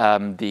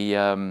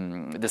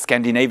the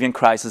Scandinavian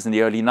crisis in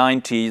the early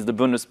 90s, the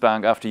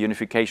Bundesbank after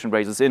unification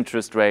raises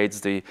interest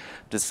rates, the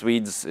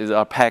Swedes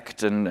are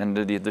packed and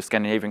the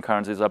Scandinavian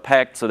currencies are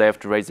packed, so they have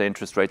to raise their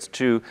interest rates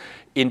too,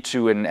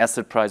 into an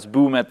asset price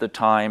boom at the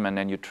time, and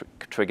then you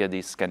trigger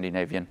these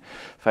Scandinavian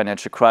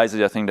financial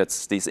crises. I think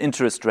that's these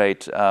interest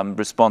rate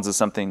response is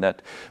something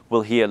that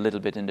we'll hear a little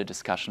bit in the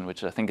discussion,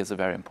 which I think is a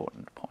very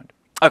important point.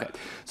 Okay,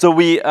 so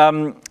we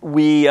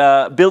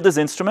build this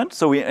instrument.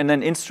 So and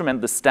then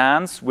instrument the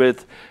stance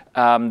with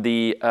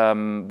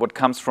what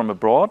comes from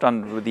abroad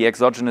and with the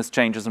exogenous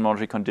changes in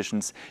monetary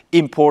conditions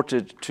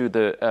imported to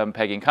the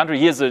pegging country.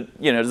 Here's this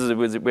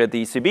is where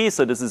the ECB.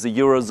 So this is a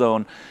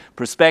eurozone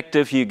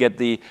perspective. You get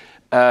the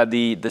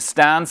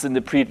stance in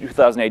the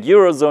pre-2008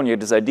 eurozone. You had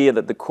this idea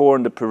that the core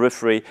and the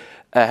periphery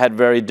had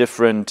very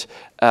different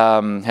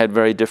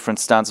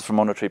stances for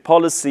monetary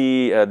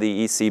policy.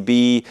 The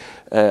ECB,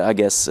 I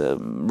guess,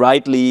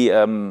 rightly,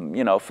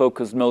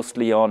 focused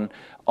mostly on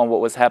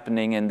what was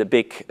happening in the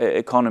big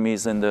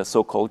economies in the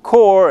so-called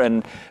core,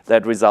 and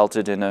that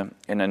resulted in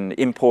an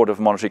import of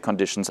monetary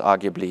conditions,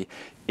 arguably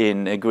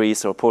in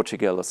Greece or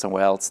Portugal or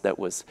somewhere else that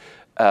was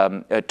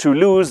too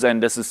loose.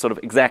 And this is sort of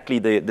exactly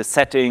the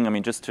setting. I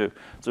mean, just to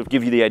sort of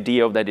give you the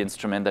idea of that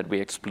instrument that we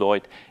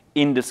exploit.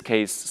 In this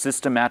case,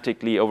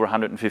 systematically over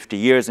 150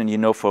 years, and you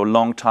know, for a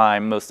long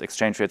time, most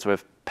exchange rates were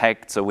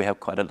pegged, so we have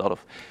quite a lot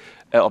of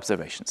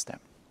observations there.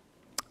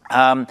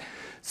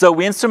 So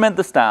we instrument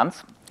the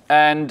stance,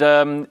 and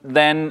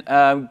then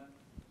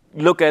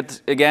look at,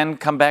 again,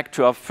 come back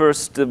to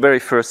the very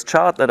first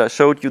chart that I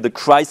showed you, the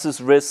crisis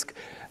risk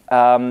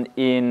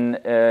in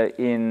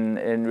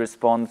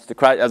response to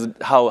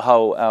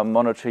how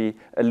monetary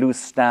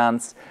loose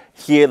stance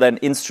here then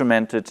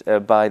instrumented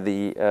by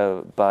the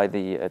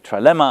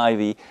trilemma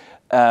IV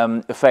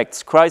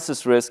affects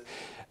crisis risk.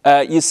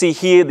 You see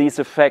here these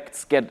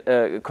effects get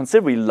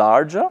considerably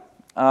larger.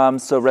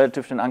 So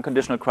relative to an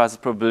unconditional crisis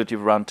probability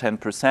of around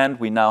 10%,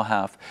 we now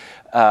have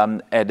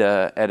at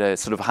a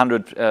sort of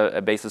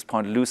 100 basis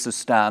point looser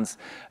stance,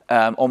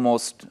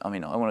 almost, I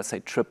mean, I want to say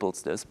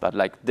triples this, but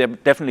like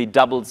definitely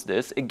doubles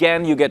this.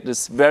 Again, you get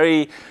this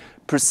very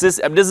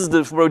persistent, this is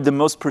probably the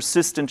most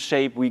persistent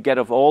shape we get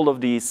of all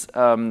of these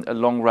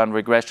long-run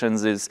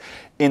regressions. Is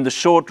in the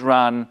short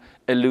run,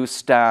 a loose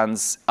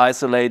stance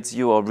isolates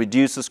you or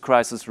reduces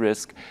crisis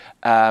risk.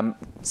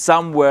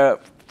 Somewhere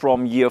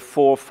from year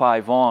 4 or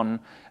 5 on,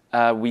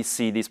 we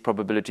see these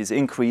probabilities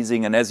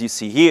increasing. And as you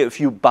see here, if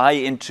you buy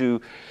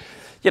into,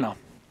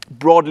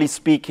 broadly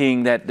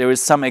speaking, that there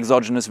is some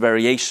exogenous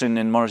variation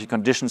in monetary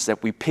conditions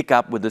that we pick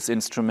up with this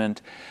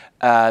instrument,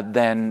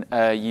 then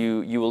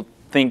you will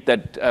think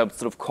that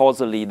sort of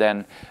causally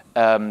then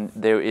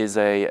there is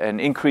an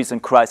increase in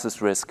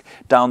crisis risk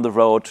down the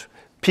road,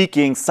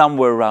 peaking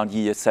somewhere around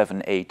year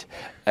 7, 8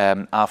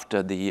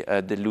 after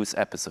the loose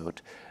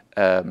episode.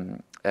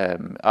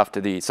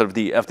 After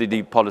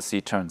the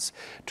policy turns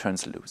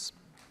loose.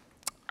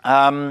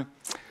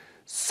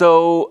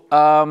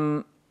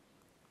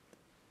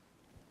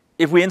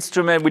 If we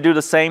instrument, we do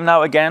the same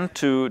now again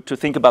to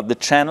think about the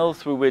channel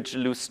through which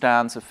loose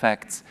stance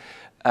affects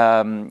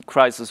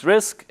crisis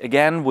risk.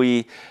 Again,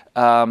 we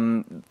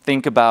mainly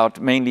think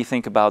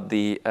about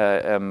the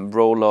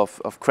role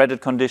of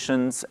credit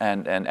conditions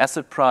and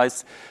asset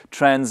price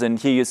trends. And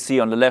here you see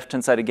on the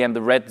left-hand side again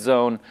the red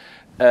zone,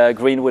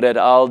 Greenwood et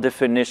al.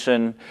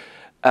 Definition.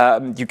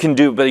 You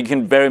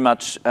can very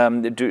much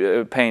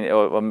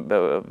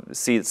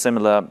see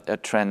similar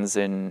trends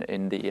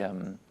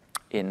in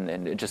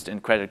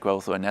credit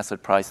growth or in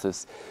asset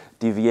prices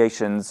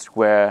deviations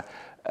where.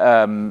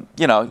 In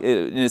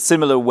a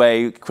similar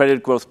way,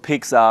 credit growth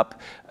picks up,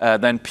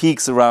 then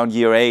peaks around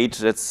year 8.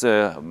 That's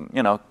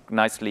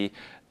nicely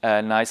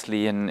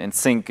in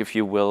sync, if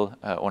you will,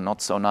 or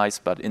not so nice,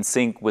 but in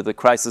sync with the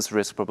crisis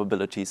risk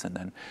probabilities,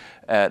 and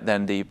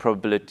then the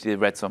probability, the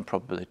red zone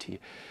probability,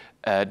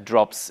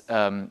 drops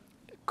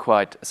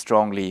quite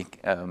strongly,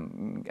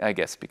 I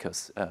guess,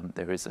 because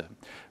there is a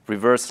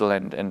reversal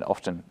and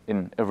often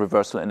in a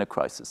reversal in a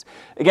crisis.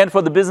 Again,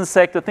 for the business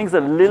sector, things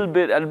are a little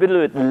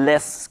bit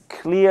less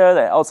clear.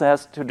 That also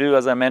has to do,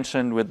 as I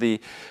mentioned, with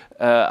the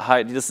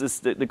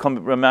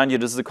remind you,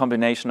 this is a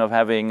combination of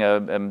having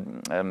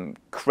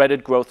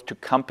credit growth to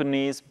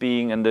companies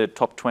being in the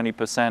top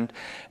 20%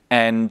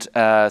 and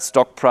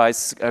stock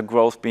price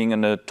growth being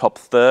in the top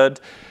third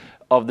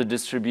of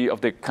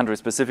the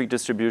country-specific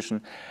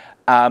distribution.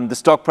 The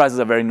stock prices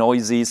are very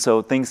noisy,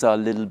 so things are a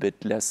little bit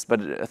less, but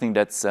I think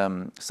that's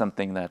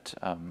something that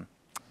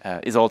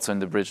is also in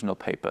the original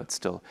paper. It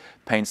still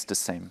paints the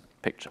same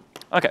picture.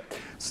 Okay,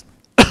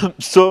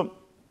 so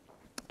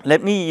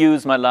let me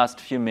use my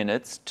last few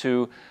minutes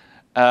to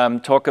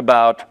talk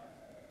about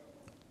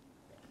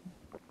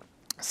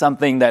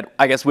something that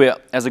I guess we're,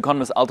 as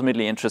economists,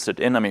 ultimately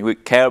interested in. I mean, we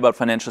care about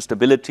financial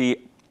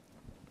stability,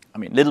 I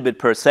mean, a little bit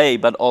per se,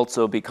 but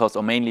also because,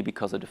 or mainly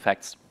because it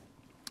affects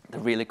the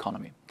real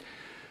economy.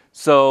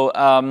 So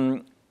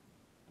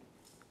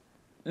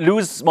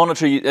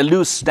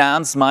loose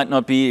stance might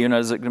not be,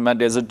 there's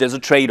a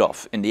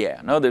trade-off in the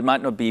air. No, that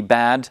might not be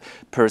bad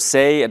per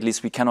se. At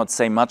least we cannot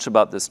say much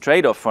about this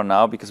trade-off for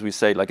now, because we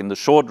say, like in the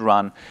short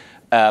run,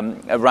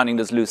 running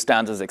this loose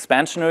stance is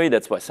expansionary.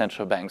 That's why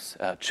central banks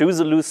choose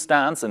a loose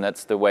stance, and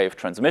that's the way of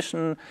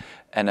transmission,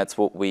 and that's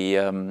what we,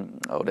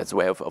 that's the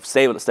way of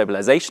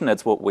stabilization.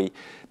 That's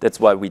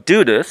why we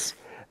do this.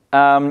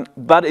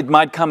 But it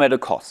might come at a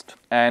cost,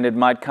 and it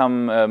might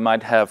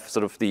have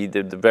sort of the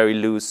very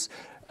loose,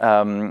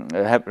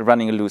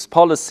 running a loose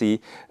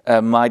policy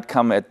might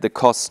come at the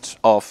cost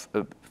of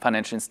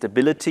financial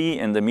instability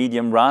in the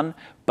medium run,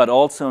 but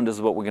also, and this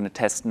is what we're going to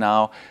test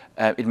now,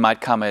 it might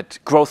come at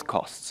growth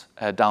costs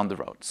down the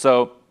road.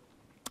 So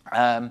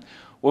what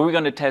we're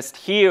going to test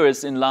here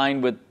is in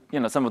line with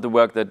some of the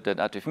work that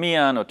Atif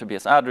Mian or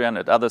Tobias Adrian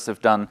and others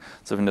have done,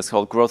 sort of in this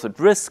whole growth at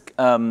risk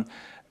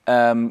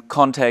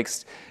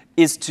context,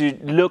 is to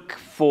look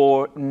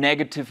for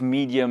negative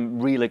medium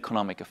real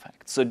economic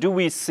effects. So do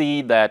we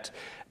see that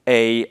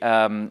a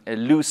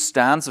loose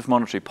stance of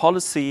monetary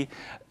policy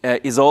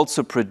is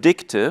also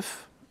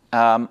predictive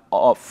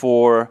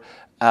for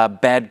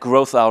bad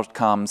growth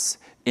outcomes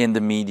in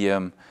the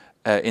medium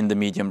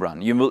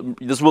run?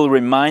 This will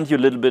remind you a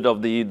little bit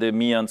of the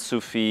Mian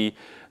Sufi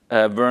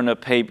Werner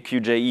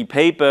QJE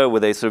paper, where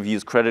they sort of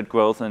use credit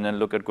growth and then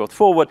look at growth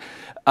forward.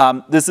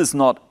 This is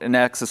not an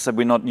exercise.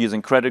 We're not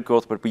using credit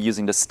growth, but we're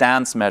using the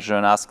stance measure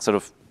and ask sort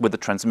of with the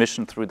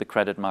transmission through the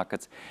credit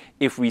markets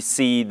if we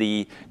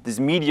see this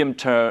medium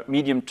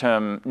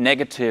term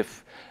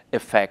negative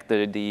effect,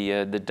 the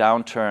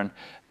downturn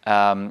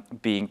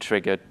being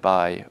triggered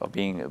by or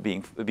being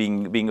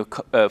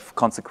a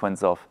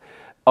consequence of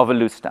a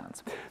loose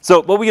stance.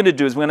 So what we're going to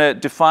do is we're going to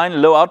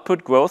define low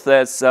output growth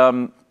as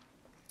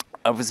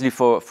obviously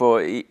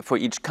for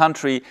each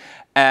country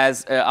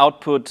as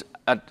output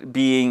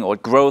being, or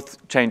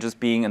growth changes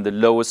being in the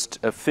lowest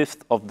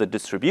fifth of the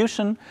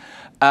distribution.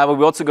 But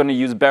we're also going to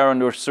use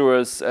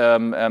Barron-Dursur's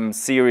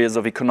series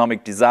of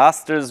economic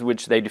disasters,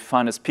 which they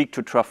define as peak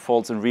to trough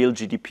falls in real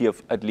GDP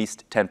of at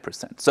least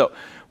 10%. So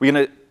we're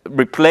going to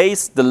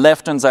replace the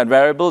left-hand side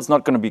variable. It's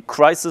not going to be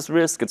crisis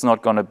risk. It's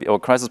not going to be, or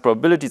crisis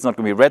probability. It's not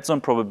going to be red zone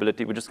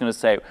probability. We're just going to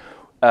say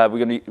we're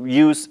going to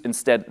use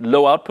instead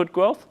low output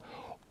growth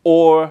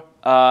or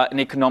an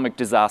economic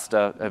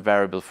disaster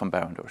variable from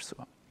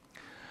Barron-Dursur.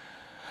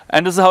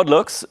 And this is how it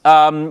looks.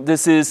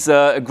 This is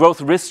a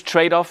growth risk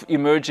trade-off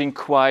emerging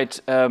quite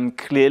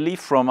clearly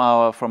from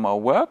our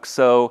work.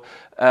 So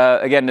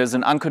again, there's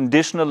an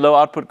unconditional low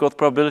output growth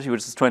probability,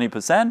 which is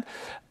 20%,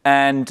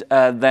 and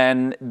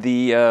then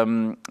the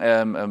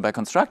by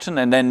construction,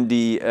 and then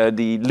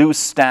the loose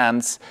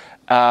stance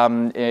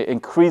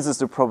increases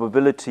the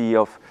probability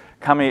of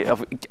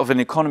an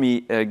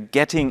economy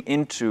getting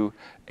into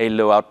a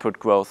low output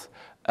growth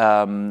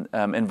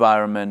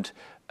environment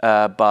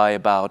by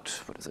about,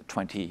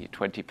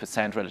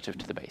 20% relative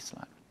to the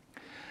baseline.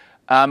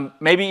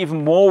 Maybe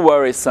even more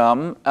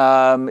worrisome,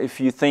 if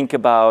you think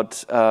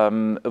about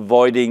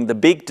avoiding the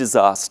big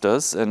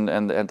disasters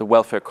and the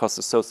welfare costs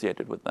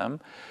associated with them,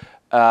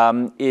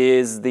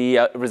 is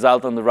the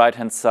result on the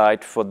right-hand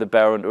side for the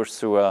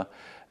Barron-Dursur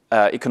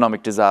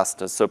economic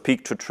disasters, so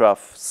peak to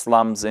trough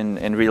slums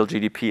in real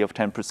GDP of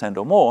 10%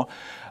 or more.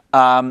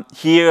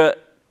 Here,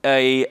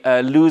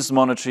 a loose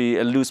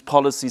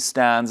policy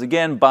stance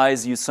again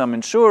buys you some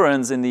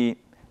insurance in the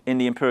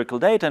empirical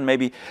data, and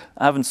maybe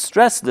I haven't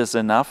stressed this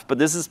enough, but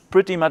this is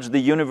pretty much the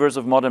universe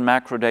of modern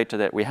macro data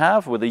that we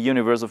have, with the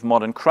universe of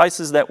modern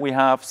crisis that we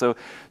have. So,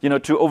 you know,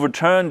 to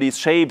overturn these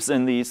shapes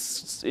in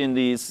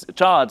these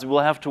charts,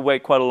 we'll have to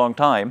wait quite a long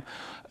time,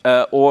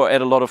 or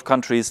at a lot of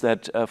countries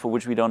that for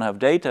which we don't have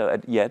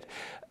data yet.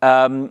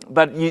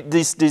 But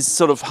this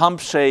sort of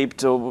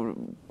hump-shaped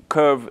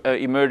curve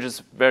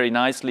emerges very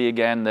nicely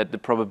again, that the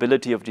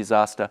probability of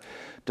disaster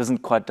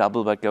doesn't quite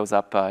double, but goes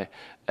up by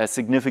a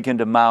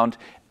significant amount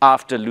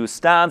after loose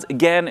stance.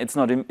 Again, it's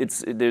not.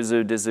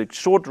 There's a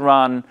short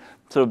run,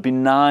 sort of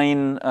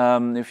benign,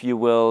 if you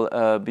will,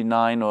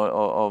 benign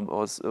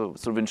or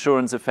sort of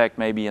insurance effect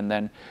maybe, and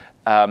then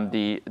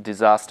the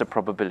disaster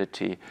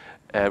probability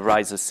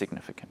rises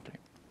significantly.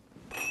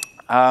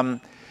 Let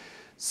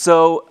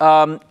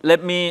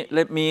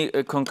me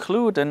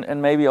conclude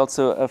and maybe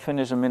also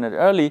finish a minute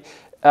early,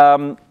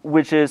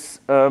 which is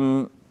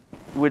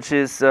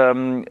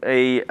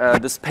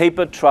this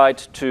paper tried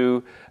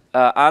to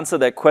answer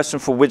that question,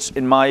 for which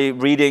in my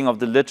reading of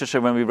the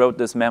literature when we wrote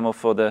this memo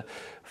for the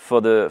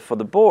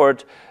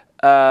board,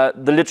 the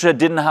literature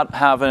didn't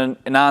have an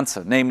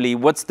answer. Namely,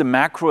 what's the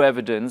macro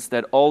evidence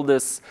that all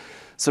this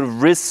sort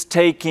of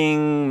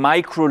risk-taking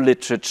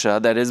micro-literature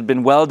that has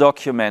been well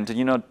documented,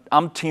 you know,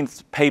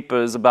 umpteenth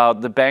papers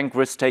about the bank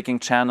risk-taking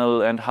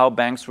channel and how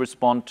banks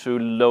respond to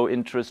low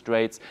interest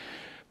rates.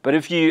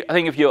 But we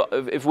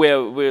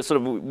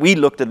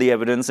looked at the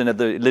evidence and at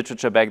the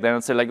literature back then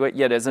and said, like, well,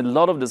 yeah, there's a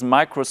lot of this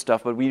micro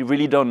stuff, but we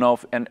really don't know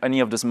if any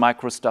of this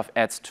micro stuff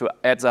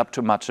adds up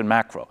to much in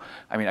macro.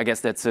 I mean, I guess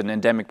that's an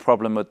endemic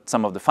problem with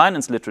some of the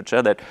finance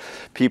literature, that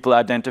people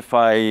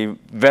identify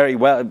very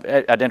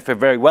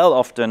well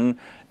often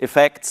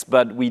effects,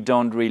 but we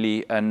don't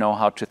really know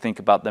how to think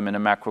about them in a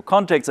macro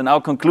context. And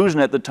our conclusion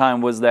at the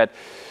time was that,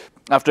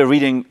 after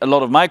reading a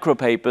lot of micro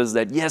papers,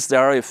 that yes, there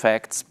are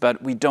effects,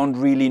 but we don't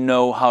really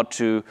know how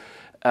to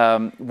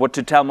what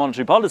to tell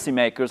monetary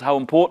policymakers how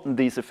important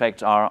these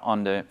effects are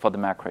for the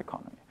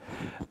macroeconomy.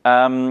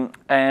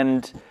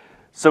 And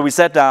so we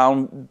sat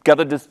down, got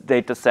a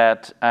data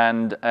set,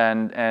 and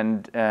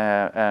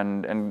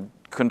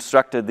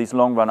constructed these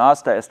long-run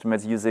ASTA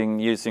estimates using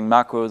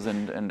macros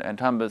and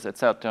Tambers,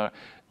 etc.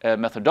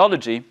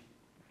 Methodology.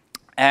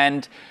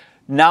 And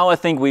now I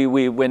think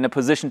we're in a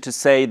position to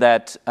say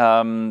that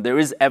there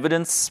is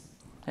evidence,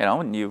 you know,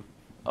 and you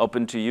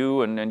open to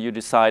you and you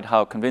decide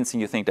how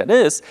convincing you think that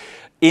is,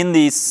 in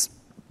these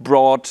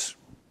broad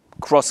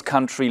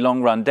cross-country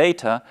long-run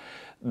data,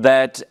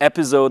 that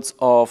episodes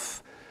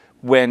of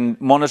when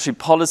monetary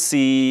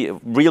policy,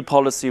 real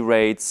policy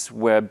rates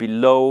were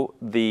below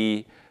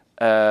the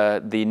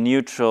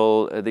equilibrium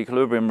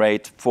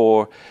rate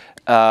for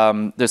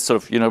this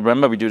sort of, you know,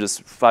 remember we do this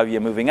 5-year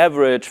moving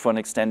average for an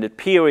extended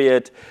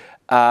period.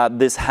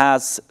 This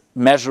has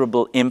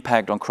measurable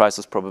impact on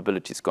crisis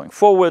probabilities going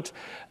forward.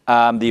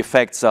 The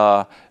effects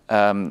are,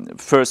 in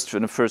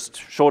the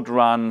first short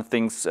run,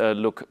 things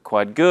look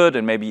quite good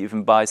and maybe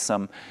even buy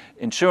some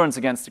insurance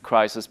against the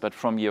crisis, but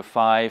from year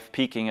 5,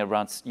 peaking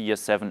around year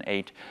 7,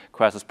 8,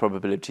 crisis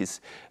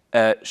probabilities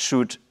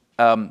should,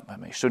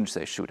 I shouldn't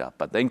say shoot up,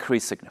 but they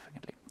increase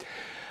significantly.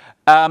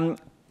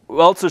 We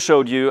also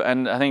showed you,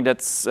 and I think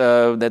that's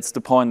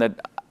the point that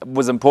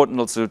was important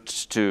also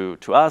to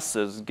us,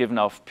 as given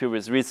our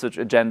previous research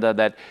agenda,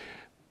 that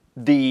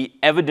the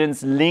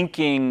evidence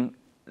linking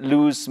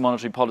loose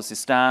monetary policy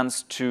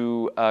stance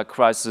to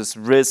crisis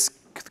risk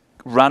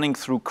running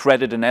through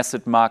credit and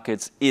asset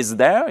markets is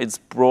there. It's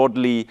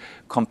broadly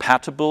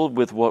compatible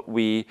with what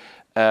we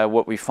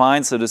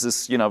find. So this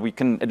is, you know, we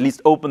can at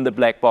least open the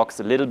black box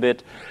a little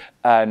bit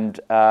and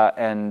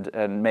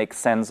make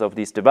sense of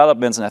these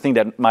developments. And I think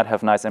that might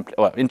have nice,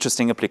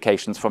 interesting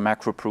implications for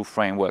macro-proof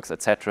frameworks,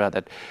 etc.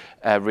 That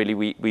really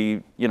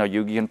we you know,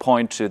 you can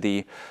point to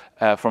the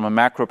from a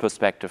macro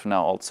perspective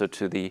now also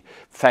to the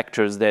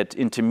factors that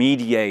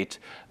intermediate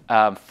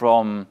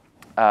from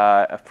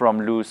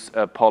loose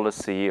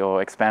policy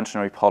or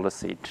expansionary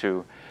policy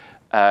to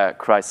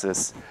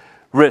crisis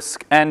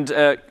risk. And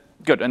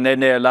good. And then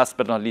there, last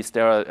but not least,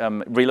 there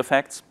are real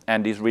effects,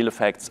 and these real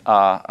effects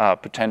are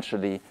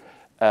potentially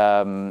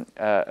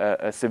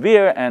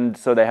severe, and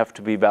so they have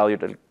to be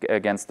valued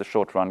against the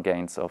short-run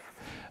gains of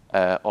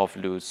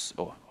loose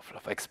or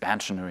of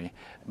expansionary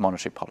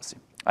monetary policy.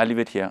 I leave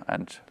it here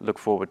and look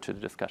forward to the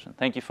discussion.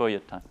 Thank you for your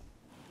time.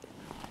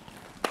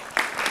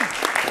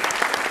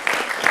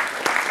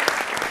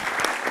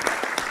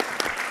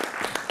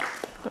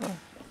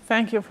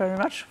 Thank you very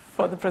much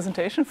for the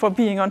presentation, for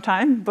being on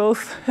time,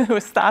 both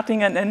with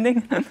starting and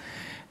ending.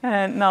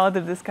 And now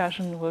the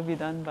discussion will be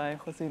done by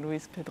José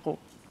Luis Peydró.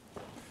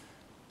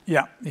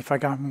 Yeah, if I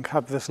can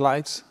have the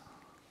slides.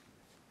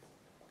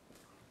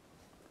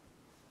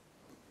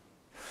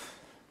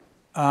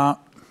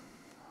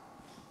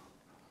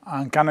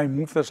 And can I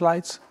move the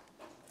slides?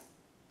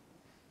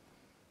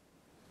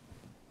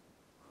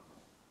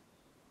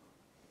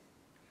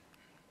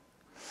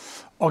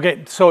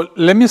 Okay, so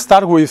let me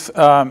start with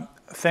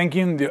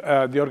thanking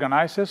the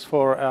organizers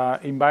for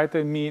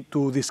inviting me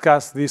to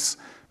discuss these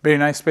very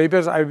nice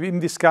papers. I've been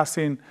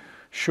discussing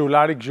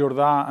Schularick,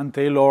 Jordà, and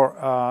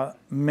Taylor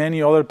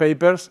many other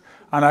papers,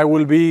 and I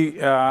will be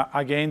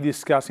again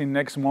discussing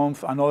next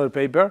month another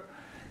paper.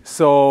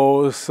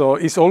 So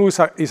it's always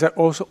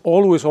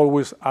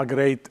a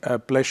great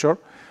pleasure,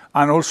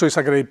 and also it's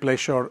a great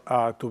pleasure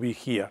to be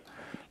here.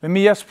 Let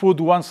me just put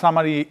one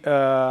summary,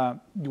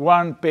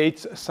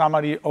 one-page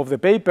summary of the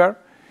paper.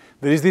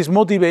 There is this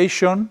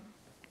motivation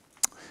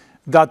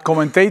that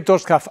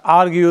commentators have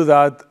argued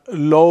that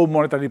low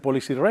monetary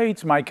policy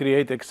rates might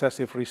create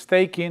excessive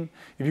risk-taking.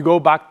 If you go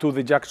back to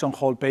the Jackson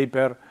Hole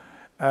paper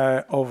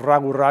of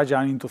Raghu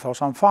Rajan in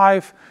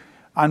 2005,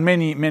 and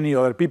many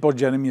other people,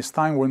 Jeremy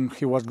Stein when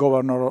he was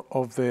governor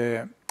of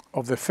the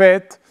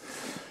Fed.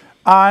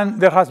 And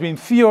there has been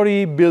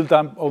theory built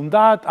up on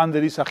that, and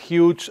there is a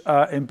huge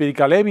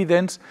empirical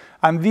evidence.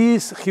 And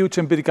this huge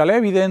empirical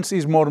evidence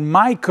is more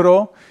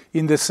micro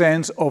in the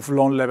sense of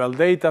loan-level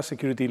data,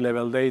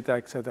 security-level data,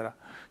 etc.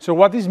 So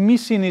what is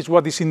missing is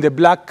what is in the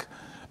black,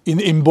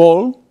 in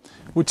bold,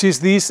 which is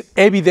this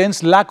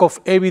evidence, lack of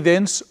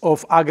evidence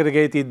of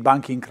aggregated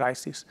banking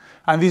crisis.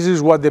 And this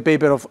is what the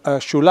paper of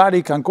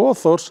Schularick and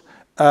co-authors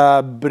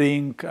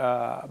bring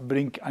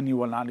a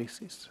new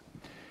analysis.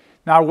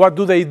 Now, what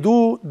do?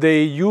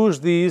 They use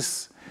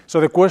this. So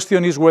the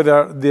question is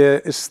whether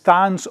the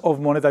stance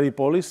of monetary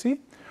policy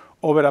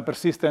over a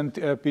persistent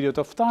period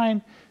of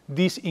time,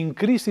 this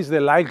increases the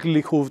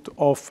likelihood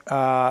of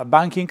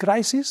banking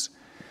crisis.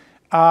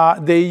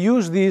 They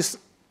use this,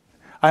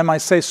 I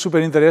might say, super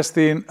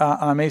interesting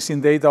and amazing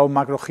data of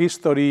macro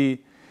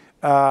history,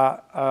 you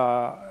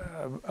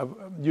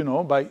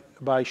know,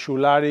 by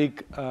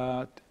Schularick,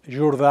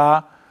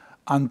 Jordà,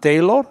 and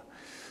Taylor.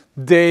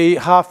 They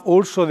have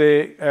also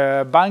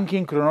the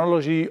banking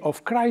chronology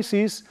of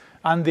crisis,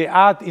 and they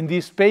add in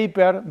this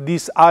paper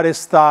this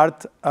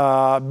R-start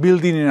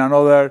building in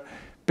another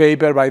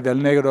paper by Del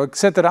Negro,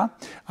 etc.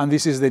 And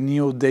this is the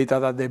new data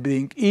that they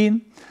bring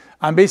in.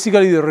 And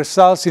basically the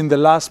results in the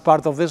last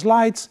part of the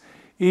slides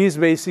is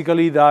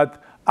basically that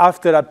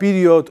after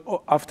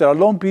a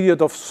long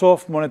period of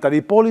soft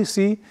monetary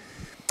policy,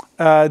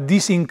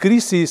 this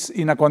increases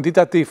in a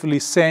quantitatively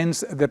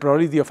sense the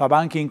probability of a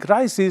banking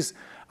crisis,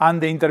 and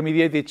the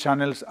intermediated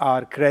channels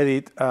are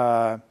credit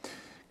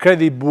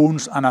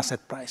boons and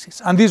asset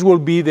prices. And this will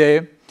be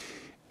the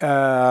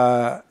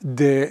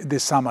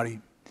summary.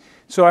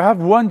 So I have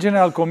one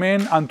general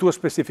comment and two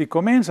specific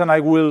comments, and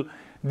I will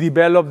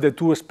develop the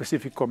two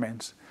specific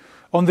comments.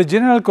 On the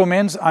general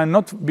comments, I'm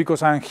not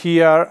because I'm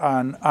here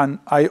and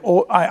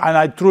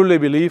I truly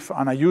believe,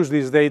 and I use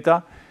this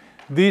data,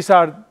 these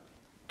are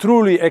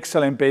truly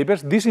excellent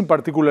papers. This in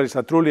particular is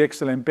a truly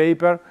excellent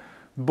paper,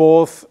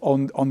 both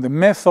on the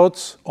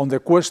methods, on the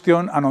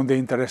question, and on the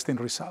interesting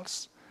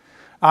results.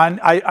 And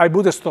I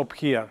would stop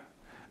here.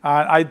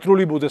 And I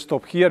truly would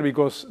stop here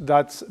because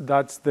that's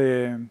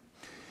the...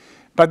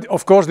 But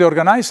of course, the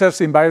organizers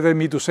invited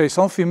me to say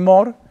something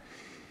more.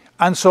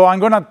 And so I'm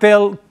going to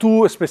tell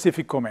two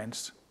specific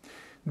comments.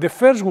 The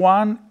first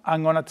one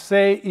I'm going to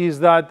say is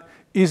that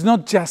it's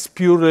not just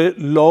purely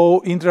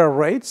low interest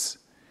rates.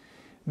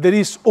 There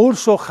is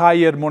also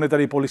higher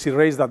monetary policy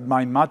rates that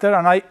might matter,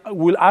 and I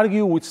will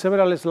argue with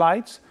several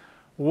slides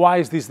why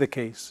is this the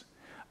case.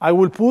 I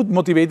will put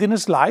motivating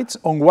slides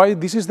on why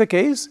this is the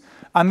case,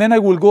 and then I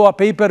will go a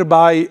paper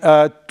by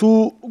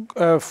two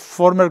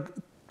former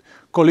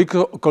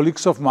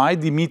colleagues of mine,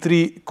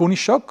 Dimitri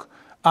Kunishok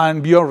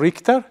and Björn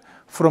Richter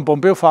from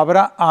Pompeu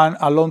Fabra, and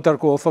a long-term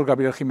co-author,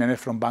 Gabriel Jimenez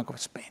from Bank of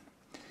Spain.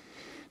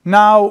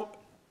 Now,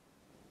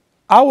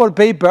 our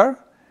paper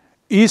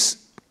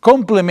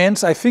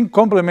complements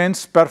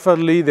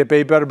perfectly the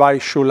paper by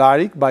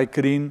Schularick, by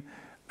Grimm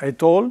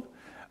et al.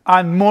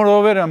 And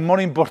moreover, and more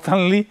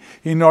importantly,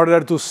 in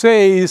order to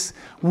say is,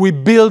 we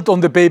built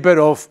on the paper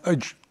of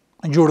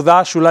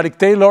Jordà, Schularick,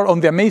 Taylor, on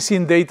the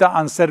amazing data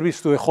and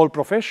service to the whole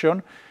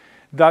profession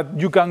that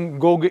you can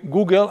go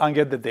Google and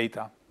get the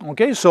data.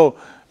 Okay, so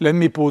let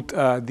me put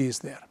this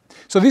there.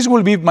 So this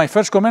will be my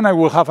first comment. I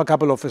will have a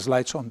couple of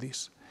slides on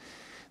this.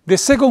 The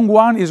second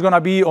one is going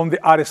to be on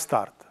the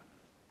R-start.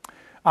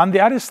 And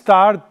the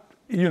R-start,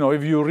 you know,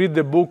 if you read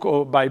the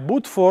book by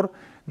Woodford,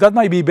 that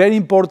might be very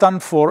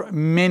important for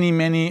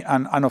many,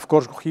 and of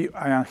course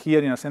I am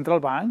here in a central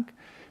bank,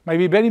 might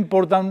be very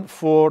important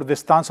for the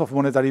stance of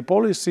monetary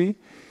policy.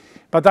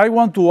 But I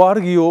want to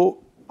argue,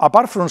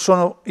 apart from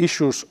some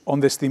issues on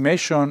the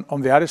estimation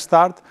on the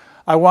R-start,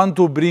 I want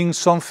to bring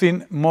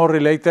something more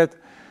related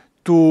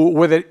to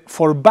whether,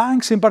 for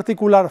banks in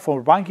particular,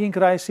 for banking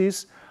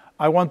crisis,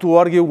 I want to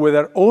argue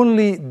whether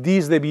only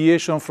this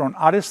deviation from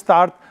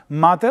R-start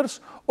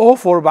matters, or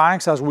for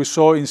banks, as we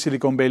saw in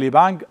Silicon Valley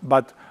Bank,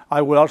 but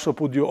I will also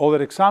put you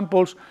other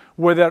examples,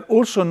 whether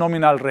also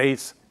nominal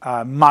rates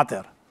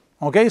matter.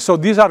 Okay, so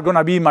these are going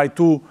to be my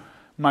two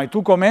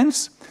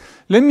comments.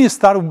 Let me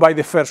start by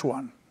the first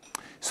one.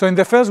 So in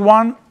the first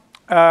one,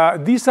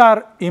 these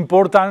are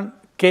important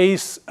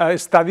case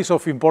studies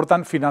of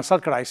important financial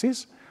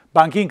crisis,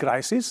 banking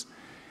crisis.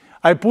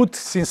 I put,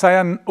 since I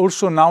am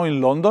also now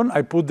in London,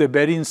 I put the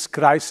Barings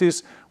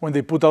crisis when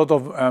they put out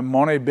of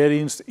money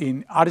Barings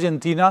in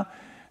Argentina,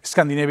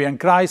 Scandinavian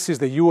crisis,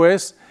 the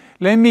US.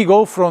 Let me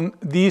go from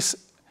this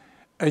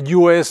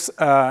US,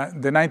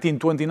 the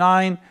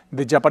 1929,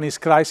 the Japanese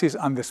crisis,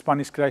 and the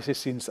Spanish crisis,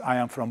 since I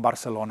am from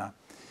Barcelona.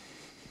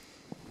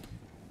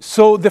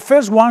 So the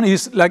first one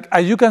is, like,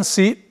 as you can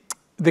see,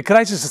 the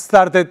crisis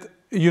started,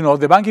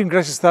 the banking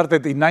crisis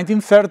started in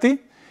 1930,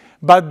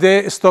 but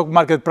the stock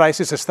market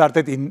prices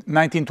started in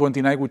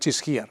 1929, which is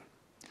here.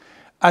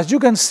 As you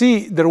can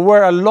see, there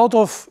were a lot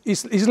of,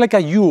 it's like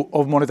a U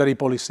of monetary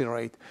policy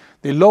rate.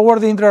 They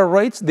lowered the interest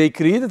rates, they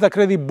created a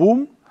credit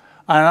boom,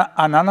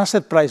 an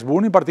asset price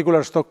boom, in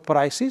particular stock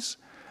prices,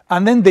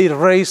 and then they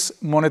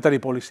raised monetary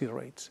policy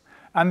rates.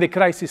 And the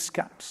crisis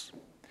comes.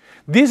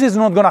 This is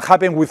not going to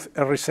happen with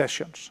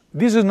recessions.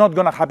 This is not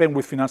going to happen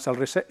with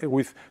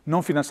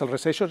non-financial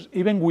recessions,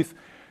 even with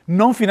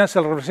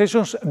non-financial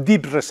recessions,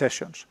 deep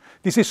recessions.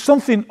 This is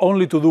something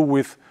only to do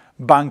with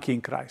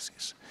banking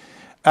crisis.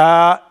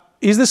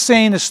 It's the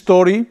same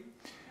story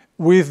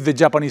with the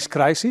Japanese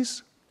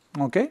crisis,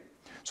 okay?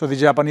 So the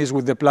Japanese,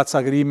 with the Plaza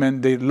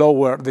Agreement,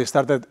 they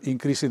started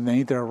increasing the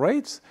interest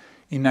rates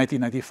in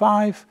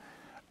 1995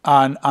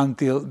 and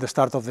until the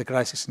start of the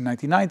crisis in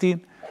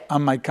 1990,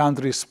 and my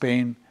country,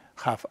 Spain,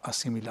 have a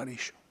similar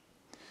issue.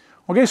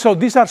 Okay, so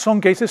these are some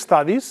case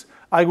studies.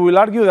 I will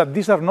argue that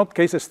these are not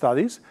case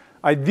studies.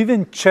 I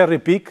didn't cherry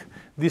pick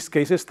these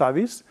case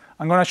studies.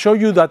 I'm going to show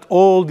you that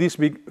all these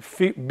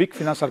big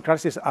financial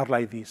crises are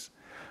like this.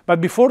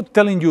 But before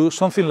telling you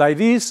something like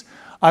this,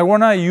 I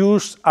want to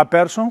use a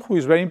person who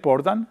is very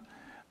important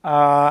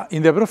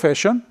in the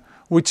profession,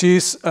 which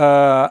is,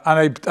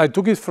 and I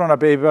took it from a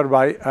paper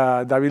by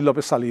David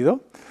López Salido,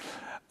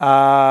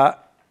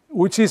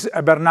 which is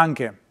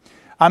Bernanke.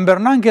 And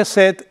Bernanke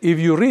said, if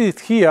you read it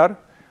here,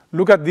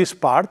 look at this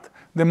part,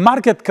 the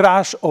market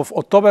crash of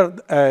October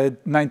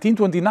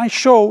 1929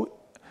 showed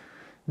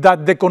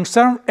that the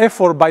concerned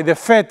effort by the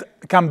Fed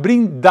can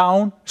bring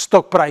down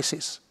stock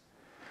prices.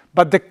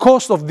 But the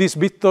cost of this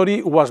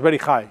victory was very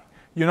high.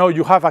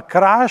 You have a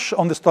crash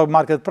on the stock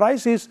market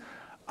prices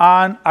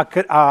and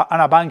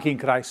a banking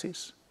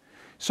crisis.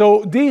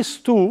 So these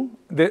two,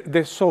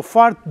 so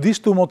far, these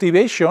two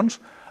motivations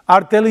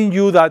are telling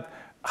you that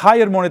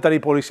higher monetary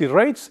policy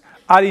rates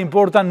are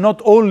important,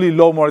 not only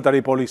low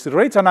monetary policy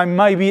rates, and it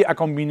might be a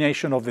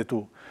combination of the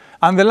two.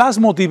 And the last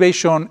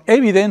motivation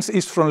evidence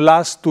is from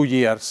last 2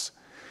 years.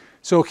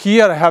 So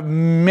here I have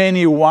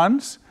many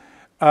ones.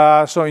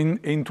 So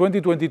in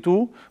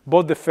 2022,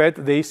 both the Fed,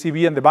 the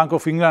ECB, and the Bank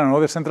of England and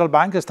other central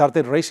banks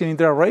started raising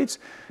interest rates.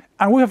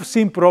 And we have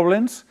seen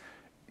problems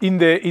in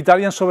the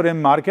Italian sovereign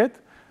market.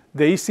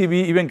 The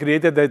ECB even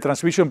created the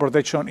transmission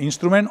protection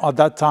instrument at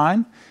that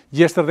time.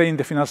 Yesterday in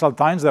the Financial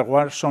Times, there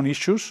were some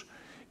issues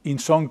in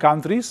some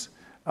countries,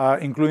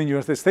 including the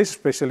United States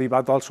especially,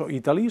 but also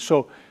Italy.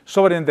 So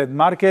sovereign debt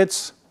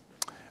markets,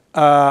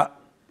 I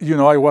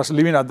was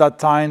living at that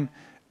time,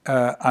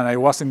 and I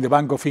was in the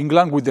Bank of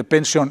England with the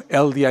pension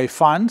LDI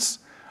funds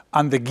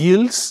and the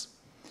gilts.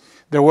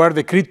 There were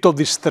the crypto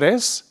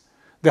distress.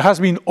 There has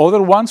been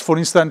other ones. For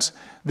instance,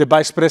 the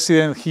vice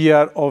president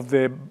here of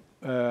the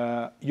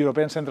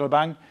European Central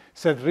Bank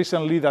said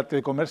recently that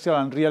the commercial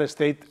and real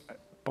estate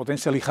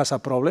potentially has a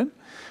problem.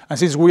 And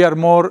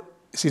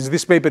since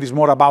this paper is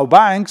more about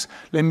banks,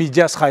 let me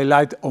just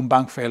highlight on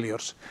bank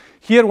failures.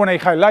 Here, when I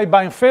highlight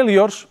bank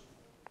failures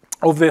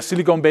of the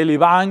Silicon Valley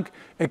Bank,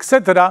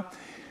 etc.,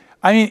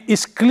 I mean,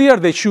 it's clear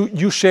the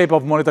U-shape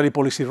of monetary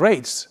policy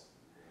rates.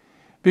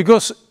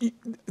 Because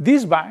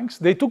these banks,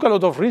 they took a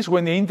lot of risk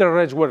when the interest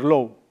rates were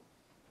low.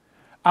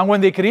 And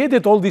when they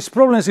created all these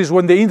problems is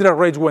when the interest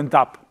rates went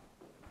up.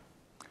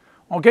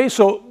 Okay,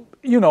 so,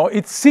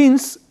 it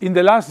seems in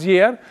the last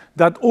year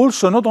that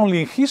also, not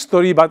only in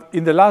history, but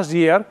in the last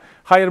year,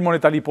 higher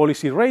monetary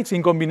policy rates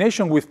in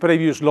combination with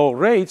previous low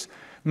rates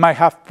might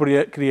have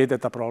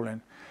created a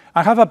problem.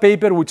 I have a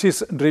paper which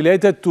is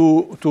related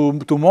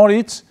to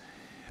Moritz,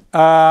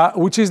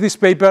 which is this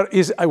paper,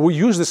 we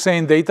use the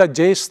same data,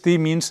 JST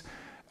means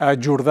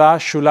Jordà,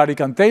 Schularick,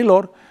 and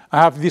Taylor. I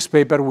have this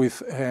paper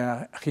with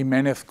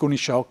Jimenez,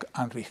 Kunichok,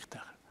 and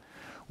Richter.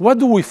 What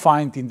do we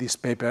find in this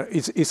paper?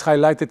 It's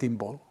highlighted in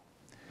bold.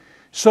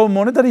 So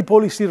monetary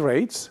policy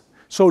rates,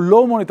 so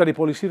low monetary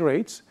policy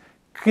rates,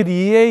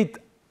 create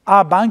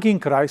a banking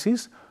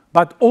crisis,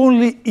 but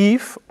only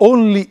if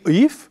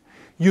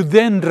you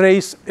then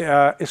raise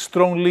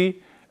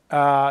strongly,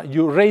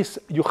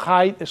 you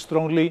hide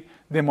strongly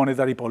the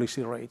monetary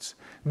policy rates.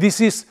 This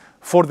is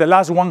for the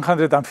last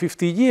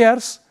 150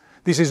 years.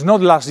 This is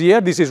not last year,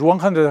 this is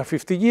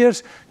 150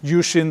 years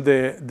using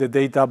the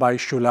data by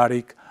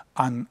Schularick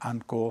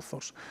and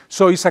co-authors.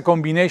 So it's a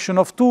combination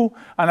of two,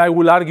 and I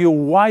will argue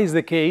why is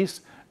the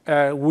case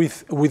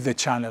with the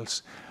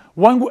channels.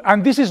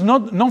 And this is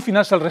not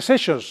non-financial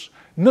recessions,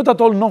 not at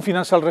all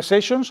non-financial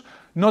recessions,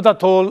 not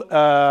at all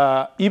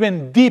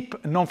even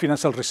deep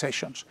non-financial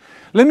recessions.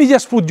 Let me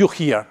just put you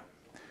here.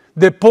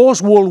 The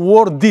post-World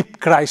War deep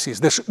crisis,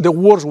 the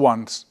worst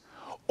ones,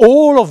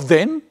 all of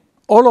them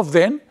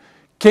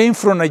came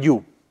from a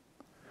U.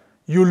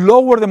 You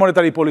lower the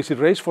monetary policy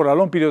rates for a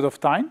long period of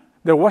time.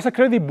 There was a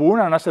credit boom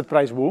and asset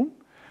price boom.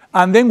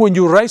 And then when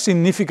you raise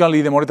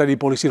significantly the monetary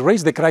policy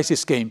rates, the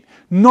crisis came,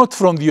 not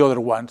from the other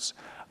ones.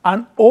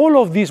 And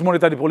all of these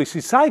monetary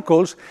policy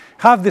cycles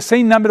have the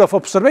same number of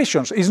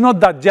observations. It's not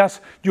that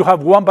just you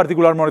have one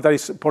particular monetary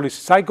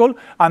policy cycle,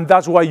 and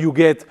that's why you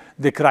get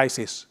the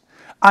crisis.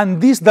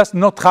 And this does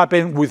not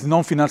happen with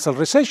non-financial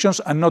recessions,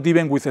 and not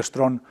even with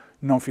strong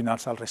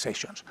non-financial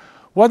recessions.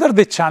 What are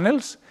the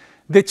channels?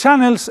 The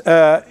channels,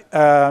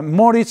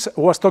 Moritz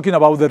was talking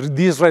about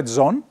this red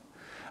zone.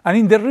 And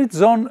in the red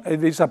zone,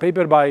 there's a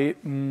paper by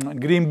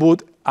Grimm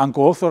and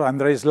co-author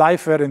Andreas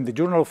Leifer in the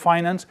Journal of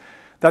Finance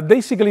that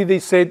basically they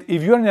said,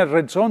 if you're in a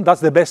red zone,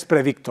 that's the best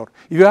predictor.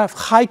 If you have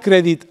high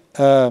credit,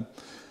 high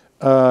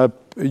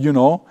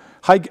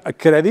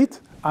credit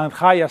and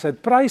high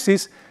asset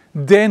prices,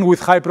 then with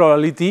high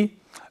probability,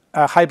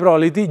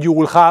 you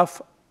will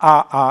have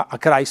a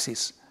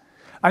crisis.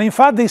 And in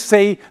fact, they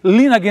say,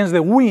 lean against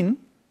the wind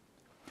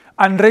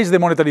and raise the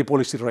monetary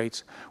policy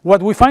rates.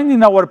 What we find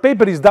in our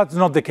paper is that's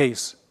not the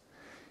case.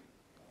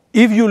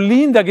 If you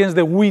leaned against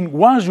the wind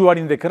once you are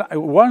in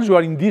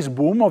this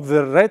boom of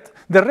the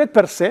red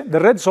per se, the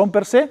red zone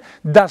per se,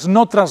 does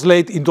not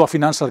translate into a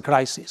financial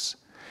crisis.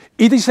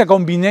 It is a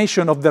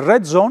combination of the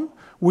red zone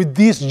with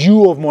this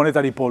U of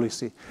monetary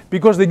policy,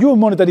 because the U of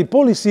monetary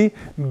policy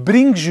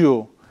brings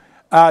you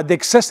the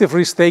excessive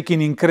risk-taking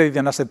in credit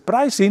and asset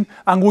pricing,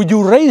 and when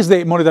you raise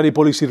the monetary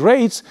policy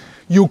rates,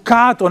 you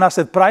cut on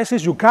asset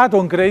prices, you cut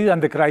on credit,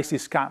 and the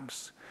crisis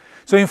comes.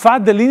 So in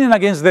fact, the leaning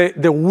against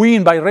the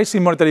wind by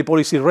raising monetary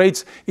policy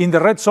rates in the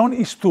red zone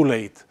is too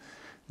late.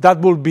 That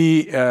will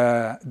be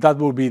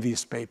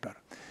this paper.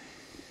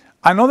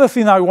 Another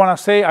thing I want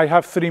to say, I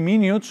have 3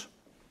 minutes,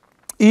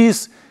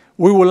 is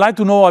we would like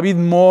to know a bit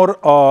more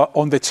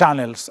on the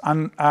channels.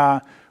 And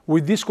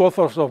with these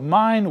co-authors of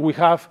mine, we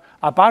have,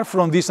 apart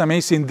from this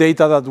amazing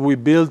data that we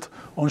built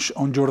on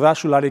Jordà,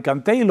 Schularick,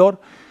 and Taylor,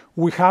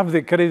 we have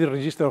the credit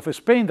register of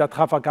Spain that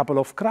have a couple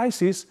of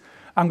crises.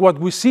 And what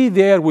we see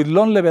there with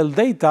loan-level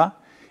data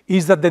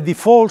is that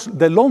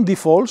the loan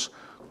defaults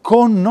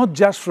come not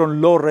just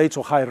from low rates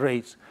or high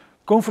rates,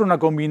 come from a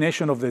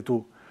combination of the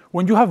two.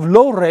 When you have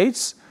low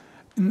rates,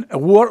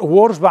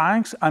 worse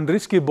banks and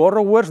risky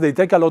borrowers, they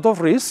take a lot of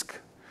risk.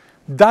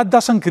 That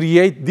doesn't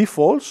create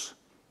defaults.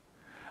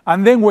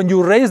 And then when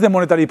you raise the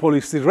monetary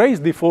policy rates,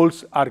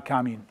 defaults are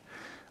coming.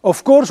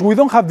 Of course, we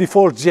don't have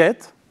defaults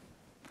yet,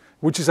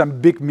 which is a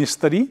big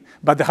mystery,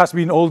 but there has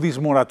been all this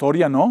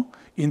moratoria, no?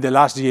 In the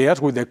last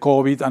years with the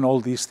COVID and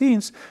all these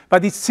things.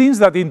 But it seems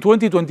that in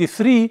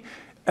 2023,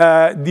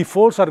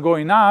 defaults are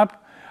going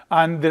up,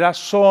 and there are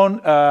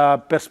some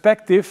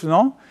perspectives,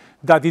 no,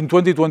 that in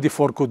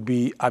 2024 could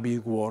be a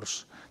bit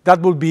worse. That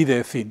will be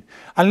the thing.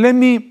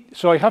 And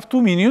so I have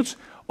 2 minutes.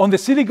 On the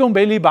Silicon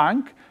Valley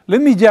Bank,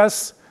 let me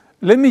just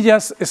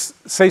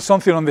say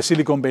something on the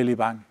Silicon Valley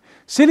Bank.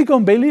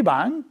 Silicon Valley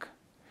Bank,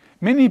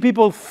 many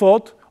people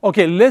thought,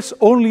 okay, let's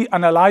only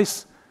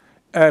analyze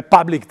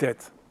public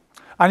debt.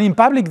 And in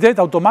public debt,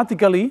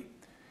 automatically,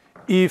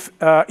 if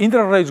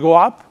interest rates go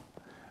up,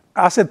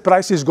 asset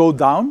prices go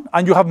down,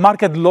 and you have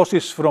market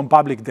losses from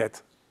public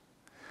debt.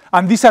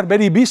 And these are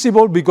very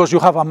visible because you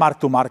have a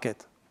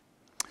mark-to-market.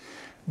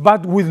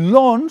 But with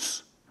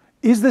loans,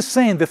 it's the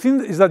same. The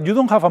thing is that you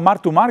don't have a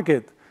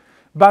mark-to-market.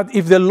 But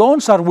if the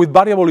loans are with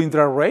variable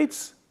interest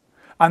rates,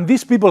 and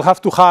these people have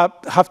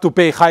to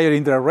pay higher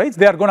interest rates,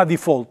 they are going to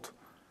default.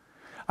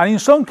 And in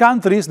some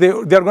countries, they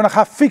are going to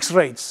have fixed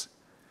rates.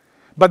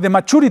 But the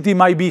maturity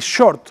might be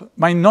short,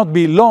 might not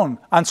be long,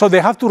 and so they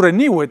have to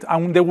renew it,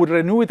 and they will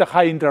renew it at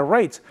high interest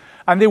rates,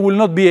 and they will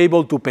not be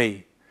able to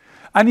pay.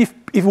 And if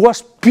it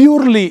was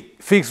purely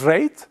fixed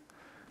rate,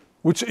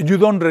 which you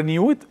don't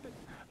renew it,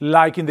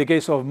 like in the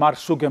case of Mark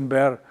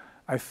Zuckerberg,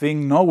 I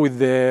think, no, with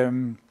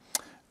the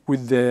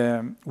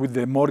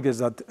mortgage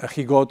that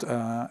he got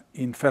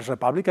in First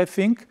Republic, I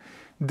think,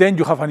 then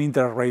you have an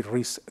interest rate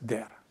risk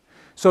there.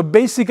 So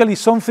basically,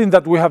 something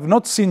that we have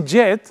not seen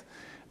yet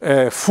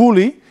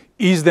fully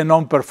is the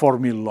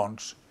non-performing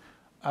loans.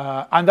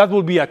 And that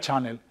will be a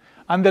channel.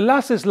 And the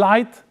last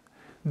slide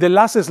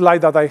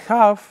that I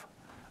have,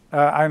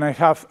 and I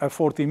have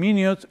 40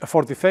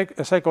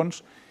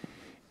 seconds,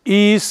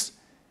 is,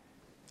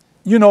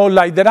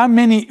 like there are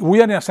many,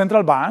 we are in a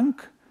central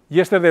bank.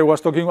 Yesterday I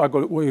was talking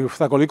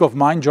with a colleague of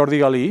mine,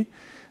 Jordà.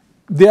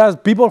 There are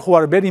people who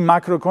are very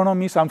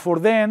macroeconomists, and for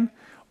them,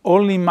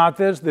 only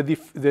matters the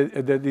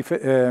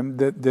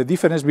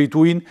difference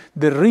between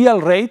the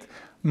real rate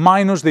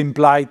minus the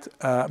implied,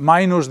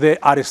 minus the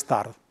R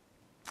star.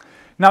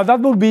 Now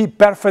that would be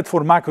perfect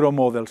for macro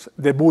models,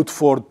 the boot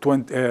for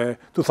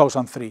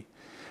 2003.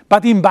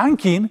 But in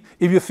banking,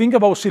 if you think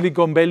about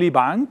Silicon Valley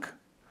Bank,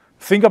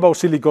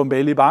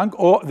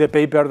 or the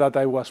paper that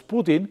I was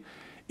putting,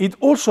 it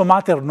also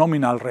matters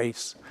nominal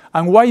rates.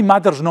 And why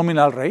matters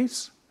nominal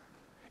rates?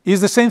 It's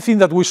the same thing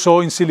that we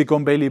saw in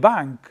Silicon Valley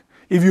Bank.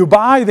 If you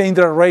buy the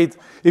interest rate,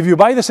 if you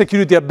buy the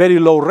security at very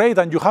low rate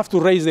and you have to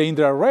raise the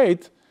interest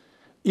rate,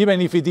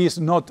 even if it is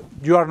not,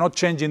 you are not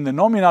changing the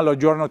nominal or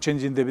you are not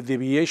changing the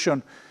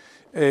deviation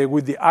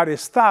with the R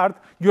start,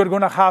 you are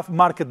going to have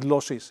market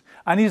losses.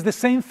 And it's the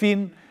same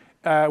thing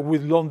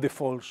with loan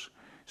defaults.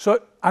 So,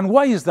 and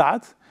why is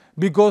that?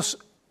 Because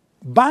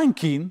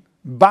banking,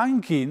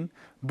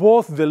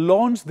 both the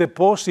loans,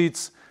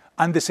 deposits,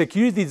 and the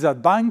securities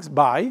that banks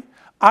buy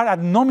are at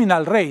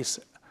nominal rates.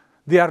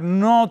 They are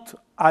not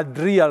at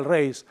real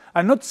rates.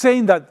 I'm not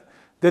saying that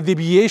the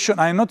deviation,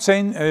 I'm not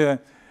saying,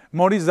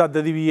 Moritz, that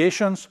the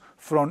deviations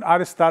from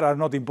R star are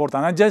not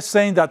important. I'm just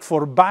saying that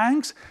for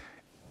banks,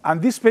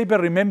 and this paper,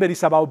 remember,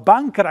 is about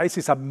bank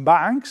crisis and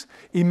banks,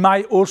 it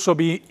might also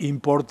be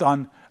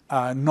important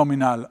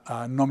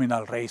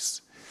nominal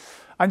rates.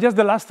 And just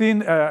the last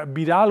thing,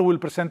 Viral will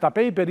present a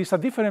paper. It's a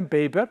different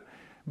paper,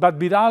 but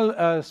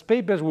Viral's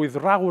papers with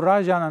Raghu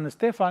Rajan and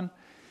Stefan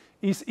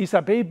is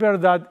a paper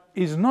that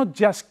is not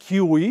just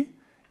QE,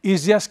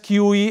 it's just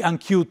QE and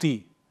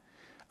QT.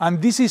 And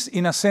this is,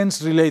 in a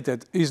sense,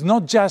 related. It's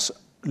not just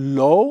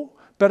low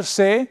per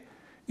se,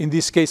 in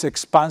this case,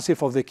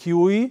 expansive of the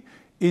QE.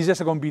 It's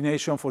just a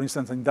combination, for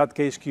instance, in that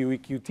case, QE,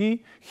 QT.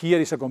 Here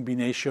is a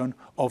combination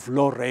of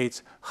low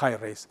rates, high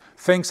rates.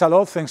 Thanks a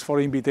lot. Thanks for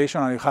the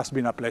invitation, and it has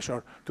been a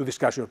pleasure to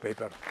discuss your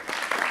paper.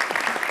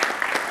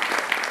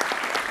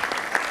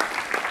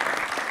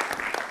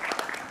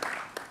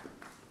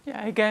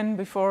 Yeah, again,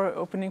 before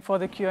opening for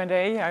the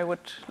Q&A, I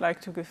would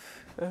like to give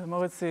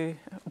Moritz the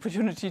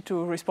opportunity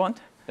to respond.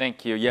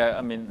 Thank you. Yeah,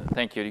 I mean,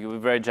 thank you. You were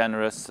very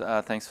generous.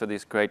 Thanks for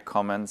these great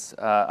comments.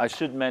 I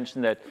should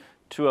mention that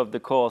 2 of the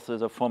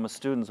co-authors are former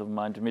students of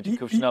mine, Dmitry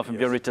Kushnev and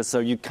Viorita, so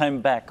you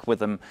came back with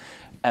them.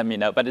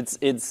 But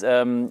it's.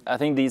 I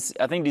think these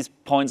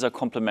points are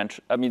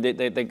complementary. I mean,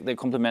 they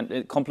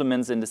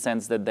complements in the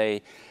sense that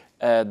they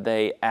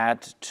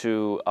add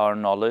to our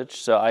knowledge.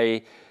 So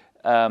I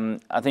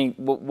think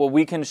what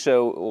we can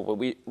show, or what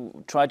we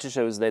try to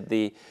show, is that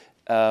these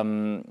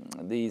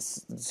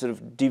sort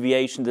of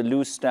deviation, the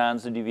loose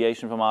stance, the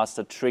deviation from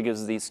Asta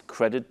triggers these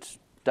credit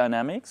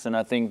dynamics, and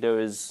I think there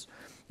is,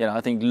 I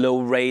think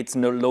low rates,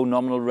 low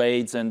nominal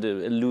rates, and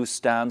a loose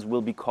stance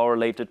will be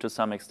correlated to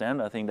some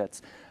extent. I think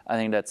that's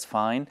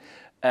fine.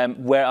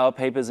 Where our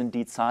paper is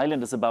indeed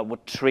silent is about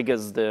what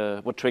triggers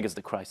the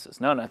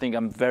crisis. No, and I think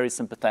I'm very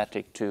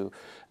sympathetic to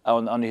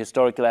on the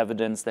historical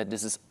evidence that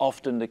this is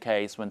often the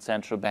case when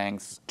central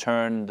banks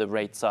turn the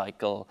rate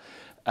cycle.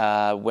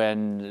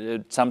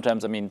 When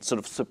sometimes, I mean, sort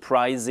of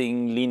surprises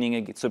and leaning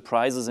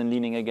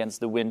against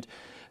the wind.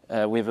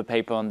 We have a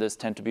paper on this,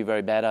 tend to be a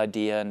very bad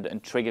idea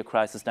and trigger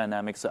crisis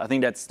dynamics. So I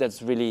think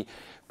that's really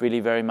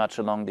very much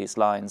along these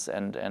lines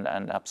and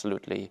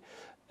absolutely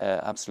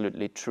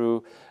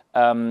true.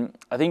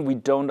 I think we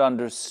don't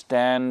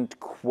understand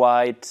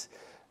quite.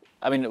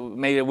 I mean,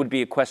 maybe it would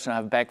be a question I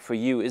have back for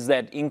you. Is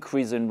that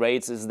increase in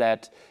rates, is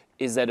that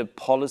a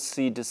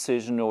policy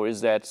decision, or is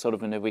that sort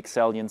of in a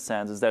Wixellian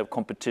sense? Is that a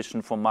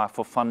competition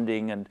for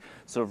funding and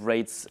sort of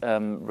rates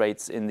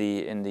in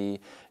the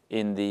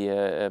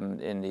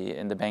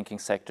banking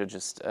sector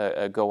just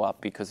go up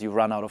because you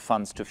run out of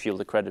funds to fuel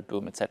the credit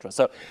boom, etc.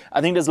 So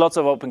I think there's lots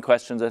of open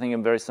questions. I think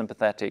I'm very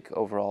sympathetic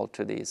overall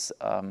to these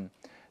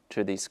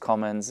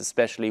comments,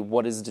 especially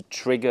what is the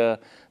trigger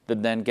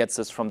that then gets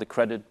us from the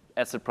credit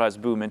asset price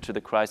boom into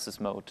the crisis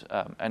mode,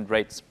 and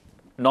rates.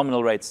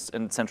 Nominal rates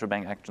and central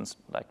bank actions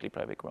likely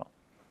play a big role.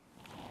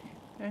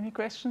 Any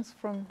questions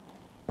from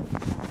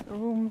the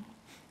room?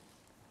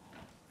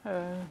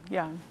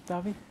 Yeah,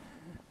 David.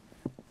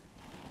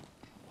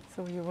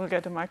 So you will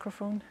get a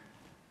microphone.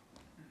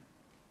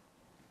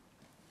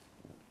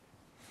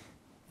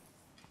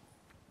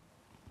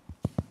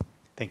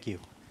 Thank you.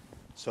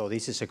 So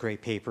this is a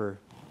great paper.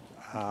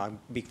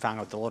 Big fan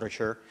of the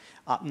literature.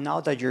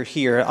 Now that you're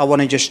here, I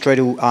want to just try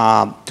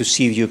to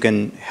see if you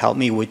can help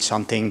me with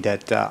something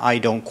that I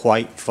don't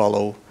quite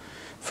follow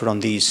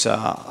from this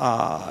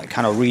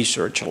kind of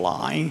research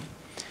line.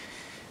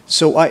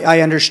 So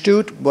I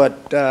understood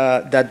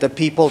that the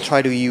people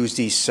try to use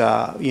this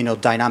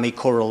dynamic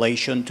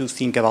correlation to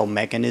think about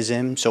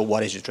mechanism. So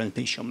what is the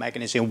transmission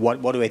mechanism?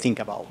 What do I think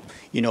about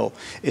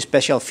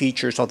special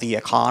features of the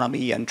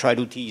economy, and try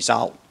to tease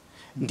out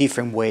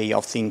different way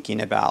of thinking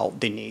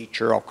about the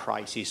nature of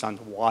crisis and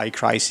why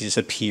crises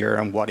appear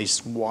and what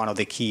is one of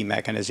the key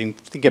mechanisms.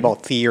 Think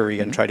about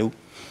theory and try to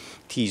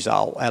tease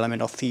out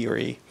element of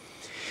theory.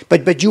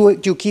 But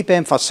you keep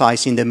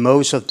emphasizing that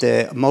most of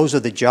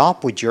the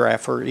job with your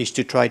effort is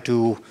to try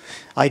to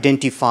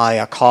identify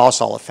a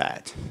causal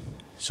effect.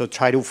 So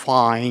try to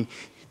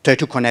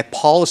connect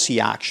policy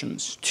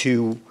actions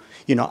to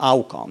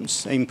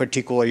outcomes. In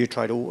particular, you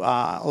try to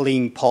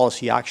link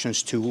policy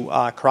actions to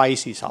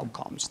crisis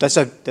outcomes. That's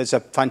a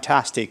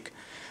fantastic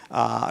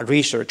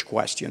research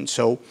question.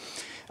 So,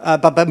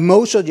 but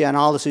most of the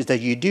analysis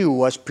that you do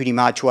was pretty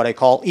much what I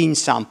call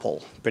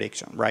in-sample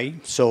prediction, right?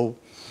 So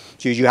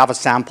you have a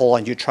sample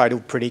and you try to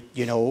predict,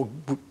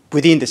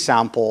 within the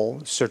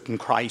sample certain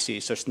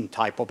crises, certain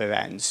type of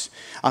events,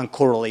 and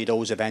correlate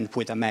those events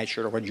with a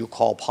measure, what you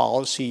call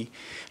policy.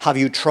 Have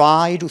you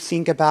tried to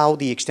think about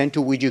the extent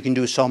to which you can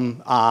do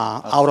some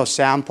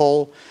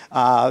out-of-sample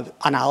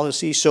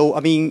analysis? So, I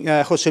mean,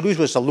 José Luis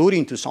was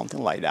alluding to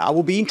something like that. It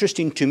would be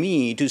interesting to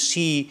me to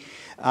see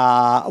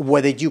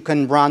whether you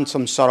can run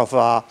some sort of,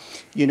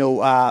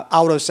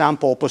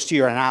 out-of-sample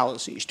posterior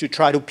analysis to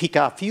try to pick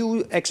a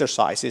few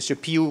exercises, a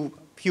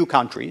few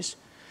countries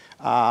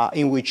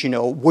in which,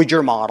 with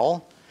your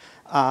model,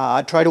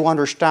 try to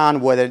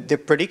understand whether the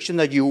prediction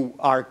that you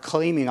are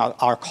claiming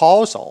are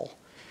causal,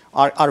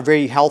 are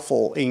very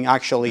helpful in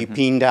actually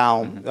pinning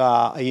down,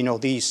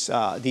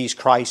 these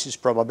crisis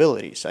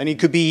probabilities. And it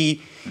could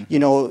be,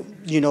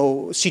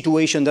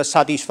 situation that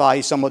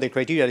satisfies some of the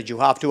criteria that you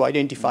have to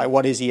identify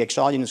what is the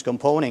exogenous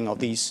component of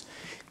these,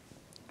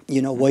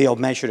 way of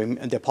measuring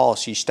the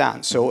policy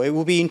stance. So it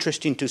will be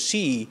interesting to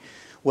see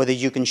whether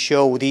you can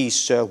show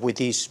these with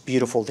this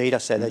beautiful data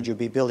set that you'll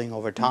be building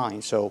over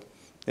time. So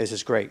this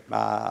is great.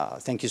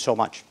 Thank you so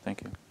much.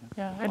 Thank you.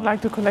 Yeah, I'd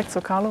like to collect.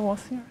 So Carlo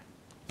was here.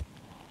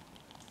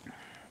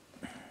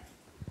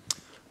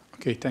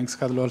 Okay, thanks,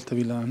 Carlo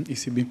Altavilla,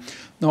 ECB.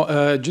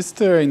 No, just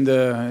in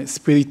the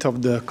spirit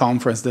of the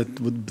conference that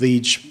would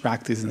bridge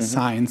practice and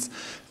science,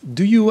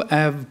 do you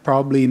have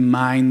probably in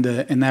mind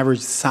an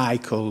average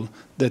cycle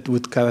that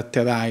would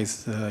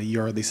characterize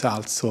your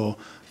results? So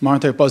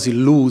monetary policy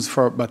loose,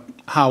 but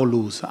how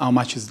loose? How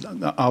much is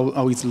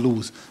how is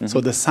loose?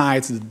 So the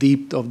size, the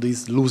depth of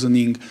this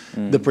loosening,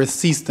 the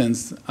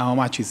persistence, how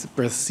much is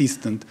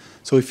persistent?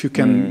 So if you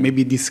can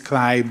maybe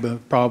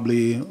describe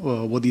probably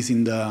what is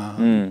in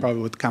the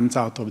probably what comes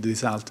out of the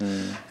result.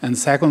 And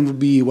second would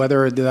be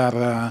whether there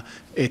are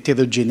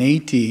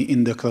heterogeneity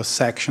in the cross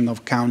section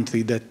of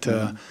country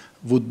that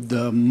would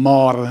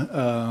more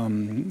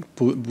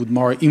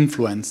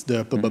influence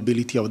the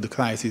probability of the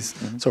crisis.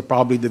 So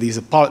probably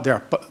there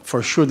are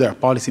for sure there are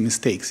policy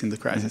mistakes in the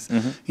crisis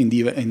in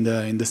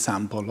the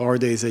sample, or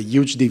there is a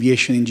huge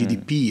deviation in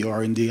GDP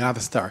or in the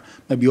R-star.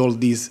 Maybe all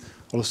these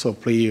also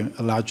play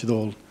a large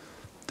role.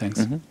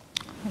 Thanks.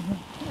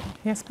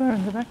 Jesper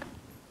in the back.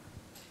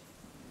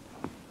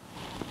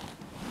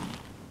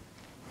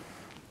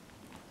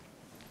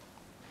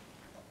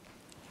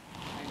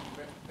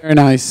 Very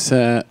nice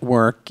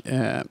work.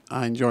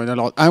 I enjoyed a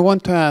lot. I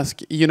want to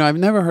ask, I've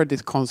never heard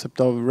this concept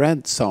of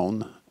red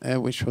zone,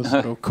 which was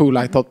sort of cool,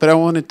 I thought. But I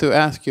wanted to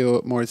ask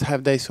you, Moritz,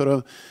 have they sort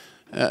of,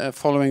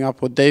 following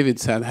up what David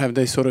said, have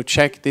they sort of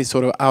checked this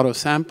sort of out of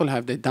sample?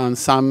 Have they done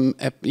some,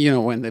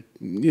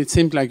 it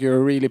seems like you're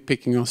really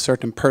picking on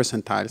certain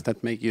percentiles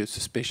that make you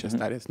suspicious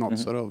that it's not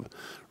sort of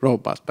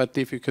robust. But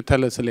if you could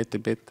tell us a little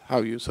bit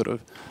how you sort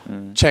of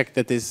check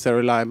that this is a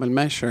reliable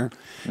measure.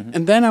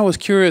 And then I was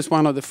curious,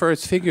 one of the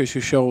first figures you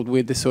showed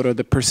with the sort of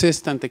the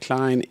persistent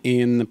decline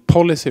in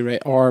policy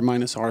rate, R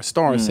minus R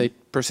star, say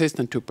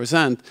persistent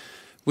 2%,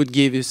 would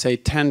give you, say,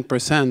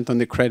 10% on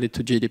the credit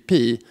to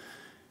GDP.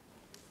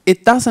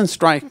 It doesn't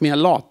strike me a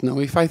lot. No,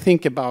 if I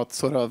think about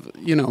sort of,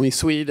 in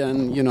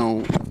Sweden,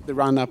 the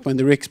run-up when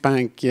the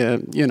Riksbank,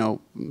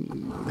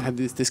 had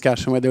this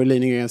discussion where they were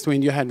leaning against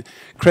wind, you had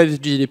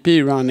credit to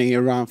GDP running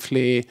at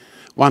roughly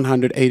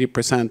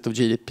 180% of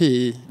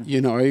GDP.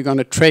 Are you going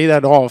to trade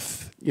that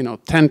off,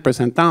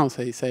 10% down,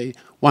 say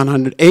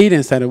 180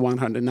 instead of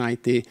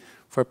 190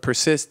 for a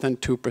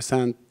persistent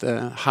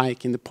 2%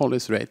 hike in the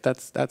policy rate?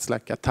 That's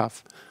like a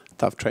tough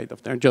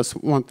trade-off there.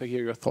 Just want to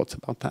hear your thoughts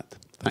about that.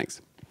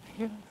 Thanks.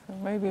 So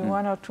maybe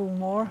one or two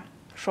more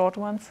short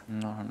ones.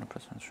 No,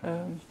 100%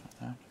 sure.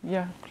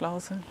 Yeah,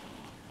 Klaus. Very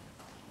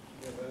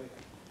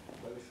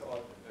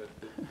short.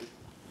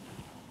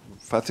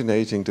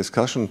 Fascinating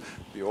discussion.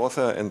 The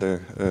author and the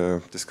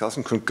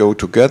discussant could go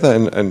together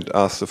and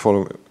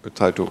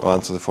try to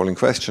answer the following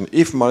question.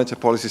 If monetary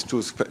policy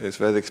is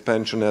very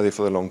expansionary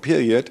for a long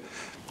period,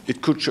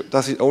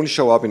 does it only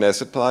show up in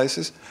asset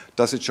prices?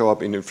 Does it show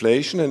up in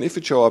inflation? And if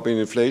it shows up in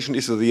inflation,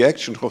 is the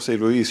reaction José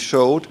Luis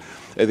showed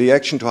a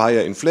reaction to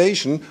higher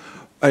inflation?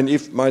 And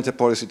if monetary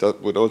policy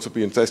would also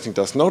be interesting,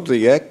 does not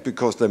react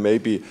because there may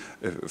be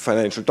a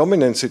financial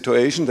dominance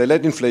situation, they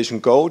let inflation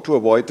go to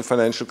avoid the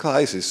financial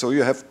crisis. So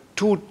you have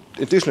two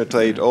additional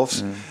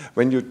trade-offs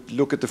when you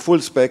look at the full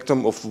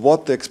spectrum of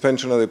what the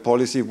expansionary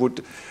policy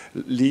would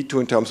lead to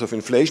in terms of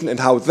inflation and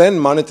how then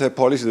monetary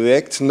policy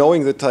reacts,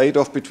 knowing the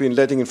trade-off between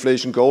letting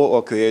inflation go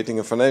or creating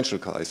a financial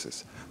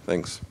crisis.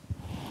 Thanks.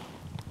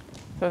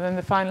 So then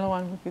the final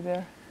one would be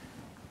there.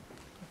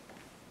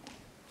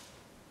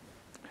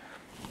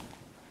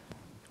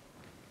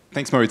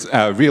 Thanks, Moritz.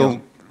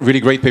 Really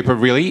great paper,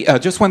 really.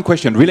 Just one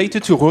question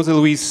related to José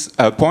Luis'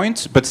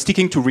 point, but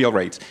sticking to real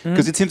rates,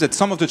 because it seems that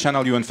some of the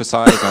channel you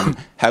emphasize on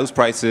house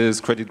prices,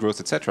 credit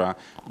growth, etc.,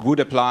 would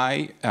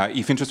apply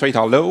if interest rates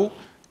are low,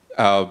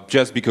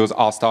 just because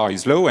R star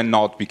is low and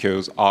not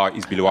because R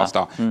is below R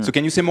star. So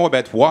can you say more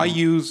about why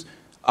use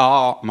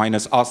R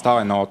minus R star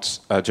and not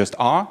just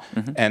R?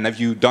 And have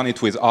you done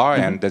it with R,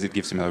 and does it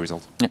give similar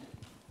results? Yeah.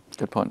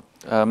 Good point.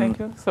 Thank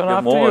you. So now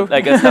after you.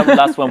 I guess the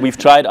last one. We've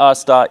tried R*.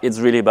 It's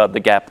really about the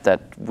gap that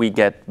we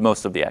get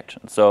most of the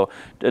action. So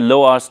the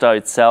low R*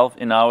 itself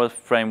in our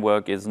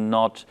framework is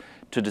not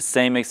to the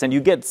same extent.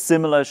 You get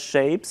similar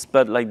shapes,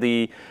 but like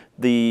the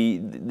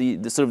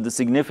sort of the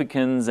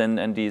significance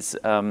and these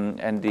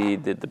and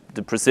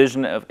the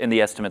precision in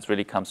the estimates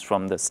really comes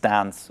from the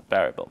stance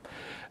variable.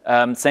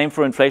 Same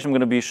for inflation. I'm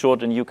going to be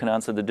short, and you can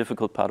answer the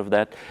difficult part of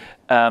that.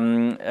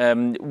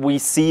 We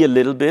see a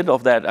little bit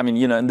of that. I mean,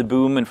 you know, in the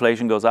boom,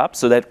 inflation goes up,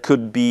 so that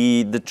could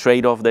be the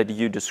trade-off that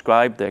you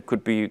described. There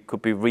could be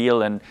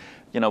real, and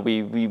you know,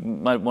 we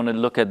might want to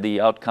look at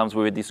the outcomes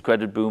with these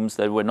credit booms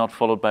that were not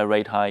followed by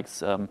rate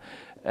hikes.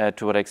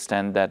 To what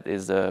extent that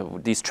is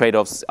these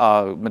trade-offs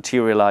are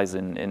materialized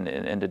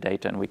in the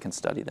data, and we can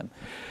study them.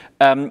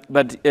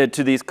 But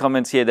to these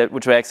comments here,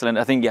 which were excellent,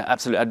 I think, yeah,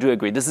 absolutely, I do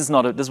agree. This was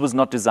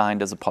not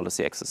designed as a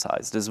policy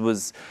exercise.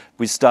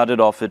 We started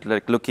off at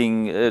like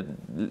looking at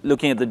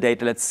the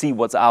data. Let's see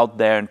what's out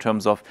there in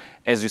terms of,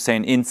 as you say,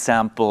 an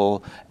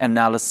in-sample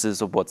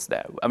analysis of what's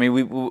there. I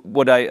mean,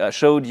 what I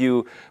showed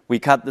you, we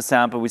cut the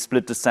sample, we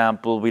split the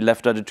sample, we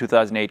left out the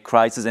 2008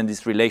 crisis, and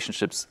these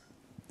relationships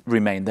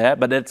remain there.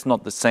 But that's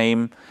not the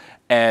same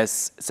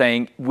as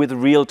saying with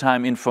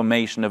real-time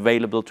information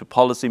available to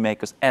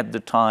policymakers at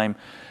the time.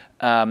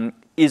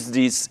 Is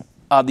this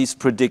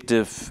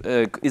predictive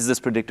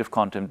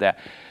content there?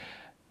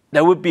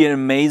 That would be an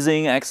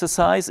amazing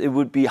exercise. It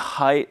would be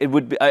high. It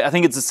would be. I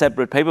think it's a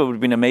separate paper. It would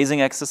be an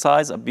amazing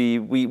exercise.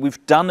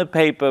 We've done a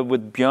paper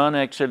with Björn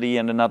actually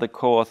and another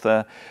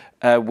co-author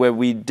where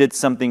we did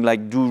something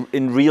like do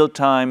in real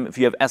time. If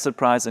you have asset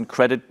price and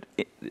credit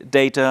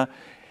data.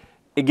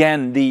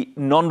 Again, the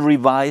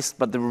non-revised,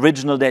 but the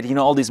original data, you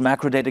know, all these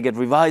macro data get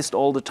revised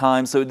all the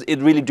time. So it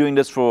really doing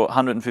this for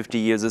 150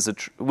 years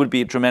would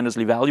be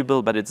tremendously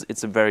valuable, but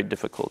it's a very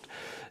difficult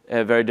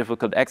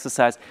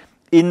exercise.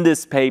 In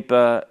this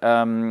paper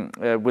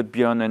with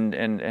Björn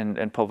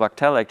and Paul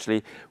Wachtel,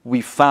 actually,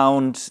 we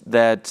found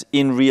that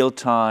in real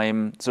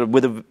time, sort of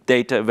with the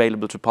data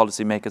available to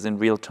policymakers in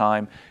real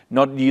time,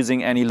 not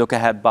using any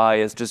look-ahead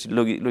bias, just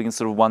looking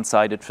sort of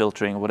one-sided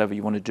filtering or whatever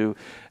you want to do,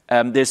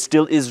 there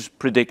still is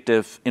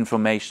predictive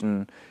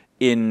information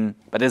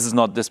but this is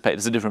not this paper,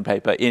 it's a different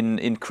paper,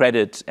 in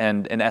credit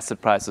and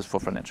asset prices for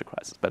financial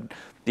crisis. But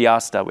the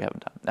R* we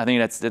haven't done. I think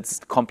that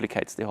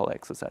complicates the whole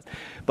exercise.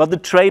 But the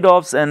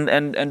trade-offs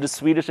and the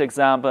Swedish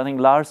example, I think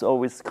Lars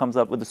always comes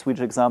up with the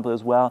Swedish example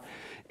as well.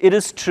 It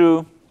is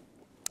true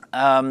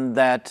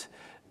that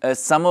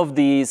some of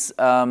these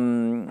sort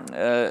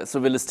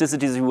of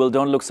elasticities, you will,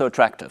 don't look so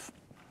attractive.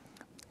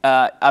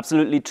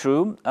 Absolutely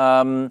true.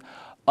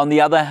 On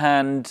the other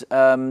hand,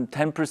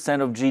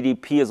 10% of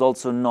GDP is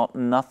also not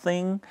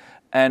nothing.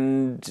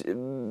 And,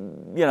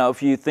 you know,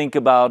 if you think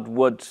about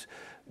what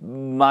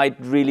might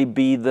really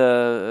be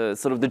the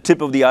sort of the tip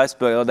of the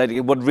iceberg, or that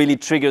what really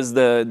triggers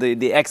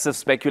the excess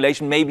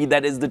speculation, maybe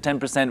that is the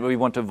 10% where we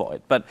want to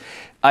avoid. But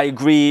I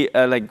agree,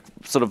 like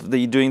sort of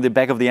doing the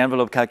back of the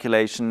envelope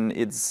calculation,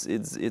 it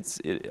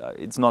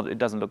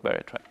doesn't look very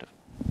attractive.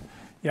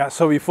 Yeah,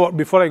 so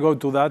before I go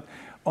to that,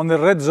 on the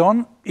red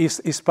zone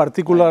is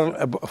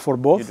particular for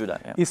both. You do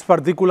that, yeah. It's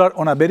particular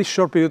on a very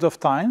short period of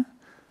time.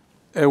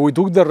 We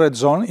took the red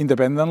zone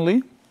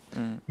independently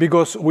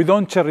because we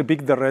don't cherry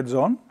pick the red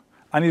zone,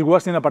 and it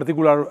was in a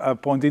particular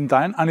point in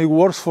time, and it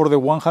works for the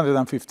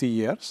 150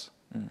 years.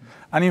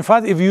 And in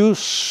fact, if you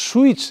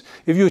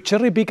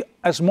cherry pick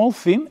a small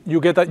thing,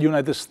 you get at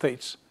United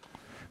States.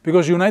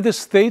 Because United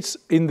States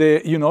in the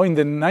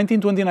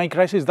 1929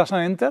 crisis doesn't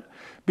enter,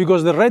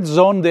 because the red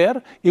zone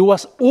there, it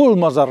was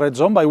almost a red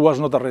zone, but it was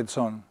not a red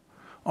zone.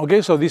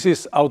 Okay, so this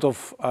is out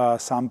of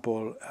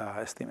sample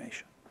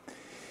estimation.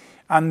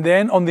 And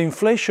then on the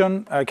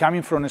inflation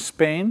coming from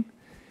Spain,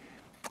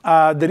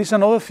 there is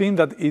another thing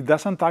that it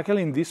doesn't tackle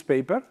in this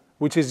paper,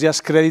 which is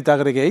just credit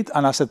aggregate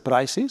and asset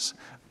prices,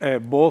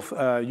 both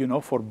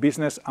for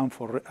business and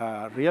for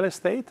real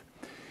estate.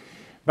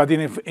 But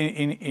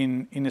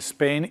in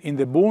Spain, in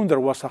the boom, there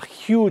was a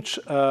huge,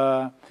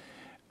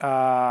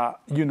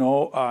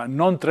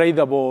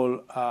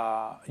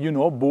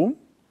 non-tradable, boom,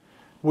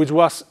 which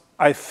was,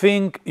 I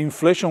think,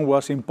 inflation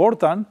was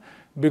important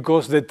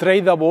because the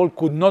tradable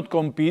could not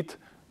compete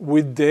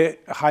with the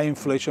high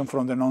inflation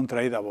from the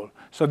non-tradable.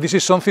 So this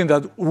is something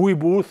that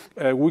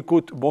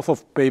both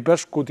of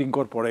papers could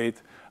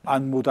incorporate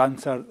and would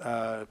answer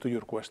to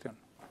your question.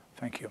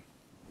 Thank you.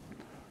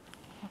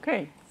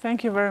 Okay.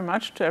 Thank you very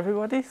much to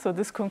everybody. So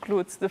this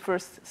concludes the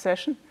first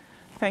session.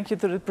 Thank you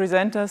to the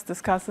presenters,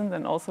 discussants,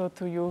 and also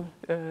to you,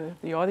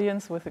 the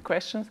audience, with the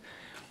questions.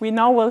 We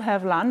now will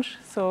have lunch.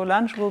 So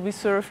lunch will be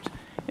served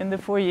in the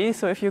foyer.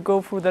 So if you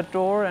go through that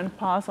door and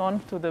pass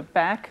on to the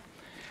back.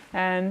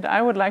 And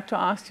I would like to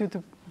ask you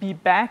to be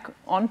back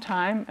on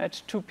time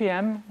at 2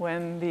 p.m.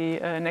 when the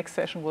next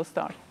session will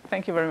start.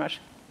 Thank you very much.